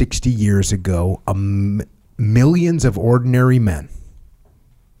bare 60 years ago, millions of ordinary men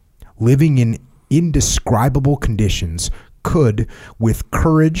living in indescribable conditions could, with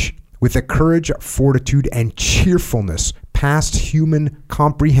a courage, fortitude, and cheerfulness past human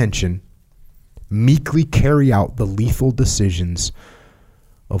comprehension, meekly carry out the lethal decisions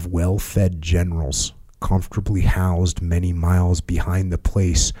of well-fed generals comfortably housed many miles behind the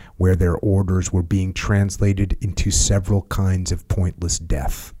place where their orders were being translated into several kinds of pointless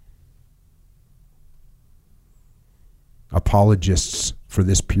death. Apologists for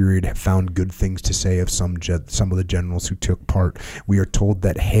this period have found good things to say of some of the generals who took part. We are told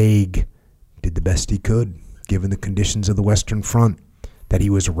that Haig did the best he could, given the conditions of the Western Front, that he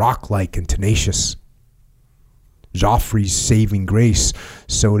was rock-like and tenacious. Joffre's saving grace,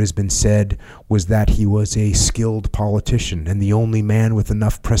 so it has been said, was that he was a skilled politician and the only man with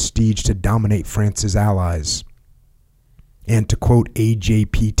enough prestige to dominate France's allies. And to quote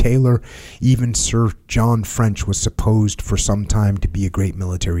A.J.P. Taylor, even Sir John French was supposed for some time to be a great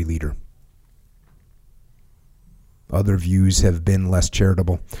military leader. Other views have been less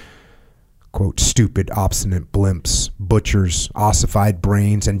charitable. Quote, stupid, obstinate blimps, butchers, ossified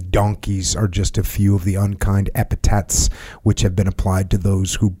brains, and donkeys are just a few of the unkind epithets which have been applied to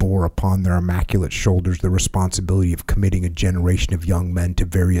those who bore upon their immaculate shoulders the responsibility of committing a generation of young men to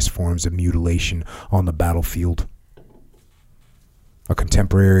various forms of mutilation on the battlefield. A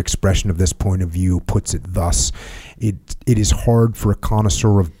contemporary expression of this point of view puts it thus: It is hard for a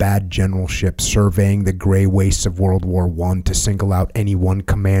connoisseur of bad generalship surveying the gray wastes of World War I to single out any one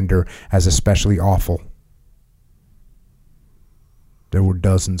commander as especially awful. There were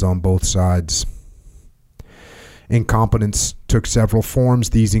dozens on both sides. Incompetence took several forms.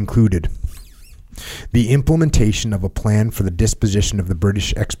 These included the implementation of a plan for the disposition of the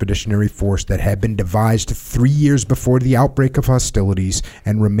British Expeditionary Force that had been devised 3 years before the outbreak of hostilities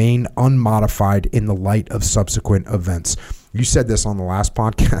and remained unmodified in the light of subsequent events. You said this on the last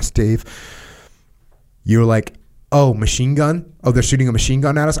podcast, Dave. You were like, oh, machine gun? Oh, they're shooting a machine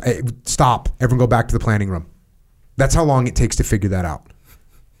gun at us? Stop. Everyone go back to the planning room. That's how long it takes to figure that out.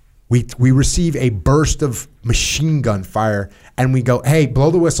 We receive a burst of machine gun fire and we go, hey,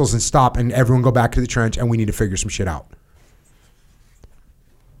 blow the whistles and stop, and everyone go back to the trench and we need to figure some shit out.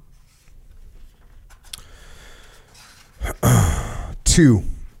 Two,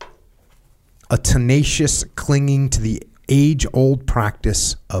 a tenacious clinging to the age-old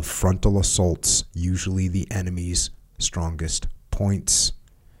practice of frontal assaults, usually the enemy's strongest points.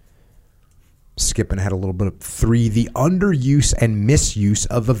 Skipping ahead a little bit. 3, the underuse and misuse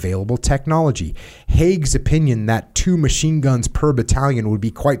of available technology. Haig's opinion that 2 machine guns per battalion would be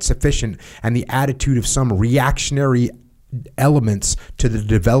quite sufficient, and the attitude of some reactionary elements to the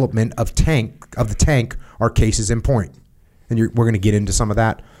development of the tank are cases in point. And we're going to get into some of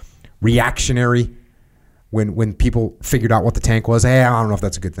that. Reactionary, when people figured out what the tank was, hey, I don't know if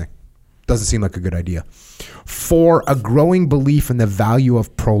that's a good thing. Doesn't seem like a good idea. 4, a growing belief in the value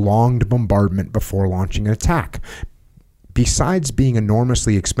of prolonged bombardment before launching an attack. Besides being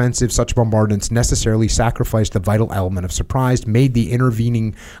enormously expensive, such bombardments necessarily sacrificed the vital element of surprise, made the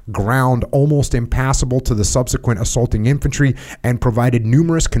intervening ground almost impassable to the subsequent assaulting infantry, and provided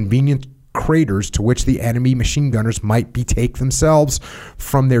numerous convenient craters to which the enemy machine gunners might betake themselves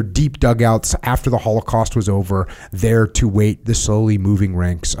from their deep dugouts after the Holocaust was over, there to wait the slowly moving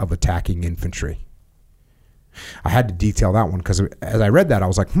ranks of attacking infantry. I had to detail that one because as I read that, I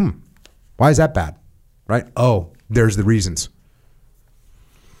was like, why is that bad? Right? Oh, there's the reasons.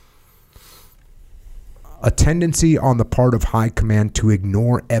 A tendency on the part of high command to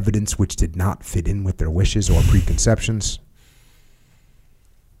ignore evidence which did not fit in with their wishes or preconceptions.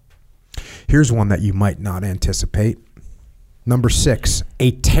 Here's one that you might not anticipate. Number 6,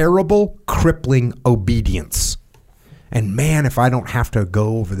 a terrible, crippling obedience. And man, if I don't have to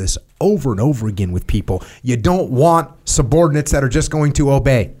go over this over and over again with people, you don't want subordinates that are just going to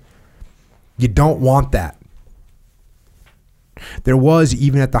obey. You don't want that. There was,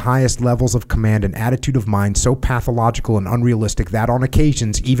 even at the highest levels of command, an attitude of mind so pathological and unrealistic that on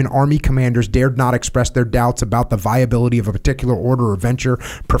occasions, even army commanders dared not express their doubts about the viability of a particular order or venture,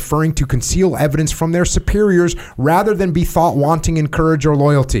 preferring to conceal evidence from their superiors rather than be thought wanting in courage or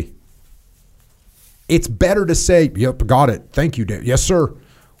loyalty. It's better to say, yep, got it. Thank you, Dave. Yes, sir.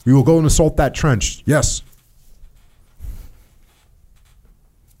 We will go and assault that trench. Yes.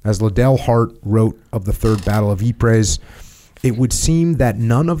 As Liddell Hart wrote of the Third Battle of Ypres, it would seem that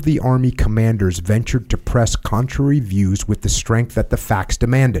none of the army commanders ventured to press contrary views with the strength that the facts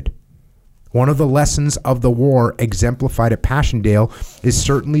demanded. One of the lessons of the war exemplified at Passchendaele is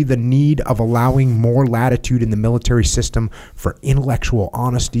certainly the need of allowing more latitude in the military system for intellectual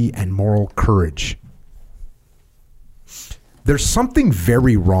honesty and moral courage. There's something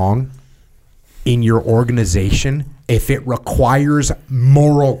very wrong in your organization if it requires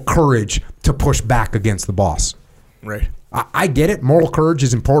moral courage to push back against the boss. Right. I get it. Moral courage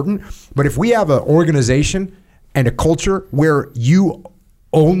is important. But if we have an organization and a culture where you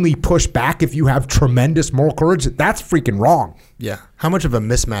only push back if you have tremendous moral courage, that's freaking wrong. Yeah. How much of a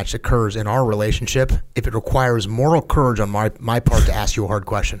mismatch occurs in our relationship if it requires moral courage on my part to ask you a hard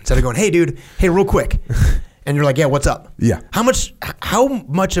question? Instead of going, hey, dude, hey, real quick. And you're like, yeah, what's up? Yeah. How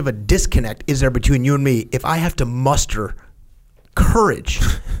much of a disconnect is there between you and me if I have to muster courage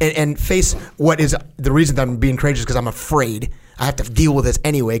and face what is the reason that I'm being courageous because I'm afraid. I have to deal with this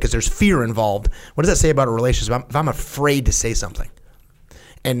anyway because there's fear involved. What does that say about a relationship if I'm afraid to say something?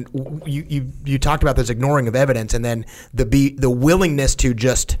 And you talked about this ignoring of evidence and then the willingness to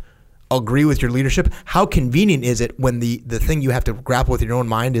just agree with your leadership. How convenient is it when the thing you have to grapple with in your own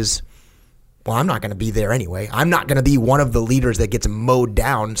mind is, well, I'm not going to be there anyway. I'm not going to be one of the leaders that gets mowed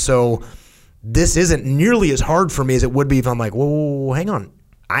down. So this isn't nearly as hard for me as it would be if I'm like, whoa, hang on.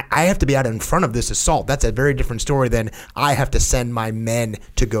 I have to be out in front of this assault. That's a very different story than I have to send my men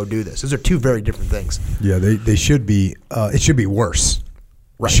to go do this. Those are two very different things. Yeah, they should be. It should be worse.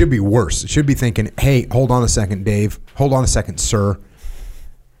 Right. It should be worse. It should be thinking, hey, hold on a second, Dave. Hold on a second, sir.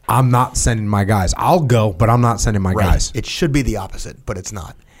 I'm not sending my guys. I'll go, but I'm not sending my guys. It should be the opposite, but it's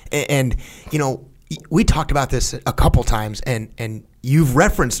not. And you know, we talked about this a couple times, and you've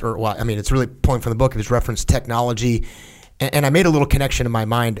referenced, it's really pulling from the book. It's referenced technology, and I made a little connection in my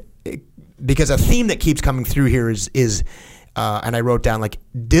mind because a theme that keeps coming through here is, and I wrote down like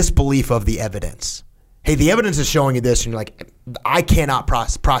disbelief of the evidence. Hey, the evidence is showing you this, and you're like, I cannot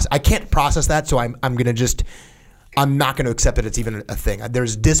process. I can't process that, so I'm not going to accept that it's even a thing.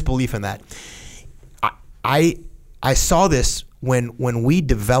 There's disbelief in that. I saw this when we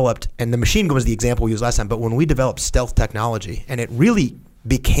developed, and the machine gun was the example we used last time, but when we developed stealth technology, and it really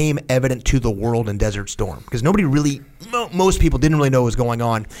became evident to the world in Desert Storm, because most people didn't really know what was going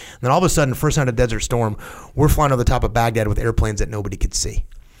on. And then all of a sudden, first night of Desert Storm, we're flying over the top of Baghdad with airplanes that nobody could see.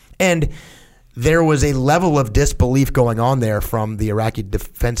 And there was a level of disbelief going on there from the Iraqi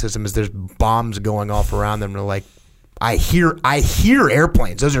defense system as there's bombs going off around them. They're like, I hear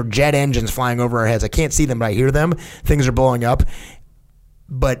airplanes. Those are jet engines flying over our heads. I can't see them, but I hear them. Things are blowing up.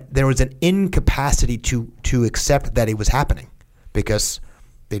 But there was an incapacity to accept that it was happening because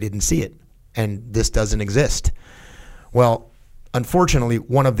they didn't see it. And this doesn't exist. Well, unfortunately,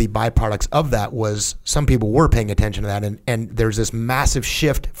 one of the byproducts of that was some people were paying attention to that. And there's this massive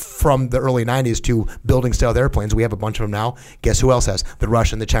shift from the early 90s to building stealth airplanes. We have a bunch of them now. Guess who else has? The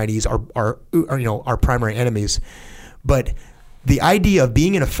Russian, the Chinese are our primary enemies. But the idea of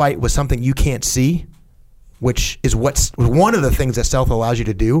being in a fight with something you can't see, which is what's one of the things that stealth allows you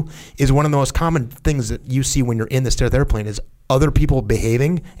to do, is one of the most common things that you see when you're in the stealth airplane is other people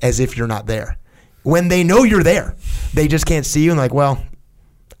behaving as if you're not there. When they know you're there, they just can't see you and like, well,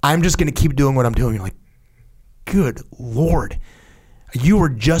 I'm just going to keep doing what I'm doing. You're like, good Lord, you are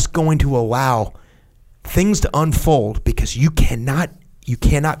just going to allow things to unfold because you cannot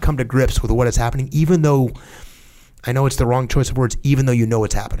come to grips with what is happening, even though I know it's the wrong choice of words, even though you know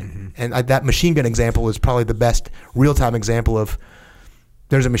it's happening. Mm-hmm. And that machine gun example is probably the best real-time example of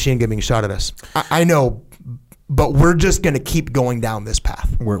there's a machine gun being shot at us. I know, but we're just going to keep going down this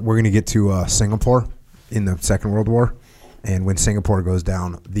path. We're going to get to Singapore in the Second World War. And when Singapore goes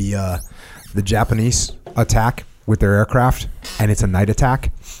down, the Japanese attack with their aircraft, and it's a night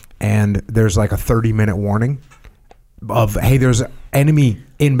attack. And there's like a 30-minute warning of, hey, there's an enemy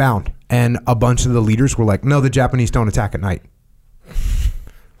inbound. And a bunch of the leaders were like, no, the Japanese don't attack at night.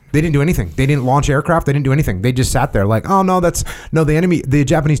 They didn't do anything. They didn't launch aircraft. They didn't do anything. They just sat there like, oh, no, the enemy, the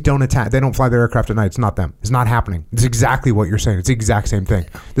Japanese don't attack. They don't fly their aircraft at night. It's not them. It's not happening. It's exactly what you're saying. It's the exact same thing.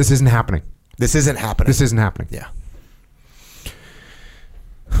 This isn't happening. This isn't happening. This isn't happening. Yeah.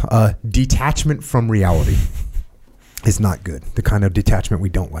 Detachment from reality is not good. The kind of detachment we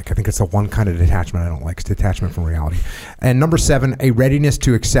don't like. I think it's the one kind of detachment I don't like. It's detachment from reality. And number 7, a readiness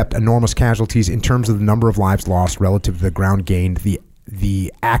to accept enormous casualties in terms of the number of lives lost relative to the ground gained.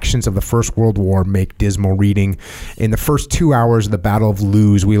 The actions of the First World War make dismal reading. In the first 2 hours of the Battle of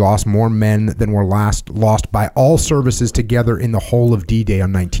Loos, we lost more men than were lost by all services together in the whole of D-Day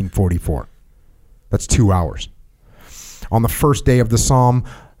on 1944. That's 2 hours. On the first day of the Somme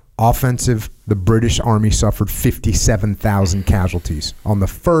offensive, the British Army suffered 57,000 casualties. On the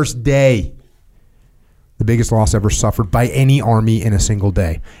first day, the biggest loss ever suffered by any army in a single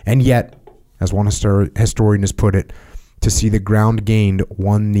day. And yet, as one historian has put it, to see the ground gained,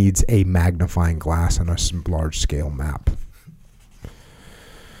 one needs a magnifying glass and a large-scale map.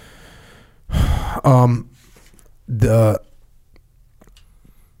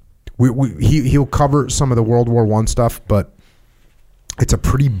 He'll cover some of the World War I stuff, but it's a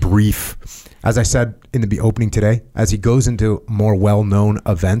pretty brief. As I said in the opening today, as he goes into more well-known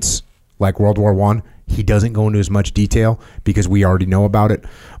events like World War I, he doesn't go into as much detail because we already know about it,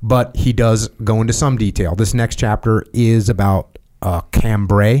 but he does go into some detail. This next chapter is about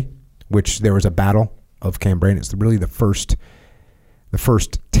Cambrai, which there was a battle of Cambrai, and it's really the first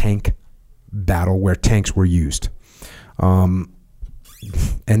tank battle where tanks were used. And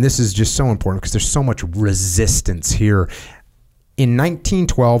this is just so important because there's so much resistance here. In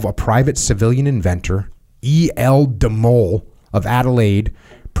 1912, a private civilian inventor, E.L. de Mol of Adelaide,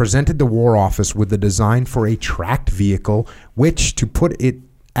 presented the War Office with the design for a tracked vehicle, which, to put it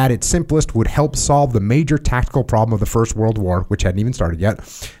at its simplest, would help solve the major tactical problem of the First World War, which hadn't even started yet: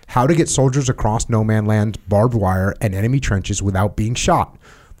 how to get soldiers across no man's land, barbed wire, and enemy trenches without being shot.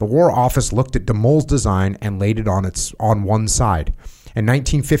 The War Office looked at de Mol's design and laid it on one side. In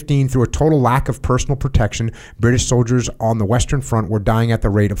 1915, through a total lack of personal protection, British soldiers on the Western Front were dying at the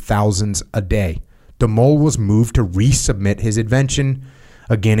rate of thousands a day. De Mol was moved to resubmit his invention.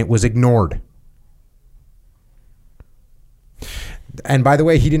 Again, it was ignored. And by the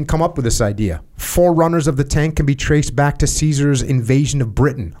way, he didn't come up with this idea. Forerunners of the tank can be traced back to Caesar's invasion of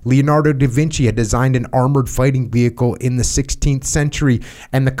Britain. Leonardo da Vinci had designed an armored fighting vehicle in the 16th century,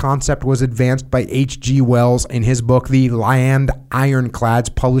 and the concept was advanced by H.G. Wells in his book, The Land Ironclads,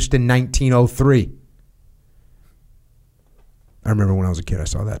 published in 1903. I remember when I was a kid, I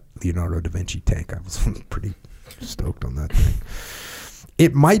saw that Leonardo da Vinci tank. I was pretty stoked on that thing.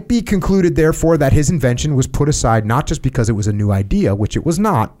 It might be concluded, therefore, that his invention was put aside not just because it was a new idea, which it was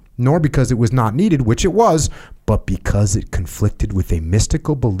not, nor because it was not needed, which it was, but because it conflicted with a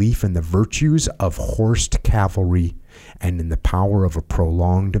mystical belief in the virtues of horsed cavalry and in the power of a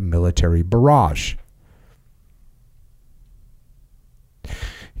prolonged military barrage.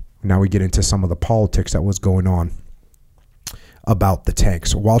 Now we get into some of the politics that was going on about the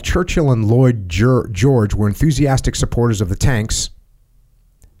tanks. While Churchill and Lloyd George were enthusiastic supporters of the tanks,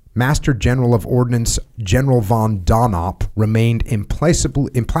 Master General of Ordnance General von Donop remained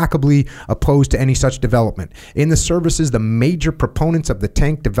implacably opposed to any such development. In the services, the major proponents of the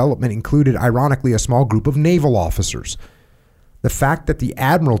tank development included, ironically, a small group of naval officers. The fact that the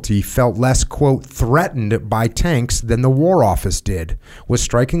Admiralty felt less, quote, threatened by tanks than the War Office did was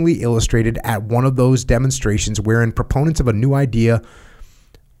strikingly illustrated at one of those demonstrations wherein proponents of a new idea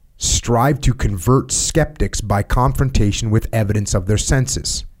strive to convert skeptics by confrontation with evidence of their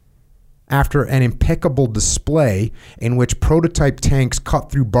senses. After an impeccable display in which prototype tanks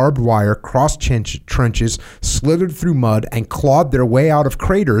cut through barbed wire, crossed trenches, slithered through mud, and clawed their way out of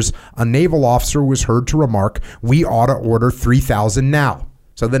craters, a naval officer was heard to remark, "We ought to order 3,000 now."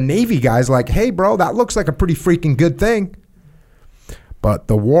 So the Navy guy's like, hey, bro, that looks like a pretty freaking good thing. But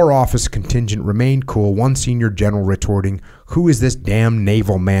the War Office contingent remained cool, one senior general retorting, "Who is this damn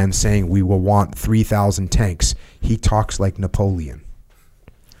naval man saying we will want 3,000 tanks? He talks like Napoleon."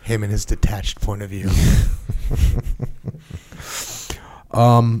 Him and his detached point of view.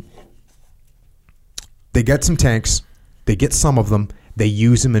 They get some tanks. They get some of them. They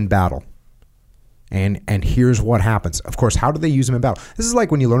use them in battle. And here's what happens. Of course, how do they use them in battle? This is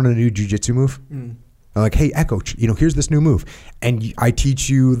like when you learn a new jiu-jitsu move. They're like, hey, Echo, here's this new move. And I teach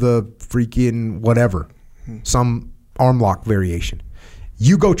you the freaking whatever, some arm lock variation.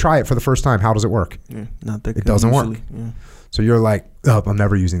 You go try it for the first time. How does it work? Yeah, not that it doesn't usually. work. Yeah. So you're like, oh, I'm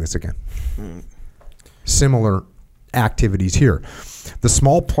never using this again. Similar activities here. The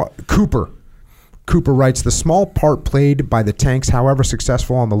small Cooper Cooper writes, the small part played by the tanks, however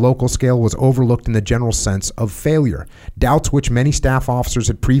successful on the local scale, was overlooked in the general sense of failure. Doubts which many staff officers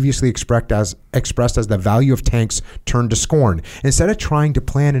had previously expressed as the value of tanks turned to scorn. Instead of trying to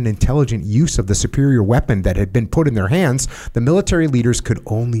plan an intelligent use of the superior weapon that had been put in their hands, the military leaders could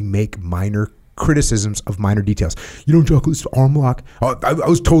only make minor criticisms of minor details. You know, Jocko, this arm lock, I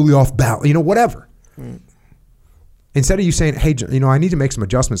was totally off balance, whatever. Instead of you saying, hey, I need to make some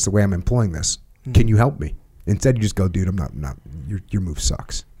adjustments the way I'm employing this. Can you help me? Instead, you just go, dude, I'm not your move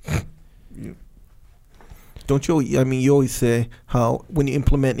sucks. Don't you? I mean, you always say how when you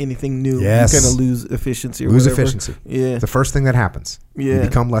implement anything new, yes, you kind of lose efficiency. Lose efficiency. Yeah, the first thing that happens. Yeah, you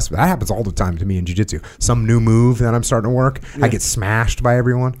become less. That happens all the time to me in jiu-jitsu. Some new move that I'm starting to work, I get smashed by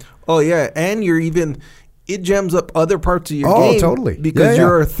everyone. Oh yeah, and it jams up other parts of your game. Oh, totally. Because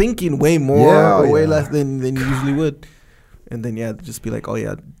you're thinking way more or way less than you usually would. And then just be like, oh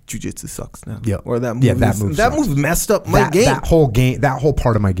yeah, jiu-jitsu sucks now. Yeah. Or that move messed up my game. That whole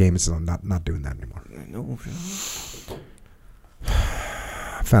part of my game is I'm not doing that anymore. I know.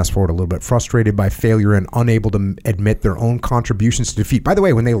 Fast forward a little bit. Frustrated by failure and unable to admit their own contributions to defeat. By the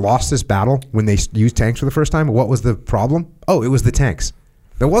way, when they lost this battle, when they used tanks for the first time, what was the problem? Oh, it was the tanks.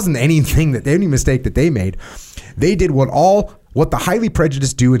 There wasn't any mistake that they made. They did what the highly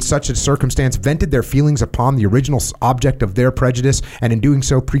prejudiced do in such a circumstance, vented their feelings upon the original object of their prejudice, and in doing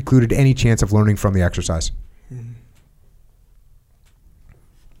so precluded any chance of learning from the exercise.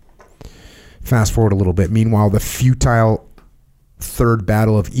 Fast forward a little bit. Meanwhile, the futile Third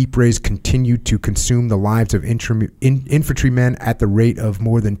Battle of Ypres continued to consume the lives of infantrymen at the rate of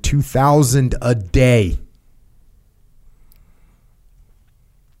more than 2,000 a day.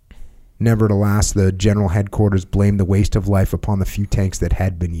 Nevertheless, the general headquarters blamed the waste of life upon the few tanks that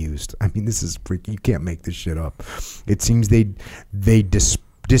had been used. I mean, this is freaky. You can't make this shit up. It seems they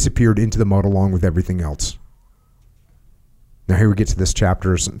disappeared into the mud along with everything else. Now here we get to this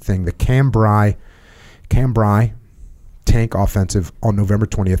chapter's thing. The Cambrai tank offensive on November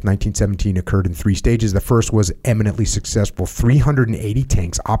 20th, 1917 occurred in 3 stages. The first was eminently successful. 380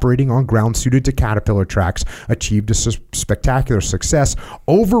 tanks operating on ground suited to Caterpillar tracks achieved a spectacular success,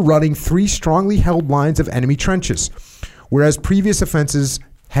 overrunning 3 strongly held lines of enemy trenches. Whereas previous offenses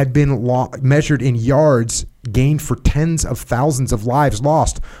had been measured in yards gained for tens of thousands of lives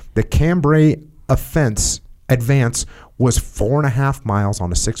lost, the Cambrai advance was 4.5 miles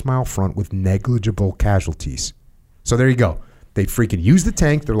on a 6-mile front with negligible casualties. So there you go. They freaking used the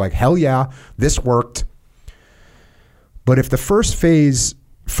tank. They're like, hell yeah, this worked. But if the first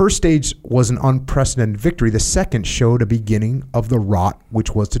stage was an unprecedented victory, the second showed a beginning of the rot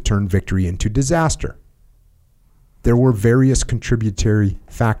which was to turn victory into disaster. There were various contributory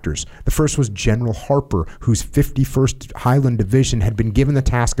factors. The first was General Harper, whose 51st Highland Division had been given the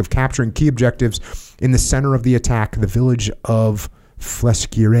task of capturing key objectives in the center of the attack, the village of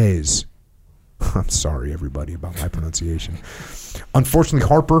Flesquieres. I'm sorry, everybody, about my pronunciation. Unfortunately,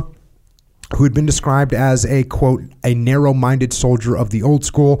 Harper, who had been described as a, quote, a narrow-minded soldier of the old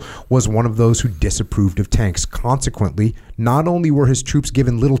school, was one of those who disapproved of tanks. Consequently, not only were his troops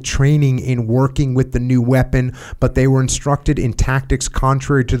given little training in working with the new weapon, but they were instructed in tactics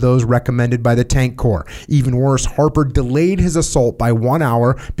contrary to those recommended by the Tank Corps. Even worse, Harper delayed his assault by 1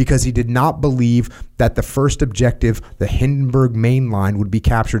 hour because he did not believe that the first objective, the Hindenburg main line, would be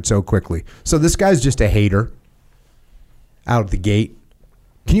captured so quickly. So this guy's just a hater out of the gate.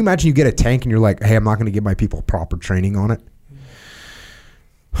 Can you imagine you get a tank and you're like, hey, I'm not going to give my people proper training on it?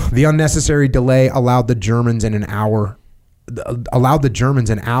 The unnecessary delay allowed the Germans an hour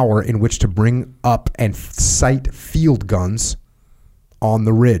in which to bring up and sight field guns on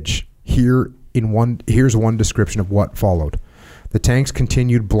the ridge. Here's one description of what followed. The tanks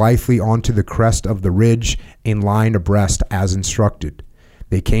continued blithely onto the crest of the ridge in line abreast as instructed.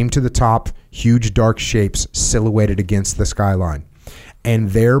 They came to the top, huge dark shapes silhouetted against the skyline.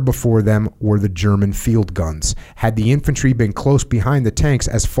 And there before them were the German field guns. Had the infantry been close behind the tanks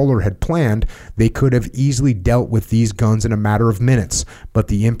as Fuller had planned, they could have easily dealt with these guns in a matter of minutes. But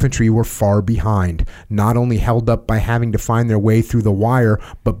the infantry were far behind, not only held up by having to find their way through the wire,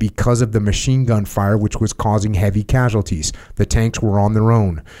 but because of the machine gun fire which was causing heavy casualties. The tanks were on their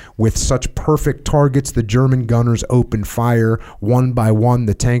own. With such perfect targets, the German gunners opened fire. One by one,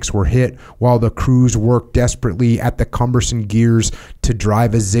 the tanks were hit, while the crews worked desperately at the cumbersome gears to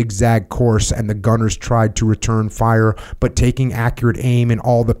drive a zigzag course, and the gunners tried to return fire, but taking accurate aim in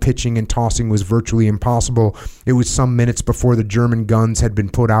all the pitching and tossing was virtually impossible. It was some minutes before the German guns had been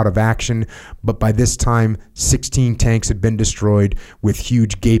put out of action, but by this time 16 tanks had been destroyed with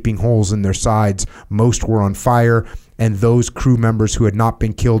huge gaping holes in their sides. Most were on fire, and those crew members who had not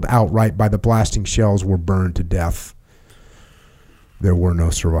been killed outright by the blasting shells were burned to death. There were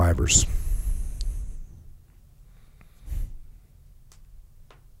no survivors.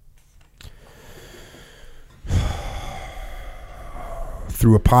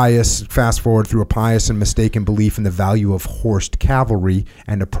 Through a pious and mistaken belief in the value of horsed cavalry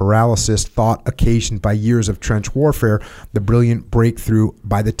and a paralysis thought occasioned by years of trench warfare, the brilliant breakthrough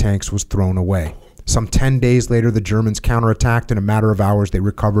by the tanks was thrown away. Some 10 days later, the Germans counterattacked. In a matter of hours, they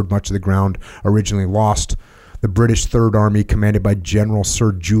recovered much of the ground originally lost. The British Third Army, commanded by General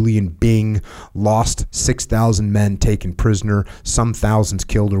Sir Julian Byng, lost 6,000 men taken prisoner, some thousands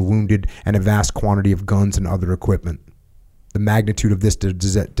killed or wounded, and a vast quantity of guns and other equipment. The magnitude of this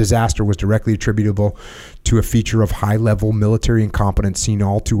disaster was directly attributable to a feature of high-level military incompetence seen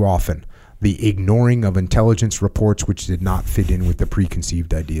all too often, the ignoring of intelligence reports which did not fit in with the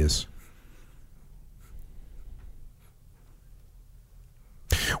preconceived ideas.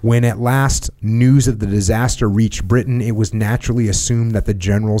 When at last news of the disaster reached Britain, it was naturally assumed that the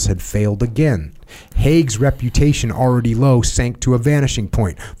generals had failed again. Haig's reputation, already low, sank to a vanishing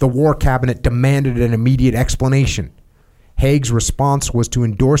point. The War Cabinet demanded an immediate explanation. Haig's response was to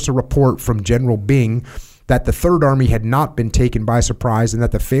endorse a report from General Byng that the Third Army had not been taken by surprise and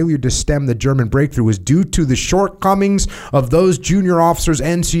that the failure to stem the German breakthrough was due to the shortcomings of those junior officers,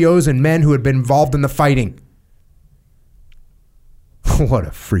 NCOs, and men who had been involved in the fighting. What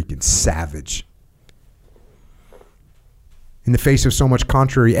a freaking savage. In the face of so much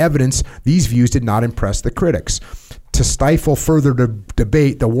contrary evidence, these views did not impress the critics. To stifle further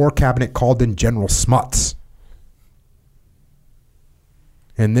debate, the War Cabinet called in General Smuts.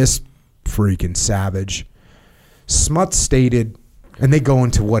 And this freaking savage, Smuts stated, and they go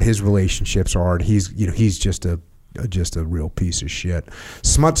into what his relationships are, and he's just a real piece of shit.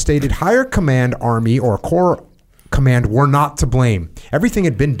 Smuts stated, higher command, army, or corps command were not to blame. Everything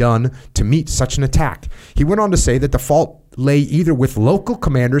had been done to meet such an attack. He went on to say that the fault lay either with local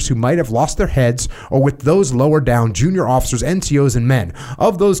commanders who might have lost their heads or with those lower down, junior officers, NCOs, and men.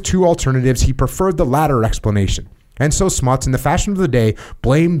 Of those two alternatives, he preferred the latter explanation. And so Smuts, in the fashion of the day,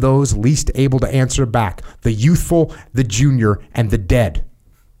 blamed those least able to answer back, the youthful, the junior, and the dead.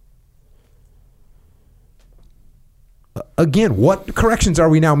 Again, what corrections are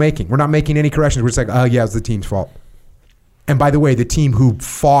we now making? We're not making any corrections. We're just like, oh yeah, it's the team's fault. And by the way, the team who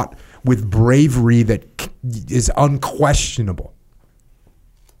fought with bravery that is unquestionable.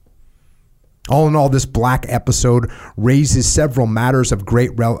 All in all, this black episode raises several matters of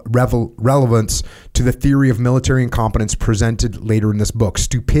great relevance to the theory of military incompetence presented later in this book.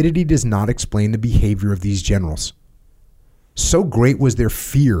 Stupidity does not explain the behavior of these generals. So great was their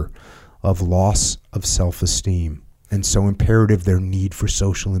fear of loss of self-esteem, and so imperative their need for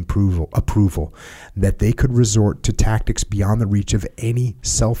social approval, that they could resort to tactics beyond the reach of any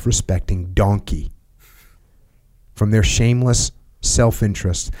self-respecting donkey. From their shameless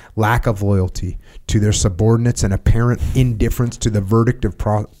self-interest, lack of loyalty to their subordinates, and apparent indifference to the verdict of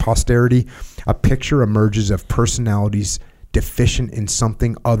posterity, a picture emerges of personalities deficient in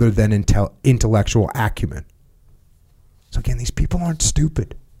something other than intellectual acumen. So again, these people aren't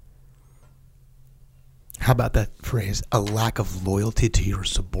stupid. How about that phrase, a lack of loyalty to your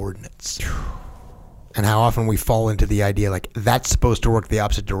subordinates? And how often we fall into the idea like that's supposed to work the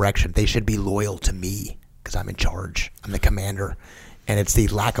opposite direction. They should be loyal to me because I'm in charge. I'm the commander. And it's the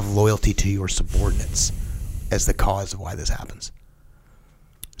lack of loyalty to your subordinates as the cause of why this happens.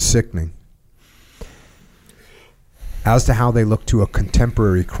 Sickening. As to how they look to a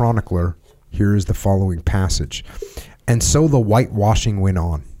contemporary chronicler, here is the following passage. And so the whitewashing went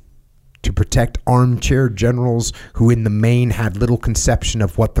on. To protect armchair generals who in the main had little conception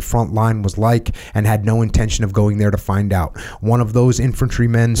of what the front line was like and had no intention of going there to find out. One of those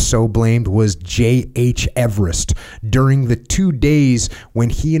infantrymen so blamed was J.H. Everest. During the 2 days when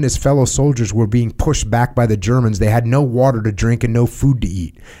he and his fellow soldiers were being pushed back by the Germans, they had no water to drink and no food to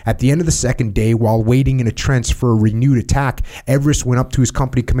eat. At the end of the second day, while waiting in a trench for a renewed attack, Everest went up to his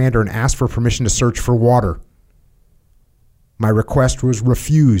company commander and asked for permission to search for water. My request was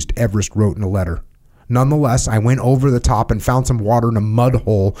refused, Everest wrote in a letter. Nonetheless, I went over the top and found some water in a mud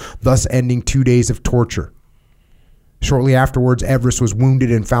hole, thus ending 2 days of torture. Shortly afterwards, Everest was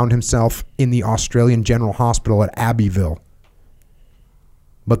wounded and found himself in the Australian General Hospital at Abbeville.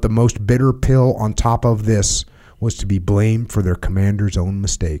 But the most bitter pill on top of this was to be blamed for their commander's own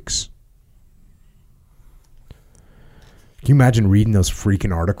mistakes. Can you imagine reading those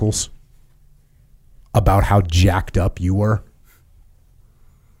freaking articles about how jacked up you were?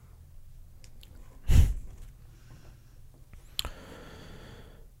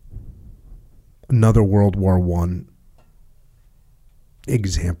 Another World War I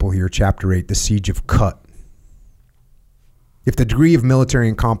example here, Chapter 8, the Siege of Kut. If the degree of military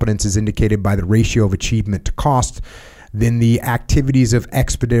incompetence is indicated by the ratio of achievement to cost, then the activities of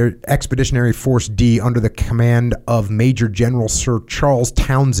Expeditionary Force D under the command of Major General Sir Charles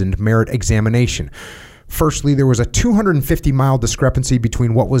Townsend merit examination. Firstly, there was a 250-mile discrepancy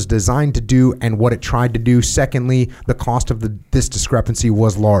between what was designed to do and what it tried to do. Secondly, the cost of this discrepancy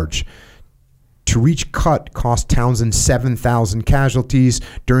was large. To reach Kut cost Townsend 7,000 casualties.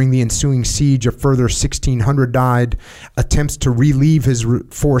 During the ensuing siege, a further 1,600 died. Attempts to relieve his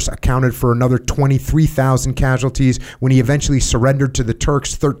force accounted for another 23,000 casualties. When he eventually surrendered to the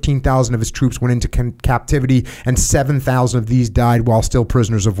Turks, 13,000 of his troops went into captivity, and 7,000 of these died while still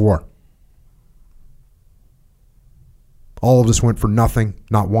prisoners of war. All of this went for nothing,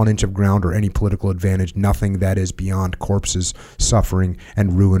 not 1 inch of ground or any political advantage, nothing that is beyond corpses, suffering,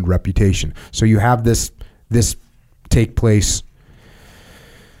 and ruined reputation. So you have this take place.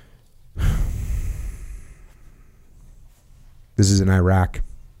 This is in Iraq,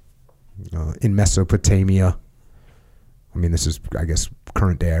 in Mesopotamia. I mean, this is, I guess,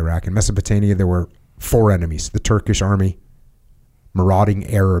 current day Iraq. In Mesopotamia, there were 4 enemies: the Turkish army, marauding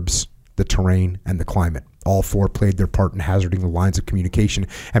Arabs, the terrain, and the climate. All 4 played their part in hazarding the lines of communication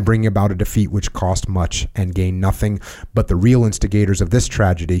and bringing about a defeat which cost much and gained nothing. But the real instigators of this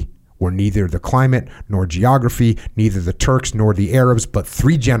tragedy were neither the climate nor geography, neither the Turks nor the Arabs, but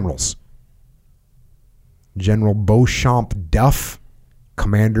 3 generals. General Beauchamp Duff,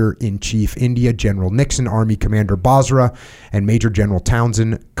 Commander-in-Chief India; General Nixon, Army Commander Basra; and Major General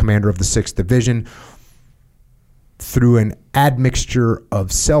Townsend, Commander of the 6th Division. Through an admixture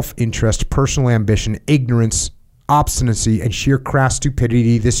of self-interest, personal ambition, ignorance, obstinacy, and sheer crass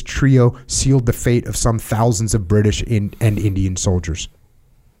stupidity, this trio sealed the fate of some thousands of British and Indian soldiers.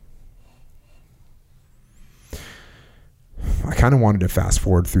 I kind of wanted to fast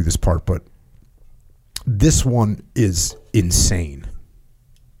forward through this part, but this one is insane.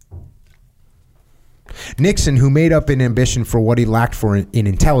 Nixon, who made up in ambition for what he lacked for in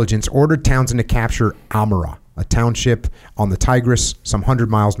intelligence, ordered Townsend to capture Amara, a township on the Tigris, some 100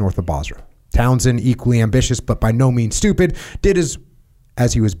 miles north of Basra. Townsend, equally ambitious but by no means stupid, did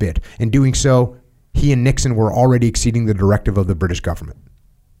as he was bid. In doing so, he and Nixon were already exceeding the directive of the British government.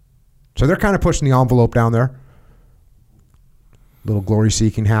 So they're kind of pushing the envelope down there. Little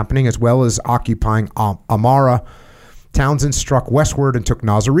glory-seeking happening. As well as occupying Amara, Townsend struck westward and took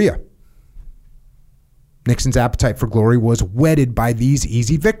Nasiriyah. Nixon's appetite for glory was whetted by these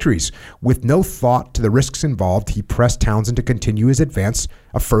easy victories. With no thought to the risks involved, he pressed Townsend to continue his advance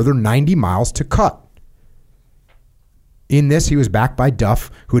a further 90 miles to Kut. In this, he was backed by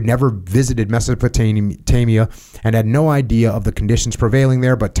Duff, who had never visited Mesopotamia and had no idea of the conditions prevailing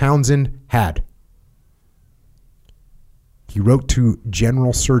there, but Townsend had. He wrote to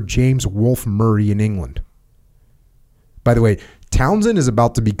General Sir James Wolfe Murray in England. By the way, Townsend is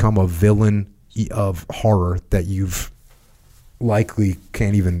about to become a villain of horror that you've likely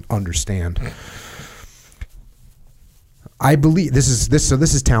can't even understand. I believe this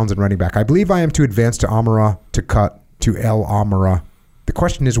is Townsend running back. I believe I am to advance to Amara, to Kut, to El Amara. The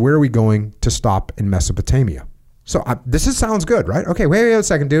question is, where are we going to stop in Mesopotamia? So sounds good, right? Okay, wait a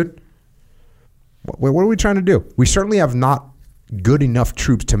second, dude. What are we trying to do? We certainly have not good enough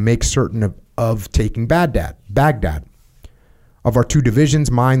troops to make certain of taking Baghdad. Of our 2 divisions,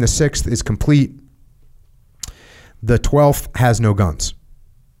 mine, the 6th, is complete. The 12th has no guns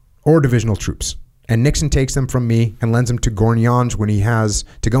or divisional troops. And Nixon takes them from me and lends them to Gournyange when he has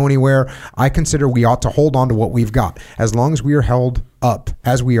to go anywhere. I consider we ought to hold on to what we've got, as long as we are held up,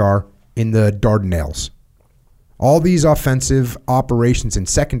 as we are, in the Dardanelles. All these offensive operations in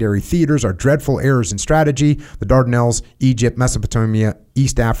secondary theaters are dreadful errors in strategy. The Dardanelles, Egypt, Mesopotamia,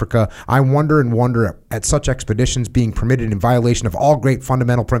 East Africa. I wonder at such expeditions being permitted in violation of all great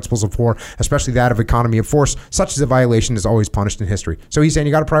fundamental principles of war, especially that of economy of force. Such as a violation is always punished in history. So he's saying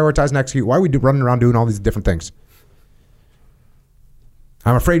you got to prioritize and execute. Why are we running around doing all these different things?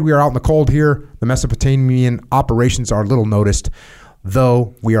 I'm afraid we are out in the cold here. The Mesopotamian operations are little noticed,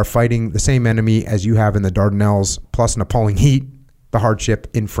 though we are fighting the same enemy as you have in the Dardanelles, plus an appalling heat. The hardship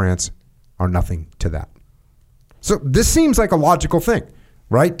in France are nothing to that. So this seems like a logical thing,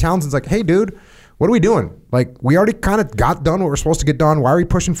 right? Townsend's like, hey, dude, what are we doing? Like, we already kind of got done what we're supposed to get done. Why are we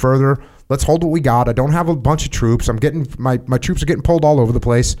pushing further? Let's hold what we got. I don't have a bunch of troops. I'm getting my troops are getting pulled all over the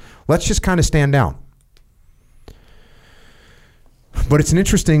place. Let's just kind of stand down. But it's an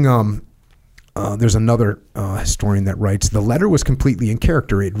interesting... there's another historian that writes, the letter was completely in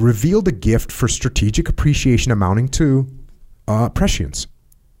character. It revealed a gift for strategic appreciation amounting to prescience.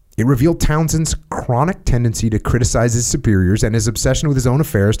 It revealed Townsend's chronic tendency to criticize his superiors and his obsession with his own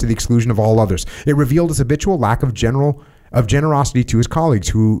affairs to the exclusion of all others. It revealed his habitual lack of generosity to his colleagues,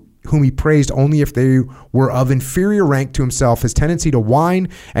 whom he praised only if they were of inferior rank to himself, his tendency to whine,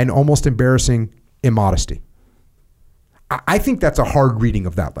 and almost embarrassing immodesty. I think that's a hard reading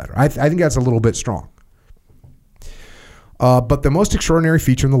of that letter. I think that's a little bit strong. But the most extraordinary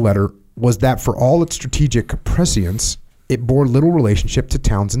feature in the letter was that for all its strategic prescience, it bore little relationship to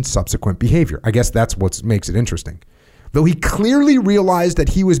Townsend's subsequent behavior. I guess that's what makes it interesting. Though he clearly realized that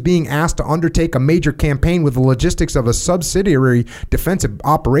he was being asked to undertake a major campaign with the logistics of a subsidiary defensive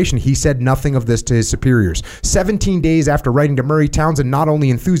operation, he said nothing of this to his superiors. 17 days after writing to Murray, Townsend not only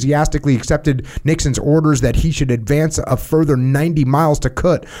enthusiastically accepted Nixon's orders that he should advance a further 90 miles to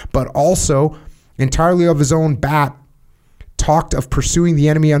Kut, but also, entirely of his own bat, talked of pursuing the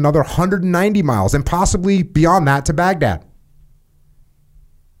enemy another 190 miles and possibly beyond that to Baghdad.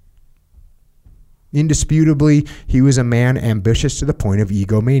 Indisputably, he was a man ambitious to the point of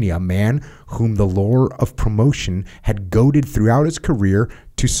egomania, a man whom the lure of promotion had goaded throughout his career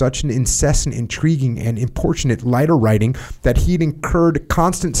to such an incessant, intriguing, and importunate letter writing that he had incurred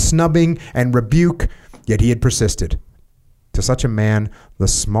constant snubbing and rebuke, yet he had persisted. To such a man, the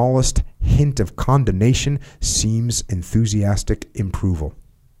smallest hint of condemnation seems enthusiastic approval.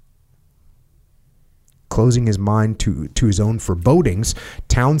 Closing his mind to his own forebodings,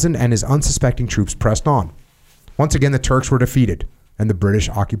 Townsend and his unsuspecting troops pressed on. Once again, the Turks were defeated, and the British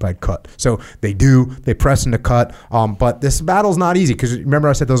occupied Kut. So they press into Kut, but this battle's not easy, because remember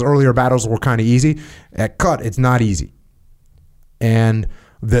I said those earlier battles were kind of easy? At Kut, it's not easy. And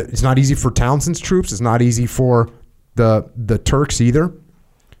it's not easy for Townsend's troops. It's not easy for the Turks either.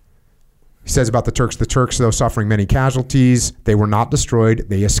 He says about the Turks, though suffering many casualties, they were not destroyed,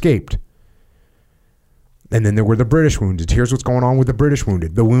 they escaped. And then there were the British wounded. Here's what's going on with the British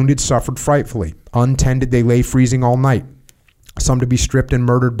wounded. The wounded suffered frightfully. Untended, they lay freezing all night. Some to be stripped and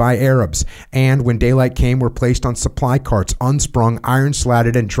murdered by Arabs. And when daylight came, were placed on supply carts, unsprung,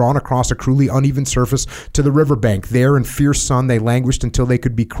 iron-slatted, and drawn across a cruelly uneven surface to the riverbank. There, in fierce sun, they languished until they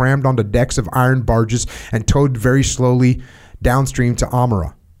could be crammed onto decks of iron barges and towed very slowly downstream to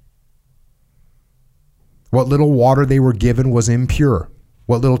Amara. What little water they were given was impure.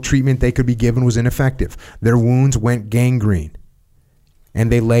 What little treatment they could be given was ineffective. Their wounds went gangrene, and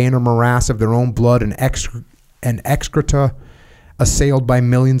they lay in a morass of their own blood and excreta, assailed by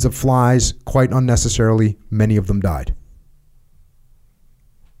millions of flies. Quite unnecessarily, many of them died.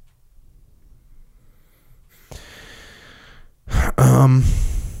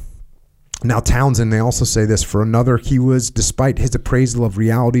 Now Townsend, they also say this, for another, he was, despite his appraisal of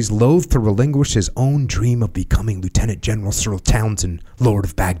realities, loath to relinquish his own dream of becoming Lieutenant General Cyril Townsend, Lord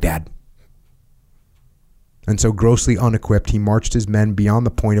of Baghdad. And so grossly unequipped, he marched his men beyond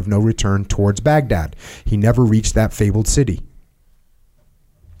the point of no return towards Baghdad. He never reached that fabled city.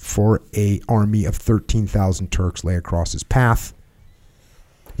 For an army of 13,000 Turks lay across his path.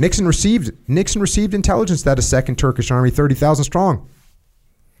 Nixon received intelligence that a second Turkish army, 30,000 strong,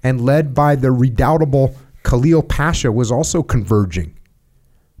 and led by the redoubtable Khalil Pasha, was also converging.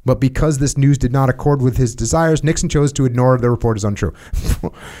 But because this news did not accord with his desires, Nixon chose to ignore the report as untrue.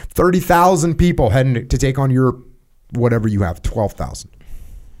 30,000 people heading to take on your whatever you have, 12,000.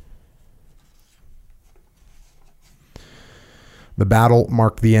 The battle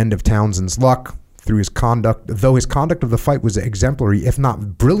marked the end of Townsend's luck. Through his conduct, though his conduct of the fight was exemplary, if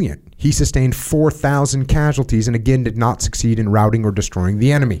not brilliant, he sustained 4,000 casualties and again did not succeed in routing or destroying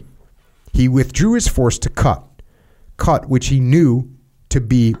the enemy. He withdrew his force to Kut, which he knew to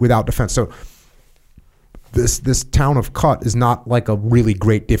be without defense. So this town of Kut is not like a really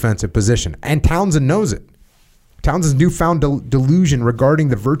great defensive position, and Townsend knows it. Townsend's newfound delusion regarding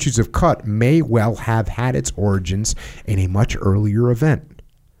the virtues of Kut may well have had its origins in a much earlier event.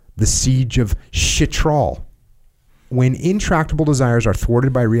 The siege of Chitral. When intractable desires are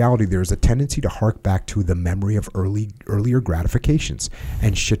thwarted by reality, there is a tendency to hark back to the memory of earlier gratifications.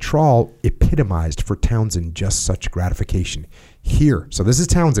 And Chitral epitomized for Townsend just such gratification. Here, so this is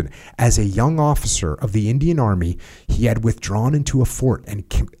Townsend, as a young officer of the Indian Army, he had withdrawn into a fort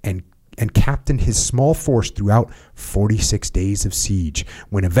and captained his small force throughout 46 days of siege.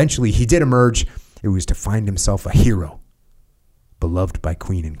 When eventually he did emerge, it was to find himself a hero, beloved by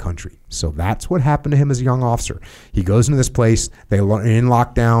queen and country. So that's what happened to him as a young officer. He goes into this place, they're in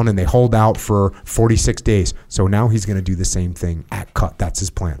lockdown, and they hold out for 46 days. So now he's going to do the same thing at Kut. That's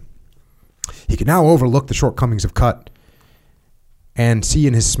his plan. He can now overlook the shortcomings of Kut and see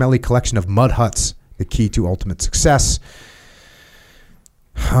in his smelly collection of mud huts the key to ultimate success.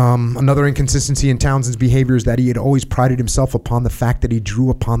 Another inconsistency in Townsend's behavior is that he had always prided himself upon the fact that he drew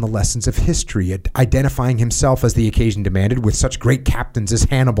upon the lessons of history, identifying himself as the occasion demanded with such great captains as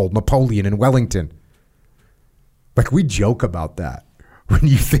Hannibal, Napoleon, and Wellington. Like, we joke about that. When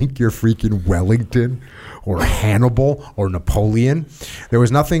you think you're freaking Wellington or Hannibal or Napoleon, there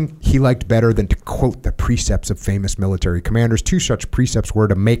was nothing he liked better than to quote the precepts of famous military commanders. Two such precepts were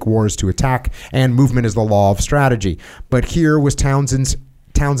to make war is to attack and movement is the law of strategy. But here was Townsend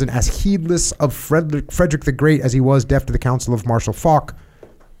as heedless of Frederick the Great as he was deaf to the counsel of Marshal Foch.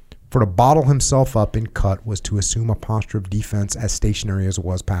 For to bottle himself up in cut was to assume a posture of defense as stationary as it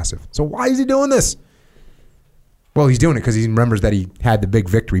was passive. So why is he doing this? Well, he's doing it because he remembers that he had the big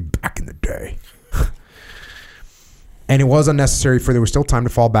victory back in the day. And it was unnecessary, for there was still time to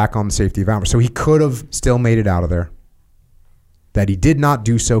fall back on the safety of armor. So he could have still made it out of there. That he did not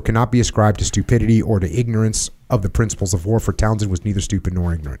do so cannot be ascribed to stupidity or to ignorance of the principles of war, for Townsend was neither stupid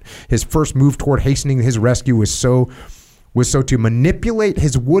nor ignorant. His first move toward hastening his rescue was so to manipulate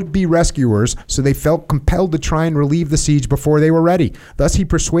his would-be rescuers so they felt compelled to try and relieve the siege before they were ready. Thus he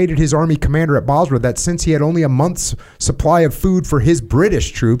persuaded his army commander at Basra that since he had only a month's supply of food for his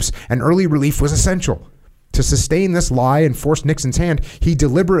British troops, an early relief was essential. To sustain this lie and force Nixon's hand, he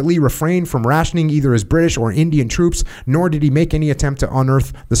deliberately refrained from rationing either his British or Indian troops, nor did he make any attempt to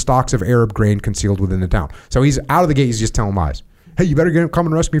unearth the stocks of Arab grain concealed within the town. So he's out of the gate, he's just telling lies. Hey, you better come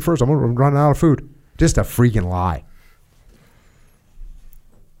and rescue me first. I'm running out of food. Just a freaking lie.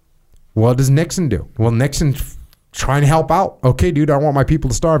 What does Nixon do? Well, Nixon's trying to help out. Okay, dude, I don't want my people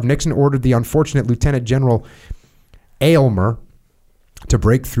to starve. Nixon ordered the unfortunate Lieutenant General Aylmer to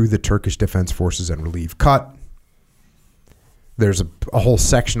break through the Turkish defense forces and relieve. Cut. There's a whole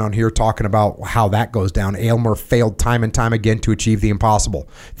section on here talking about how that goes down. Aylmer failed time and time again to achieve the impossible.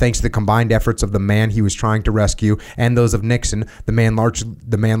 Thanks to the combined efforts of the man he was trying to rescue and those of Nixon, the man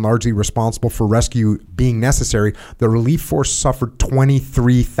largely responsible for rescue being necessary, the relief force suffered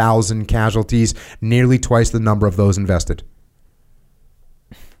 23,000 casualties, nearly twice the number of those invested.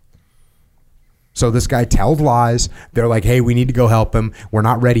 So this guy tells lies. They're like, hey, we need to go help him. We're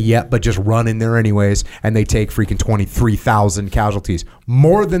not ready yet, but just run in there anyways. And they take freaking 23,000 casualties.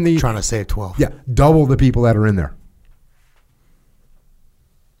 More than the... Trying to save 12. Yeah, double the people that are in there.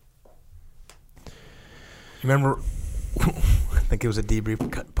 Remember, I think it was a debrief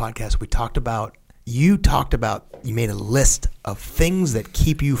podcast. You made a list of things that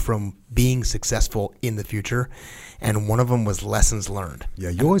keep you from being successful in the future, and one of them was lessons learned. Yeah,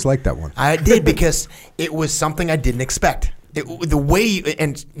 you always liked that one. I did, because it was something I didn't expect.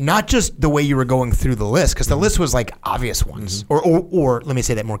 And not just the way you were going through the list, because the list was like obvious ones, or let me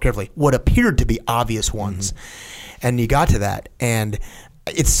say that more carefully, what appeared to be obvious ones. And you got to that, and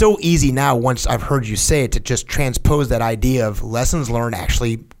it's so easy now, once I've heard you say it, to just transpose that idea of lessons learned.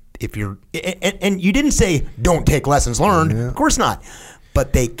 Actually, if you're, and you didn't say don't take lessons learned, of course not,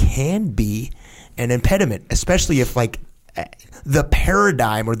 but they can be an impediment, especially if like the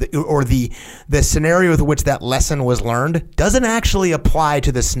paradigm or the scenario with which that lesson was learned doesn't actually apply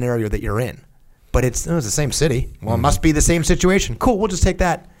to the scenario that you're in. But it was the same city. Well, it must be the same situation. Cool, we'll just take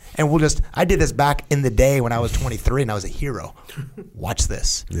that. And I did this back in the day when I was 23 and I was a hero. Watch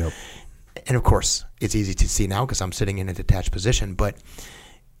this. Yep. And of course, it's easy to see now because I'm sitting in a detached position. But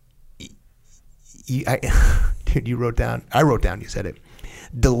dude, I wrote down, you said it.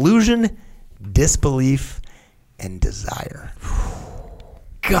 Delusion, disbelief, and desire.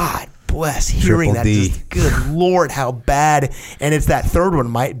 God bless hearing that. Just, good Lord, how bad. And it's that third one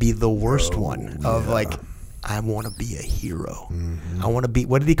might be the worst one of like, I want to be a hero. I want to be,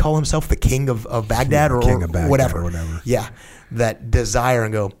 what did he call himself? The king of Baghdad, or king of Baghdad whatever. or whatever. Yeah. That desire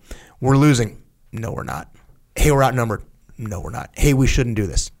and go, we're losing. No, we're not. Hey, we're outnumbered. No, we're not. Hey, we shouldn't do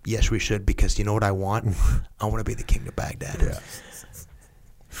this. Yes, we should, because you know what I want? I want to be the king of Baghdad. Yeah.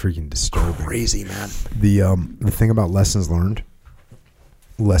 Freaking disturbing. Crazy, man. The thing about lessons learned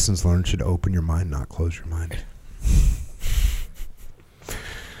should open your mind, not close your mind.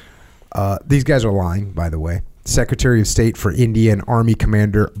 These guys are lying, by the way. Secretary of State for India and Army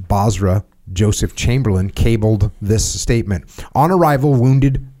Commander Basra, Joseph Chamberlain, cabled this statement. On arrival,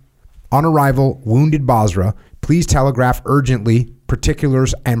 wounded Basra. Please telegraph urgently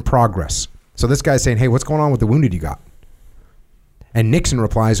particulars and progress. So this guy's saying, hey, what's going on with the wounded you got? And Nixon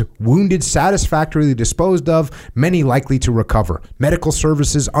replies, wounded satisfactorily disposed of, many likely to recover. Medical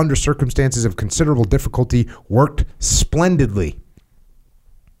services under circumstances of considerable difficulty worked splendidly.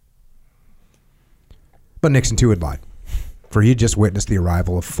 But Nixon too had lied, for he had just witnessed the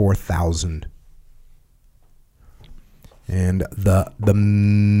arrival of 4,000 And the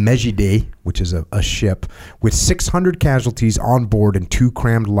Megiddo, which is a ship with 600 casualties on board and 2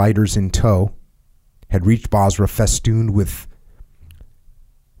 crammed lighters in tow, had reached Basra festooned with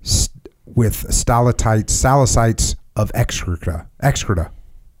stalactites of excreta,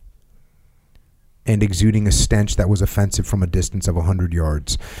 and exuding a stench that was offensive from a distance of 100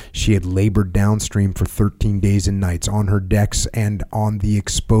 yards. She had labored downstream for 13 days and nights. On her decks and on the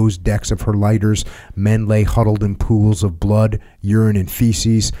exposed decks of her lighters, men lay huddled in pools of blood, urine, and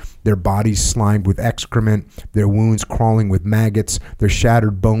feces, their bodies slimed with excrement, their wounds crawling with maggots, their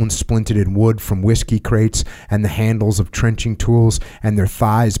shattered bones splintered in wood from whiskey crates and the handles of trenching tools, and their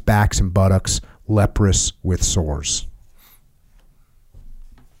thighs, backs, and buttocks leprous with sores.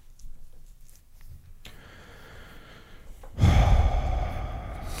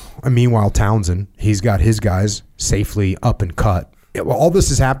 And meanwhile, Townsend, he's got his guys safely up and cut. While all this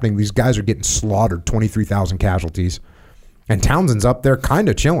is happening, these guys are getting slaughtered, 23,000 casualties. And Townsend's up there kind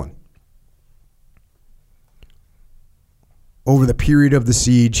of chilling. Over the period of the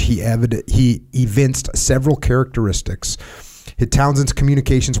siege, he evinced several characteristics. Townsend's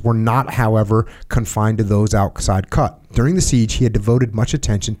communications were not, however, confined to those outside cut. During the siege, he had devoted much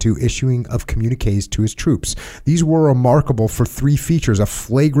attention to issuing of communiques to his troops. These were remarkable for 3 features: a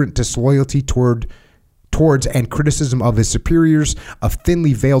flagrant disloyalty towards and criticism of his superiors, a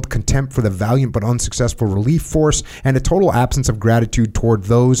thinly veiled contempt for the valiant but unsuccessful relief force, and a total absence of gratitude toward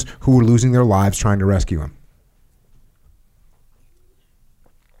those who were losing their lives trying to rescue him.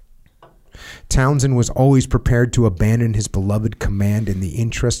 Townsend was always prepared to abandon his beloved command in the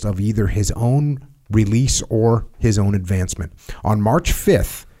interest of either his own release or his own advancement. On March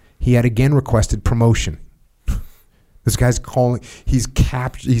 5th, he had again requested promotion. This guy's he's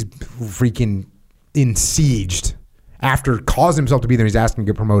freaking besieged. After causing himself to be there, he's asking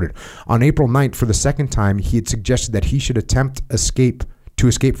to get promoted. On April 9th, for the second time, he had suggested that he should attempt to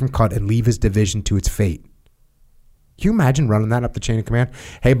escape from Cut and leave his division to its fate. Can you imagine running that up the chain of command?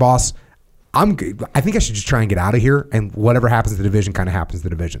 Hey, boss, I think I should just try and get out of here, and whatever happens to the division kind of happens to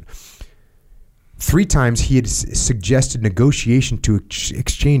the division. 3 times he had suggested negotiation to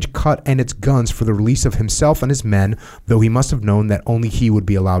exchange Cut and its guns for the release of himself and his men, though he must have known that only he would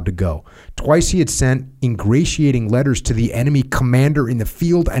be allowed to go. Twice he had sent ingratiating letters to the enemy commander in the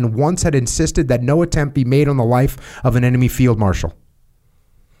field, and once had insisted that no attempt be made on the life of an enemy field marshal.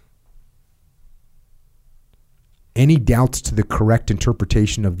 Any doubts to the correct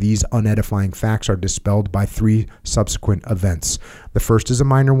interpretation of these unedifying facts are dispelled by 3 subsequent events. The first is a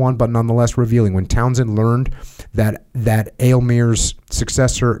minor one, but nonetheless revealing. When Townsend learned that Aylmer's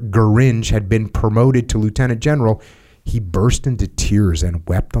successor, Geringe, had been promoted to lieutenant general, he burst into tears and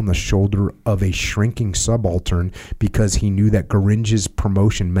wept on the shoulder of a shrinking subaltern because he knew that Geringe's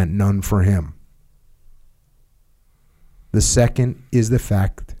promotion meant none for him. The second is the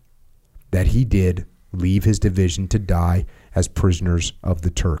fact that he did leave his division to die as prisoners of the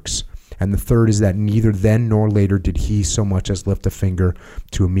Turks. And the third is that neither then nor later did he so much as lift a finger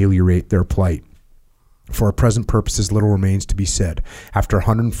to ameliorate their plight. For our present purposes, little remains to be said. After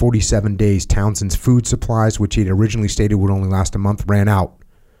 147 days, Townsend's food supplies, which he had originally stated would only last a month, ran out.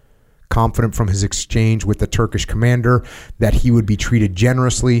 Confident from his exchange with the Turkish commander that he would be treated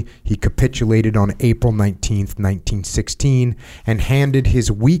generously, he capitulated on April 19th, 1916, and handed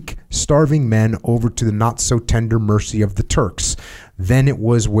his weak, starving men over to the not-so-tender mercy of the Turks. Then it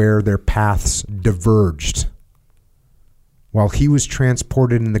was where their paths diverged. While he was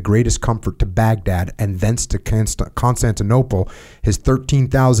transported in the greatest comfort to Baghdad and thence to Constantinople, his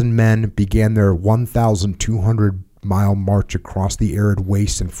 13,000 men began their 1,200-mile march across the arid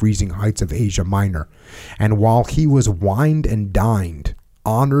wastes and freezing heights of Asia Minor. And while he was wined and dined,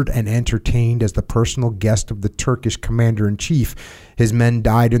 honored and entertained as the personal guest of the Turkish commander-in-chief, his men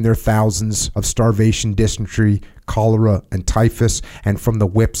died in their thousands of starvation, dysentery, cholera, and typhus, and from the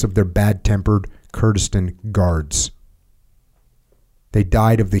whips of their bad-tempered Kurdistan guards. They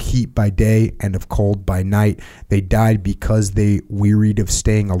died of the heat by day and of cold by night. They died because they wearied of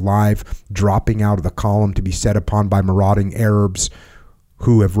staying alive, dropping out of the column to be set upon by marauding Arabs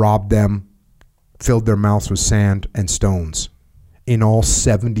who have robbed them, filled their mouths with sand and stones. In all,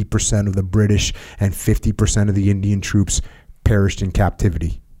 70% of the British and 50% of the Indian troops perished in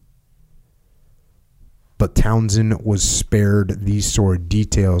captivity. But Townsend was spared these sordid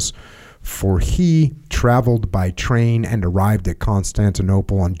details, for he traveled by train and arrived at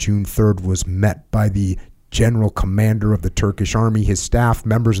Constantinople on June 3rd, was met by the general commander of the Turkish army, his staff,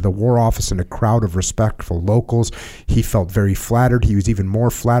 members of the war office, and a crowd of respectful locals. He felt very flattered. He was even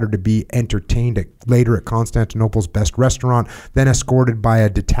more flattered to be entertained later at Constantinople's best restaurant, then escorted by a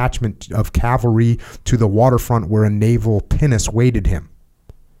detachment of cavalry to the waterfront where a naval pinnace waited him.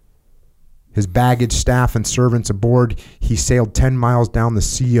 His baggage, staff, and servants aboard, he sailed 10 miles down the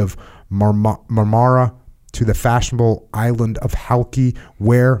Sea of Marmara to the fashionable island of Halki,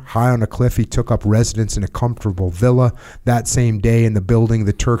 where, high on a cliff, he took up residence in a comfortable villa. That same day, in the building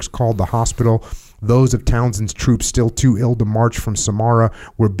the Turks called the hospital, those of Townsend's troops still too ill to march from Samara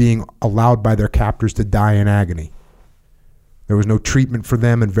were being allowed by their captors to die in agony. There was no treatment for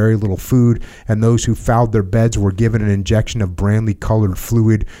them and very little food, and those who fouled their beds were given an injection of brandly-colored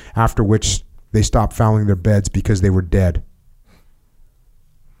fluid, after which they stopped fouling their beds because they were dead.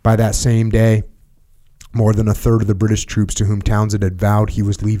 By that same day, more than a third of the British troops to whom Townsend had vowed he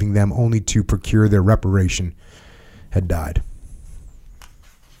was leaving them only to procure their reparation had died.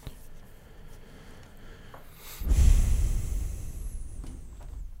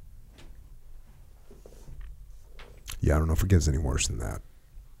 Yeah, I don't know if it gets any worse than that.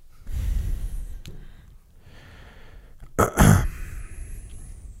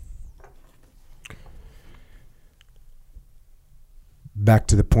 Back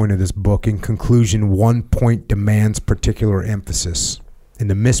to the point of this book. In conclusion, one point demands particular emphasis. In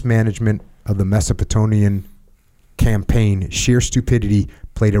the mismanagement of the Mesopotamian campaign, sheer stupidity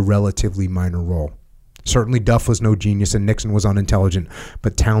played a relatively minor role. Certainly Duff was no genius and Nixon was unintelligent,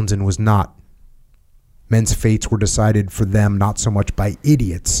 but Townsend was not. Men's fates were decided for them not so much by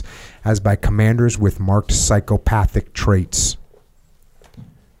idiots as by commanders with marked psychopathic traits.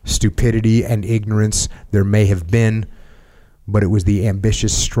 Stupidity and ignorance there may have been, but it was the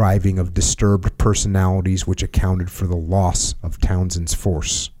ambitious striving of disturbed personalities which accounted for the loss of Townsend's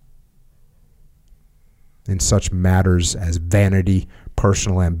force. In such matters as vanity,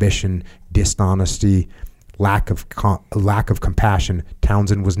 personal ambition, dishonesty, lack of compassion,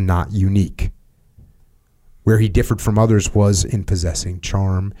 Townsend was not unique. Where he differed from others was in possessing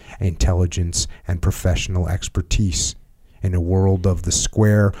charm, intelligence, and professional expertise. In a world of the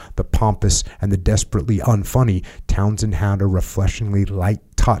square, the pompous, and the desperately unfunny, Townsend had a refreshingly light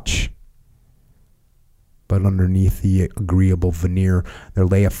touch. But underneath the agreeable veneer, there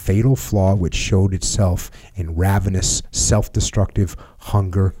lay a fatal flaw which showed itself in ravenous, self-destructive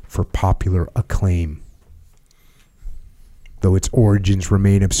hunger for popular acclaim. Though its origins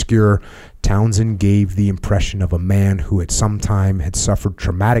remain obscure, Townsend gave the impression of a man who at some time had suffered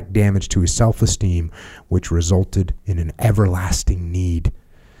traumatic damage to his self-esteem, which resulted in an everlasting need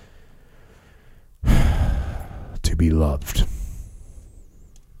to be loved.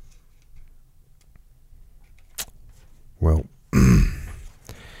 Well,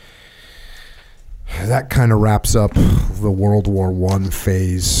 that kind of wraps up the World War I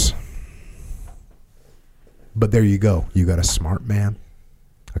phase. But there you go. You got a smart man,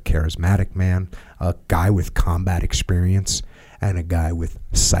 a charismatic man, a guy with combat experience, and a guy with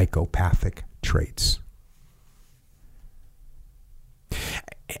psychopathic traits. And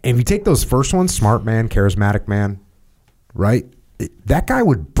if you take those first ones, smart man, charismatic man, right? That guy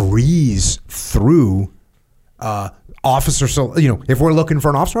would breeze through officer. So, if we're looking for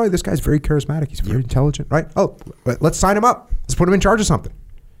an officer, this guy's very charismatic. He's very intelligent, right? Oh, let's sign him up. Let's put him in charge of something.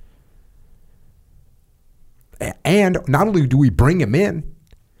 And not only do we bring him in,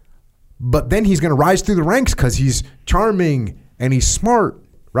 but then he's going to rise through the ranks because he's charming and he's smart,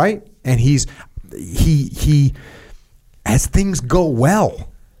 right? And he as things go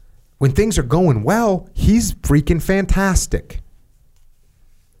well, when things are going well, he's freaking fantastic.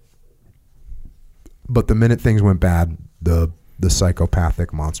 But the minute things went bad, the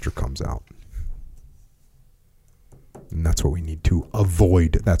psychopathic monster comes out. And that's what we need to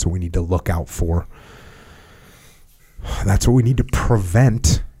avoid. That's what we need to look out for. That's what we need to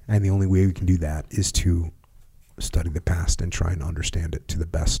prevent, and the only way we can do that is to study the past and try and understand it to the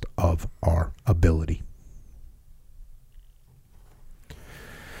best of our ability.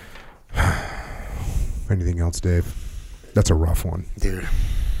 Anything else, Dave? That's a rough one. Dude,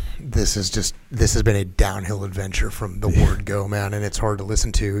 this has been a downhill adventure from the word go, man, and it's hard to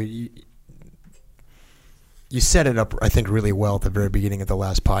listen to. You set it up, I think, really well at the very beginning of the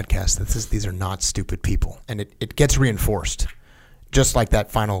last podcast. These are not stupid people, and it gets reinforced, just like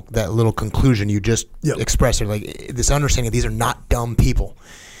that little conclusion you just expressed. Like this understanding, these are not dumb people,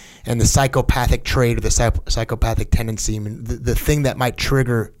 and the psychopathic trait or the psychopathic tendency, I mean, the thing that might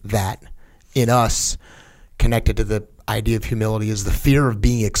trigger that in us, connected to the idea of humility, is the fear of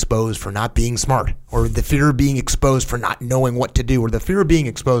being exposed for not being smart, or the fear of being exposed for not knowing what to do, or the fear of being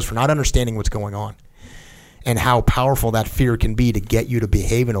exposed for not understanding what's going on. and how powerful that fear can be to get you to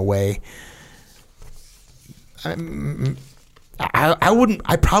behave in a way. I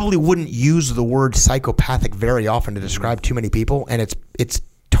probably wouldn't use the word psychopathic very often to describe too many people, and it's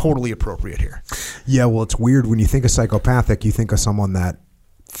totally appropriate here. Yeah, well, it's weird when you think of psychopathic, you think of someone that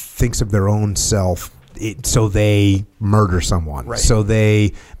thinks of their own self, so they murder someone, right. So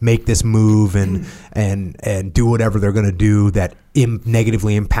they make this move and do whatever they're going to do that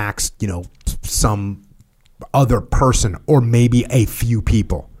negatively impacts, some other person or maybe a few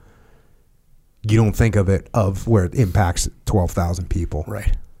people. You don't think of it where it impacts 12,000 people.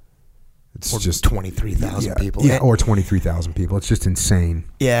 Right. It's or just 23,000 people. Yeah, or 23,000 people. It's just insane.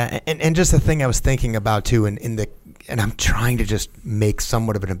 Yeah, and just the thing I was thinking about too, and I'm trying to just make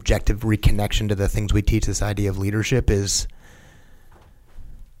somewhat of an objective reconnection to the things we teach. This idea of leadership is,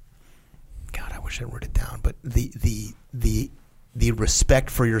 God, I wish I wrote it down, but the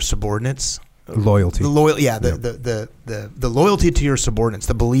respect for your subordinates, loyalty, the loyalty to your subordinates,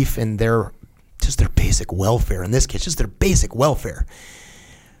 the belief in their basic welfare. In this case, just their basic welfare.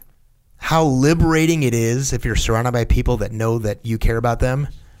 How liberating it is if you're surrounded by people that know that you care about them,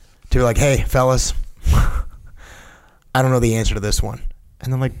 to be like, hey, fellas, I don't know the answer to this one.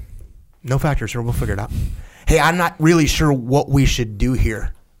 And then like, no factor, sir, we'll figure it out. Hey, I'm not really sure what we should do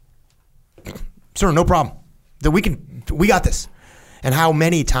here. Sir, no problem. We got this. And how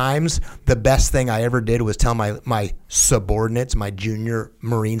many times the best thing I ever did was tell my subordinates, my junior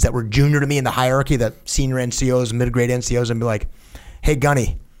Marines that were junior to me in the hierarchy, the senior NCOs, mid-grade NCOs, and be like, hey,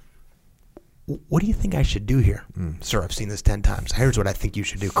 Gunny, what do you think I should do here? Sir, I've seen this 10 times. Here's what I think you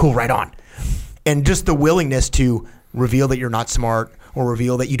should do. Cool, right on. And just the willingness to reveal that you're not smart, or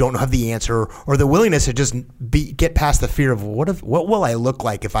reveal that you don't have the answer, or the willingness to just get past the fear of what will I look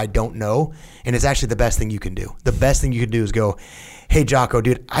like if I don't know? And it's actually the best thing you can do. The best thing you can do is go, hey, Jocko,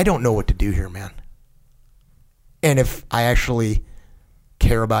 dude, I don't know what to do here, man. And if I actually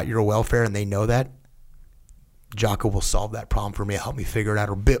care about your welfare and they know that, Jocko will solve that problem for me, help me figure it out,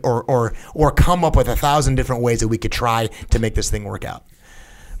 or come up with 1,000 different ways that we could try to make this thing work out.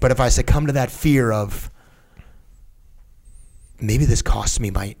 But if I succumb to that fear of, maybe this costs me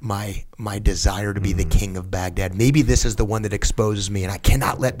my desire to be the king of Baghdad, maybe this is the one that exposes me, and I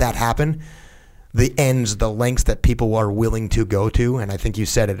cannot let that happen, the lengths that people are willing to go to, and I think you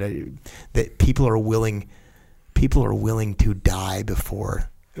said it, that people are willing to die before.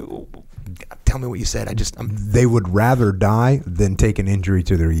 Tell me what you said. They would rather die than take an injury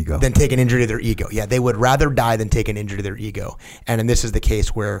to their ego. Yeah, they would rather die than take an injury to their ego. And this is the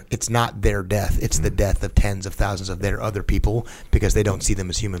case where it's not their death. It's the death of tens of thousands of their other people, because they don't see them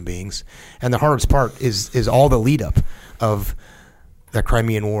as human beings. And the hardest part is all the lead up of the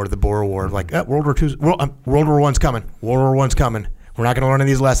Crimean War, the Boer War, like World War I's coming. World War I's coming. We're not going to learn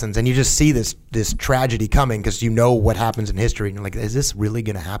any of these lessons. And you just see this tragedy coming because you know what happens in history. And you're like, is this really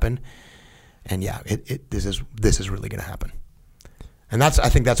going to happen? And yeah, this is really going to happen. And I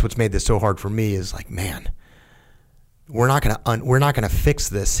think that's what's made this so hard for me, is like, man, we're not going to fix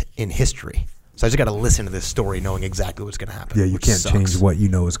this in history. So I just got to listen to this story knowing exactly what's going to happen. Yeah, you can't change what you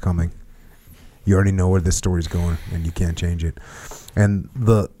know is coming. You already know where this story's going, and you can't change it. And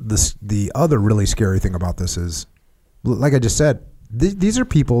the other really scary thing about this is, like I just said, these are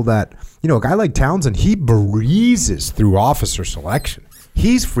people that, a guy like Townsend, he breezes through officer selection.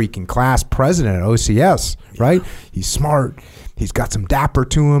 He's freaking class president at OCS, right? He's smart. He's got some dapper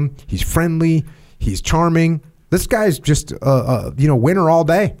to him. He's friendly. He's charming. This guy's just winner all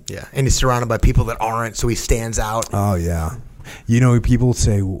day. Yeah, and he's surrounded by people that aren't, so he stands out. Oh yeah, people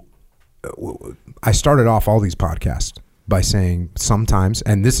say, I started off all these podcasts by saying sometimes,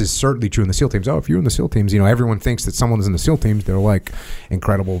 and this is certainly true in the SEAL teams. Oh, if you're in the SEAL teams, everyone thinks that someone is in the SEAL teams, they're like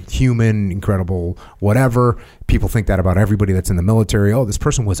incredible human, incredible whatever. People think that about everybody that's in the military. Oh, this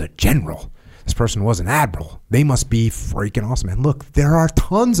person was a general. This person was an admiral. They must be freaking awesome. And look, there are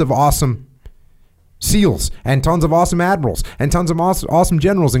tons of awesome SEALs and tons of awesome admirals and tons of awesome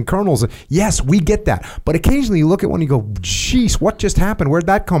generals and colonels. Yes, we get that. But occasionally you look at one and you go, geez, what just happened? Where'd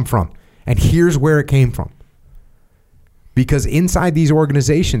that come from? And here's where it came from. Because inside these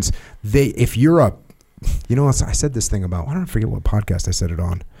organizations, if you're I said this thing about, I don't forget what podcast I said it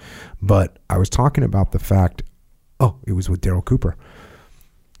on, but I was talking about the fact, it was with Daryl Cooper.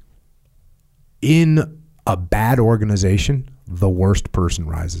 In a bad organization, the worst person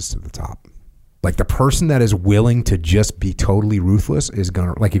rises to the top. Like the person that is willing to just be totally ruthless is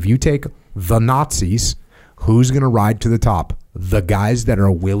going to, like if you take the Nazis, who's going to ride to the top? The guys that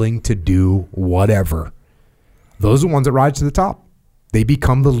are willing to do whatever. Those are the ones that rise to the top. They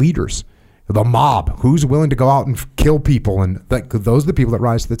become the leaders. The mob, who's willing to go out and kill people, and those are the people that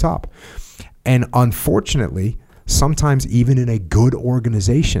rise to the top. And unfortunately, sometimes even in a good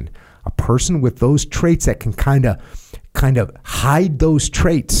organization, a person with those traits that can kind of hide those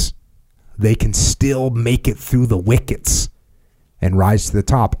traits, they can still make it through the wickets and rise to the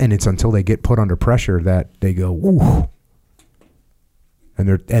top. And it's until they get put under pressure that they go, ooh,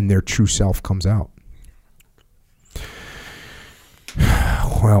 and their true self comes out.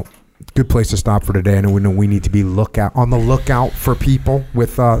 Well, good place to stop for today. I know we need to be on the lookout for people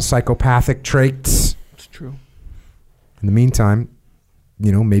with psychopathic traits. It's true. In the meantime,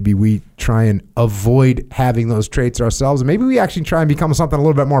 maybe we try and avoid having those traits ourselves. And maybe we actually try and become something a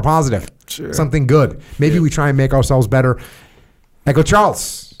little bit more positive. Sure. Something good. Maybe we try and make ourselves better. Echo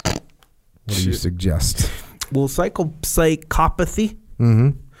Charles, what do you suggest? Well, psychopathy,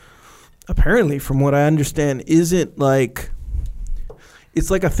 apparently, from what I understand, isn't like... It's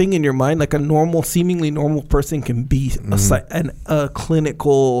like a thing in your mind, like a seemingly normal person can be a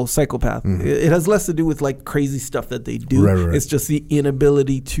clinical psychopath. It has less to do with like crazy stuff that they do. Right. It's just the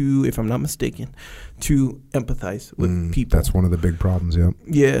inability to, if I'm not mistaken, to empathize with people. That's one of the big problems, yeah.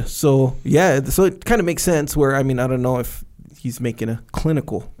 Yeah, so it kind of makes sense where, I don't know if he's making a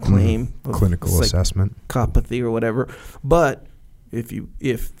clinical claim. Of clinical assessment. Psychopathy or whatever, but...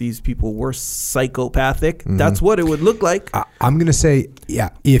 If these people were psychopathic, that's what it would look like. I'm going to say,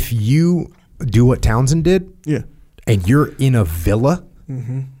 if you do what Townsend did, and you're in a villa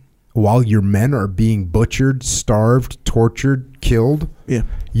while your men are being butchered, starved, tortured, killed,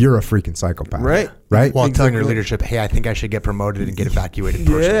 you're a freaking psychopath. Right? While telling your leadership, hey, I think I should get promoted and get evacuated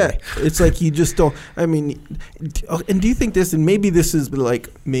personally. Yeah, it's like you just don't, and do you think this, and maybe this is like,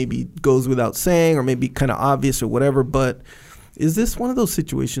 maybe goes without saying, or maybe kind of obvious or whatever, but... Is this one of those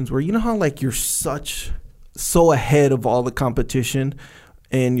situations where how like you're so ahead of all the competition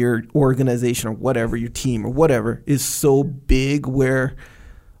and your organization or whatever, your team or whatever is so big where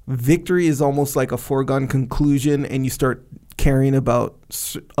victory is almost like a foregone conclusion and you start caring about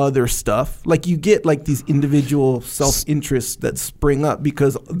other stuff? Like you get like these individual self-interests that spring up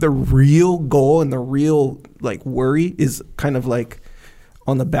because the real goal and the real like worry is kind of like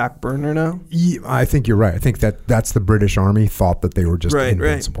on the back burner now? Yeah, I think you're right. I think that's the British Army thought that they were just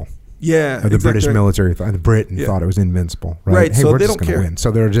invincible. Right. Yeah. Or the British military thought, the Britain thought it was invincible. Right. Hey, so we're they just don't going to win. So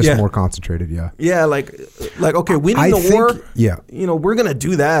they're just more concentrated. Yeah. Yeah. Like okay, winning the war. Yeah. We're going to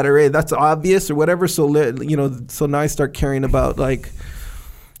do that. All right. That's obvious or whatever. So so now I start caring about like,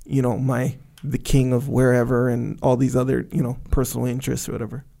 the king of wherever and all these other, personal interests or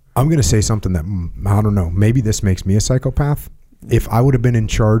whatever. I'm going to say something that, I don't know, maybe this makes me a psychopath. If I would have been in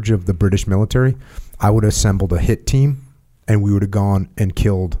charge of the British military, I would have assembled a hit team and we would have gone and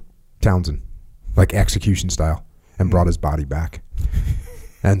killed Townsend, like execution style, and brought his body back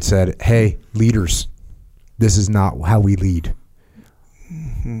and said, hey, leaders, this is not how we lead.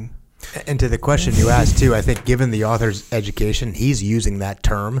 Mm-hmm. And to the question you asked, too, I think given the author's education, he's using that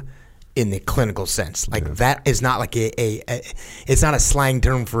term in the clinical sense. Like that is not like it's not a slang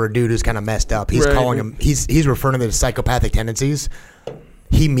term for a dude who's kind of messed up. He's calling him, he's referring to them as psychopathic tendencies.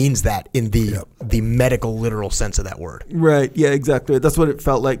 He means that in the medical literal sense of that word. Right. Yeah, exactly. That's what it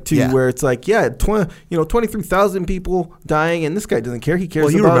felt like too, where it's like, 23,000 people dying and this guy doesn't care. He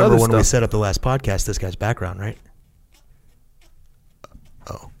cares about other stuff. Well, you remember when we set up the last podcast, this guy's background, right?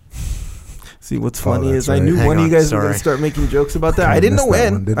 Oh. See, what's funny is I knew one of you guys were going to start making jokes about that. I didn't know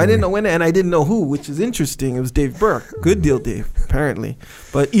when. I didn't know when, and I didn't know who, which is interesting. It was Dave Burke. Good deal, Dave, apparently.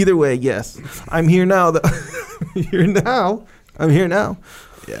 But either way, yes. I'm here now. I'm here now.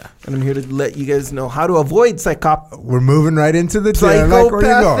 Yeah. And I'm here to let you guys know how to avoid We're moving right into the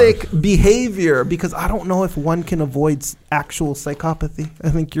psychopathic behavior, because I don't know if one can avoid actual psychopathy. I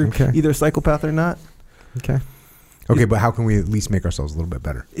think you're either a psychopath or not. Okay, but how can we at least make ourselves a little bit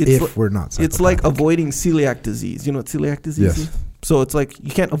better if we're not psychopathic? It's like avoiding celiac disease. You know what celiac disease is? So it's like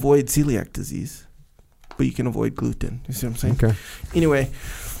you can't avoid celiac disease, but you can avoid gluten. You see what I'm saying? Okay. Anyway,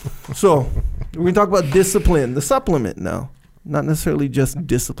 so we're going to talk about discipline, the supplement now. Not necessarily just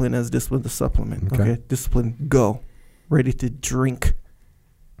discipline as discipline, the supplement. Okay. Discipline, go. Ready to drink.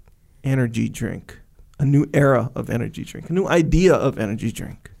 Energy drink. A new era of energy drink. A new idea of energy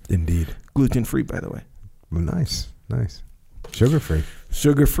drink. Indeed. Gluten-free, by the way. Nice. Sugar-free.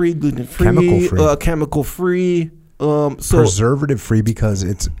 Sugar-free, gluten-free. Chemical-free. Chemical-free. Preservative-free because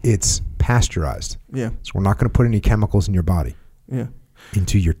it's pasteurized. Yeah. So we're not going to put any chemicals in your body. Yeah.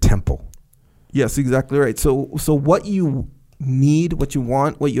 Into your temple. Yes, exactly right. So what you need, what you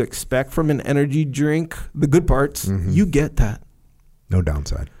want, what you expect from an energy drink, the good parts, you get that. No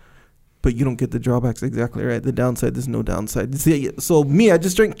downside. But you don't get the drawbacks. Exactly right. The downside, there's no downside. See, so me, I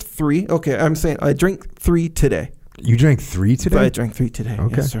just drank 3. Okay, I'm saying I drank 3 today. You drank 3 today? I drank 3 today.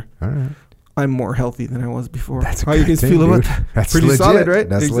 Okay. Yes, sir. All right. I'm more healthy than I was before. That's a how you good guys thing, feel about dude. that? That's Pretty legit. solid, right?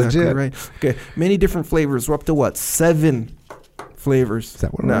 That's legit. Right. Okay, many different flavors. We're up to what? 7 flavors. Is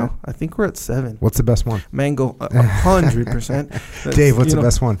that what now? I think we're at 7. What's the best one? Mango, 100%. Dave, what's the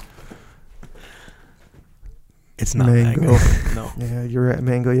best one? It's not mango. No. Yeah, you're right,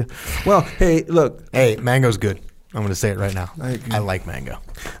 mango. Yeah. Well, hey, look. Hey, mango's good. I'm going to say it right now. I agree. I like mango.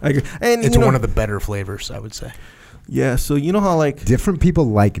 I agree. And It's one of the better flavors, I would say. Yeah, so you know how like Different people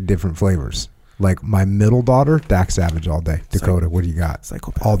like different flavors. Like my middle daughter, Dak Savage all day. Dakota, what do you got?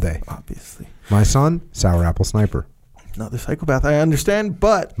 Psychopath. All day. Obviously. My son, Sour Apple Sniper. Another psychopath. I understand,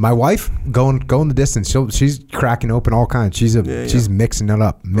 but My wife, going the distance. She's cracking open all kinds. She's mixing it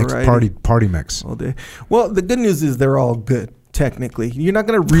up. Mixed Variety. party mix. all day. Well, the good news is they're all good. Technically, you're not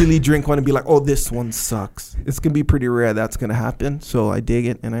gonna really drink one and be like, "Oh, this one sucks." It's gonna be pretty rare that's gonna happen. So I dig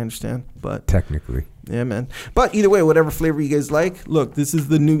it and I understand. But Technically. yeah, man. But either way, whatever flavor you guys like, look, this is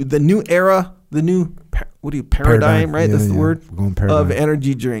the new era, the new paradigm, right? Yeah, That's the word We're going paradigm. of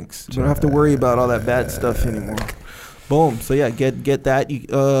energy drinks. We don't have to worry about all that bad stuff anymore. Boom. So yeah, get that. You,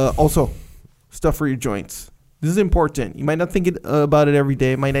 also, stuff for your joints. This is important. You might not think about it every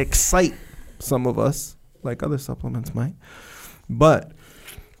day. It might excite some of us, like other supplements might. But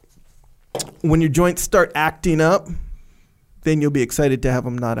when your joints start acting up, then you'll be excited to have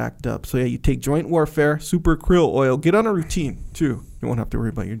them not act up. So yeah, you take Joint Warfare, Super Krill Oil. Get on a routine too. You won't have to worry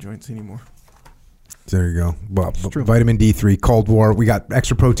about your joints anymore. There you go. Well, true. vitamin D3, Cold War. We got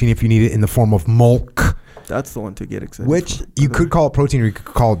extra protein if you need it in the form of milk, That's the one to get excited which for. you could call it protein or you could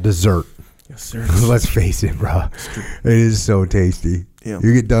call it dessert. Yes, sir. Let's face it, bro. It is so tasty. Yeah.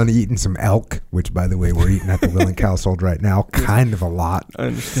 You get done eating some elk, which, by the way, we're eating at the Will and household right now. Kind of a lot. I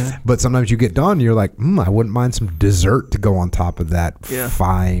understand. But sometimes you get done, you're like, I wouldn't mind some dessert to go on top of that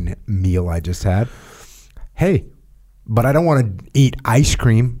fine meal I just had. Hey, but I don't want to eat ice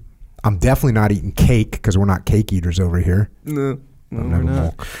cream. I'm definitely not eating cake because we're not cake eaters over here. No, I've we're never not.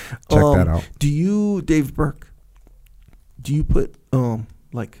 milk. Check that out. Do you, Dave Burke? Do you put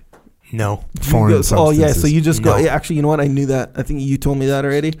like? No. Foreign Oh yeah, so substances. you just go. No. Yeah, actually, you know what? I knew that. I think you told me that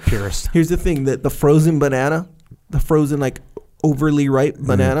already. Purist. Here's the thing: that the frozen banana, the frozen like overly ripe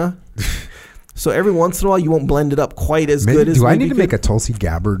banana. So every once in a while, you won't blend it up quite as good as. Do I maybe need to you make could. a Tulsi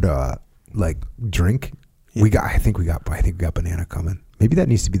Gabbard like drink? Yeah. I think we got banana coming. Maybe that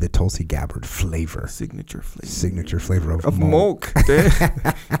needs to be the Tulsi Gabbard flavor. signature flavor of milk?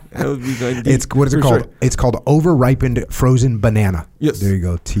 That would be going deep. It's what is it For called? sure. It's called over-ripened frozen banana. Yes. There you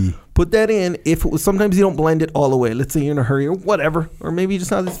go. Tea. Put that in. If it was, sometimes you don't blend it all the way. Let's say you're in a hurry or whatever, or maybe you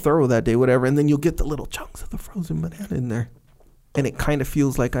just not as thorough that day, whatever, and then you'll get the little chunks of the frozen banana in there, and it kind of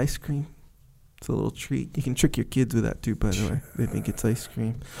feels like ice cream. It's a little treat. You can trick your kids with that too. By the way, they think it's ice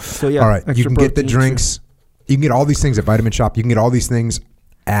cream. So yeah. All right. You extra can get the protein, drinks. You can get all these things at Vitamin Shop. You can get all these things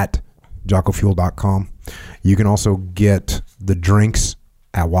at JockoFuel.com. You can also get the drinks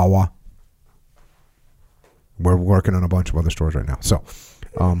at Wawa. We're working on a bunch of other stores right now. So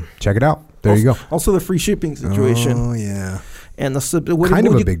check it out. There you go. Also, the free shipping situation. Oh, yeah. And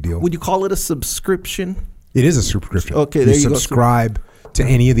the Big deal. Would you call it a subscription? It is a subscription. Okay, there you go. Subscribe to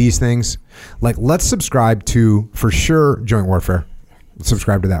any of these things. Like, let's subscribe to, for sure, Joint Warfare.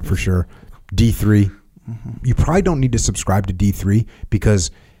 Subscribe to that for sure. D3. You probably don't need to subscribe to D3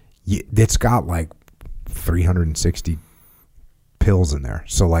 because it's got like 360 pills in there.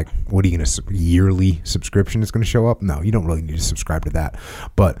 So like, what are you going to, yearly subscription is going to show up? No, you don't really need to subscribe to that.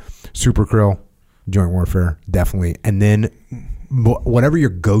 But Super Krill, Joint Warfare, definitely. And then whatever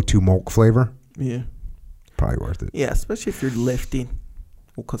your go-to milk flavor, Yeah. probably worth it. Yeah, especially if you're lifting.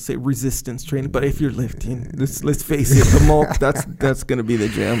 We'll say resistance training, but if you're lifting, let's face it, the milk, that's going to be the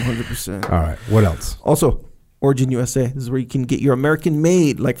jam, 100%. All right, what else? Also, Origin USA. This is where you can get your American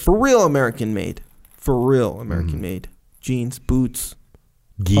made, like for real American made jeans, boots,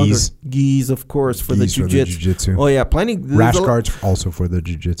 gis, of course, for the jiu-jitsu. Oh yeah, plenty. Rash guards also for the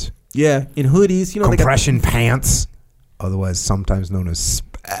jiu-jitsu. Yeah, in hoodies, you know, compression pants, otherwise sometimes known as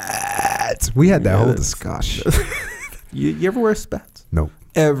spats. We had that whole discussion. You ever wear spats? Nope.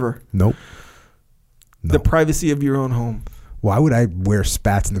 Ever? Nope. The privacy of your own home. Why would I wear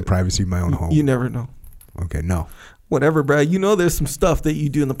spats in the privacy of my own home? You never know. Okay, no. Whatever, Brad. You know there's some stuff that you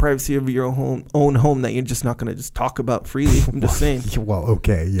do in the privacy of your own home that you're just not going to just talk about freely. I'm just saying. Well,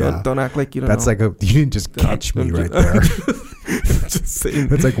 okay, yeah. Don't act like you don't That's know. You didn't just catch me right there. Just saying.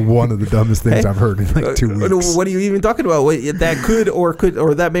 That's like one of the dumbest things I've heard in like 2 weeks. What are you even talking about? That could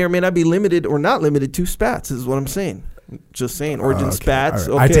or that may or may not be limited or not limited to spats is what I'm saying. Just saying. Origin spats.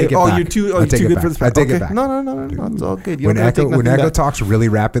 Right. I take it back. You're too good for the spats. I take it back. No. It's all good. When Echo talks really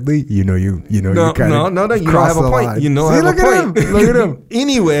rapidly, you know you kind of no. You don't have a point. You know I have a point. Look at him.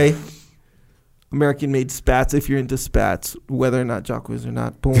 Anyway, American-made spats, if you're into spats, whether or not Jocko is or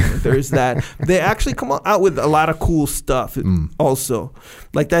not. Boom, there's that. They actually come out with a lot of cool stuff also.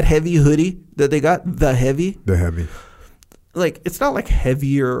 Like that heavy hoodie that they got, the heavy. Like, it's not like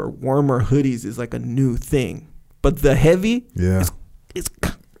heavier or warmer hoodies is like a new thing. But the heavy is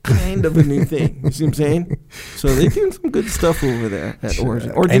kind of a new thing. You see what I'm saying? So they're doing some good stuff over there at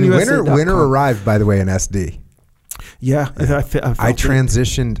Origin. And winter arrived, by the way, in SD. Yeah, I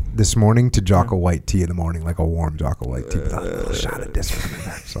transitioned this morning to Jocko white tea in the morning, like a warm Jocko white tea with a little shot of this in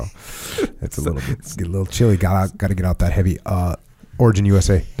there. So it's a little chilly. Got to get out that heavy.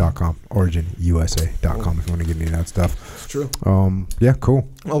 OriginUSA.com. OriginUSA.com if you want to get any of that stuff. It's true. Yeah, cool.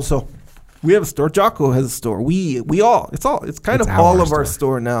 Also, we have a store. Jocko has a store. We all. It's kind of all of our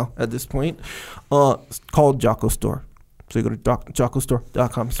store now at this point. It's called Jocko Store. So you go to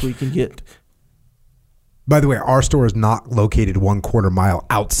JockoStore.com so you can get. By the way, our store is not located 1/4 mile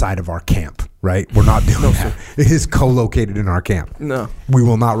outside of our camp, right? We're not doing that. It is co-located in our camp. No. We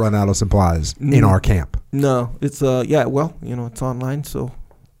will not run out of supplies in our camp. No. It's, it's online, so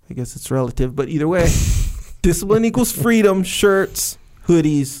I guess it's relative. But either way, discipline equals freedom, shirts,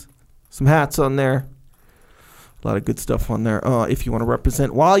 hoodies, some hats on there. A lot of good stuff on there. If you want to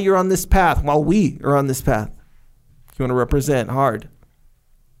represent while you're on this path, while we are on this path, if you want to represent hard,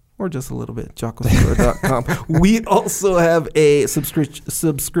 or just a little bit, JockoStore.com. We also have a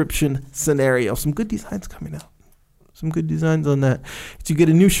subscription scenario. Some good designs coming out. Some good designs on that. So you get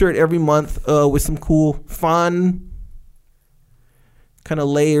a new shirt every month with some cool, fun, kind of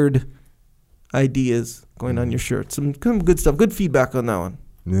layered ideas going on your shirt. Some good stuff. Good feedback on that one.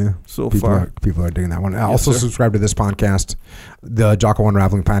 Yeah. People are digging that one. I also subscribe to this podcast, the Jocko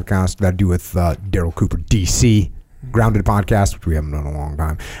Unraveling podcast that I do with Daryl Cooper, DC. Grounded podcast, which we haven't done in a long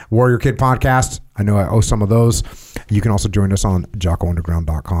time. Warrior Kid podcast. I know I owe some of those. You can also join us on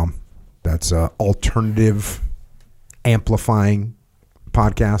JockoUnderground.com. That's alternative amplifying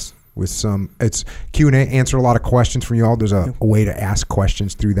podcast with some. It's Q&A. Answer a lot of questions from you all. There's a way to ask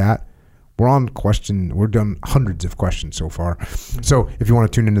questions through that. We're done hundreds of questions so far. So if you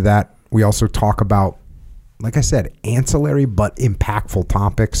want to tune into that, we also talk about, like I said, ancillary but impactful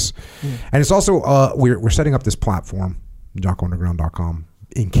topics. And it's also, we're setting up this platform, JockoUnderground.com,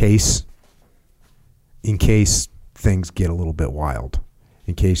 in case things get a little bit wild,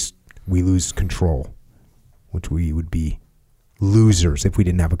 in case we lose control, which we would be losers if we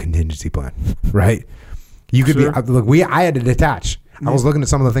didn't have a contingency plan, right? You could be, look, I had to detach. I was looking at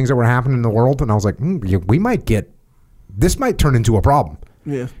some of the things that were happening in the world, and I was like, this might turn into a problem.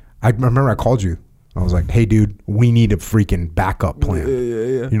 Yeah. I remember I called you. I was like, hey, dude, we need a freaking backup plan.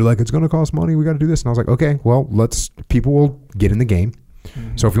 Yeah. You're like, it's going to cost money. We got to do this. And I was like, okay, well, people will get in the game.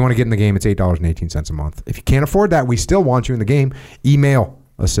 Mm-hmm. So if you want to get in the game, it's $8.18 a month. If you can't afford that, we still want you in the game. Email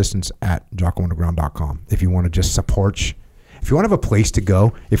assistance@JockoUnderground.com. If you want to just support, if you want to have a place to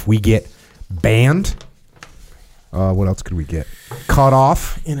go, if we get banned, what else could we get? Cut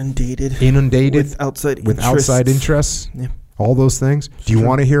off. Inundated. With outside interests. Yeah. All those things. Do you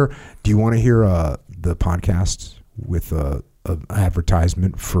want to hear the podcast with a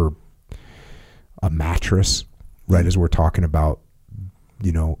advertisement for a mattress right as we're talking about,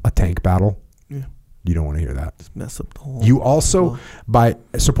 a tank battle? Yeah. You don't want to hear that. Just mess up the whole. You also, by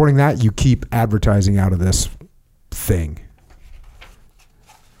supporting that, you keep advertising out of this thing.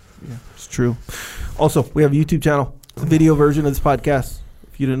 Yeah, it's true. Also, we have a YouTube channel. It's a video version of this podcast.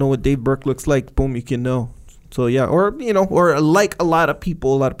 If you don't know what Dave Burke looks like, boom, you can know. So yeah, or like a lot of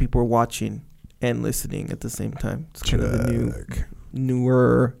people are watching and listening at the same time. It's kind of the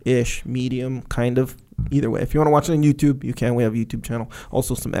newer-ish medium, kind of. Either way, if you want to watch it on YouTube, you can. We have a YouTube channel.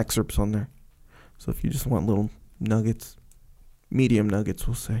 Also, some excerpts on there. So if you just want little nuggets, medium nuggets,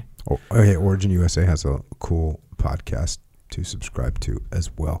 we'll say. Oh, okay, Origin USA has a cool podcast to subscribe to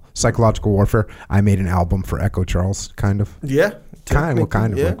as well. Psychological Warfare. I made an album for Echo Charles, kind of. Yeah.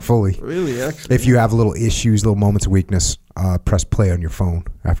 Like fully. Really, actually. If you have little issues, little moments of weakness, press play on your phone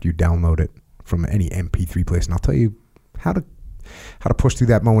after you download it from any MP3 place, and I'll tell you how to push through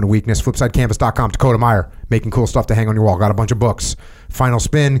that moment of weakness. Flipsidecanvas.com. Dakota Meyer making cool stuff to hang on your wall. Got a bunch of books. Final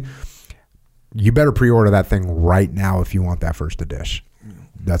Spin. You better pre-order that thing right now if you want that first edition.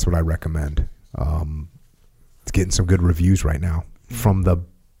 That's what I recommend. It's getting some good reviews right now from the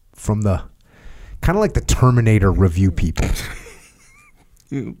kind of like the Terminator review people.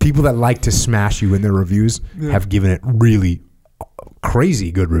 People that like to smash you in their reviews have given it really crazy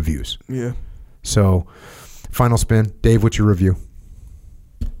good reviews. Yeah. So, Final Spin. Dave, what's your review?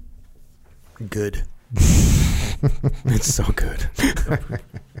 Good. It's so good.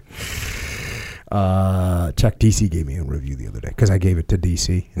 Chuck DC gave me a review the other day because I gave it to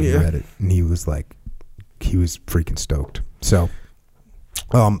DC and he read it and he was freaking stoked. So,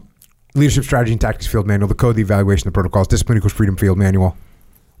 Leadership Strategy and Tactics Field Manual, the code, the evaluation, the protocols, Discipline Equals Freedom Field Manual,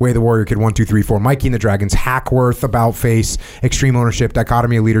 Way of the Warrior Kid 1, 2, 3, 4, Mikey and the Dragons, Hackworth, About Face, Extreme Ownership,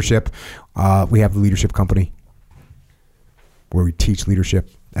 Dichotomy of Leadership. We have the Leadership Company where we teach leadership.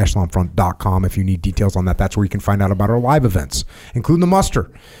 EchelonFront.com. If you need details on that, that's where you can find out about our live events, including the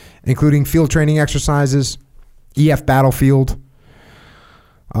muster, including field training exercises, EF Battlefield.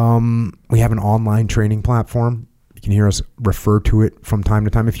 We have an online training platform. You can hear us refer to it from time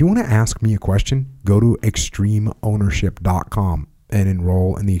to time. If you want to ask me a question, go to extremeownership.com and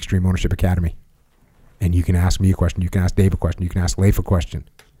enroll in the Extreme Ownership Academy. And you can ask me a question. You can ask Dave a question. You can ask Leif a question.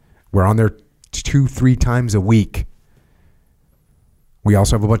 We're on there 2-3 times a week. We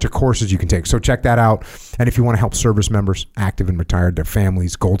also have a bunch of courses you can take. So check that out. And if you want to help service members, active and retired, their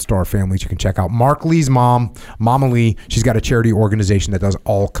families, Gold Star families, you can check out Mark Lee's mom, Mama Lee. She's got a charity organization that does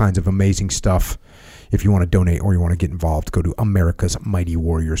all kinds of amazing stuff. If you want to donate or you want to get involved, go to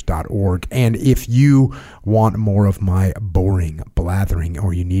americasmightywarriors.org. And if you want more of my boring blathering,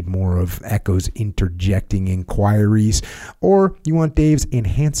 or you need more of Echo's interjecting inquiries, or you want Dave's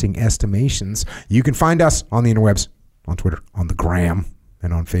enhancing estimations, you can find us on the interwebs, on Twitter, on the gram,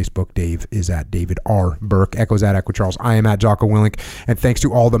 and on Facebook. Dave is at David R. Burke. Echo's at Echo Charles. I am at Jocko Willink. And thanks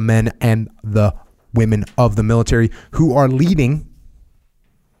to all the men and the women of the military who are leading,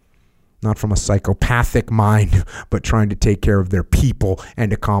 not from a psychopathic mind, but trying to take care of their people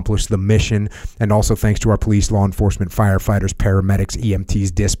and accomplish the mission. And also thanks to our police, law enforcement, firefighters, paramedics, EMTs,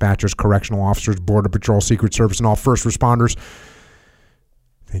 dispatchers, correctional officers, Border Patrol, Secret Service, and all first responders.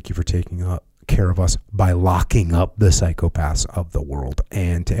 Thank you for taking care of us by locking up the psychopaths of the world.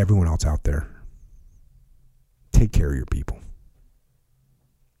 And to everyone else out there, take care of your people.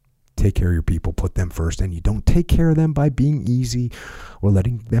 Take care of your people, put them first, and you don't take care of them by being easy or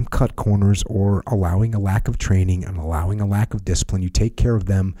letting them cut corners or allowing a lack of training and allowing a lack of discipline. You take care of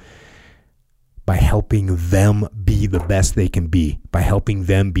them by helping them be the best they can be, by helping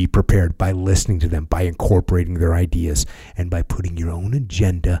them be prepared, by listening to them, by incorporating their ideas, and by putting your own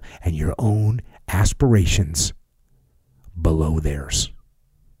agenda and your own aspirations below theirs.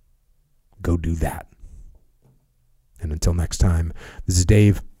 Go do that. And until next time, this is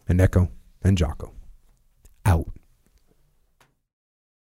Dave and Echo and Jocko.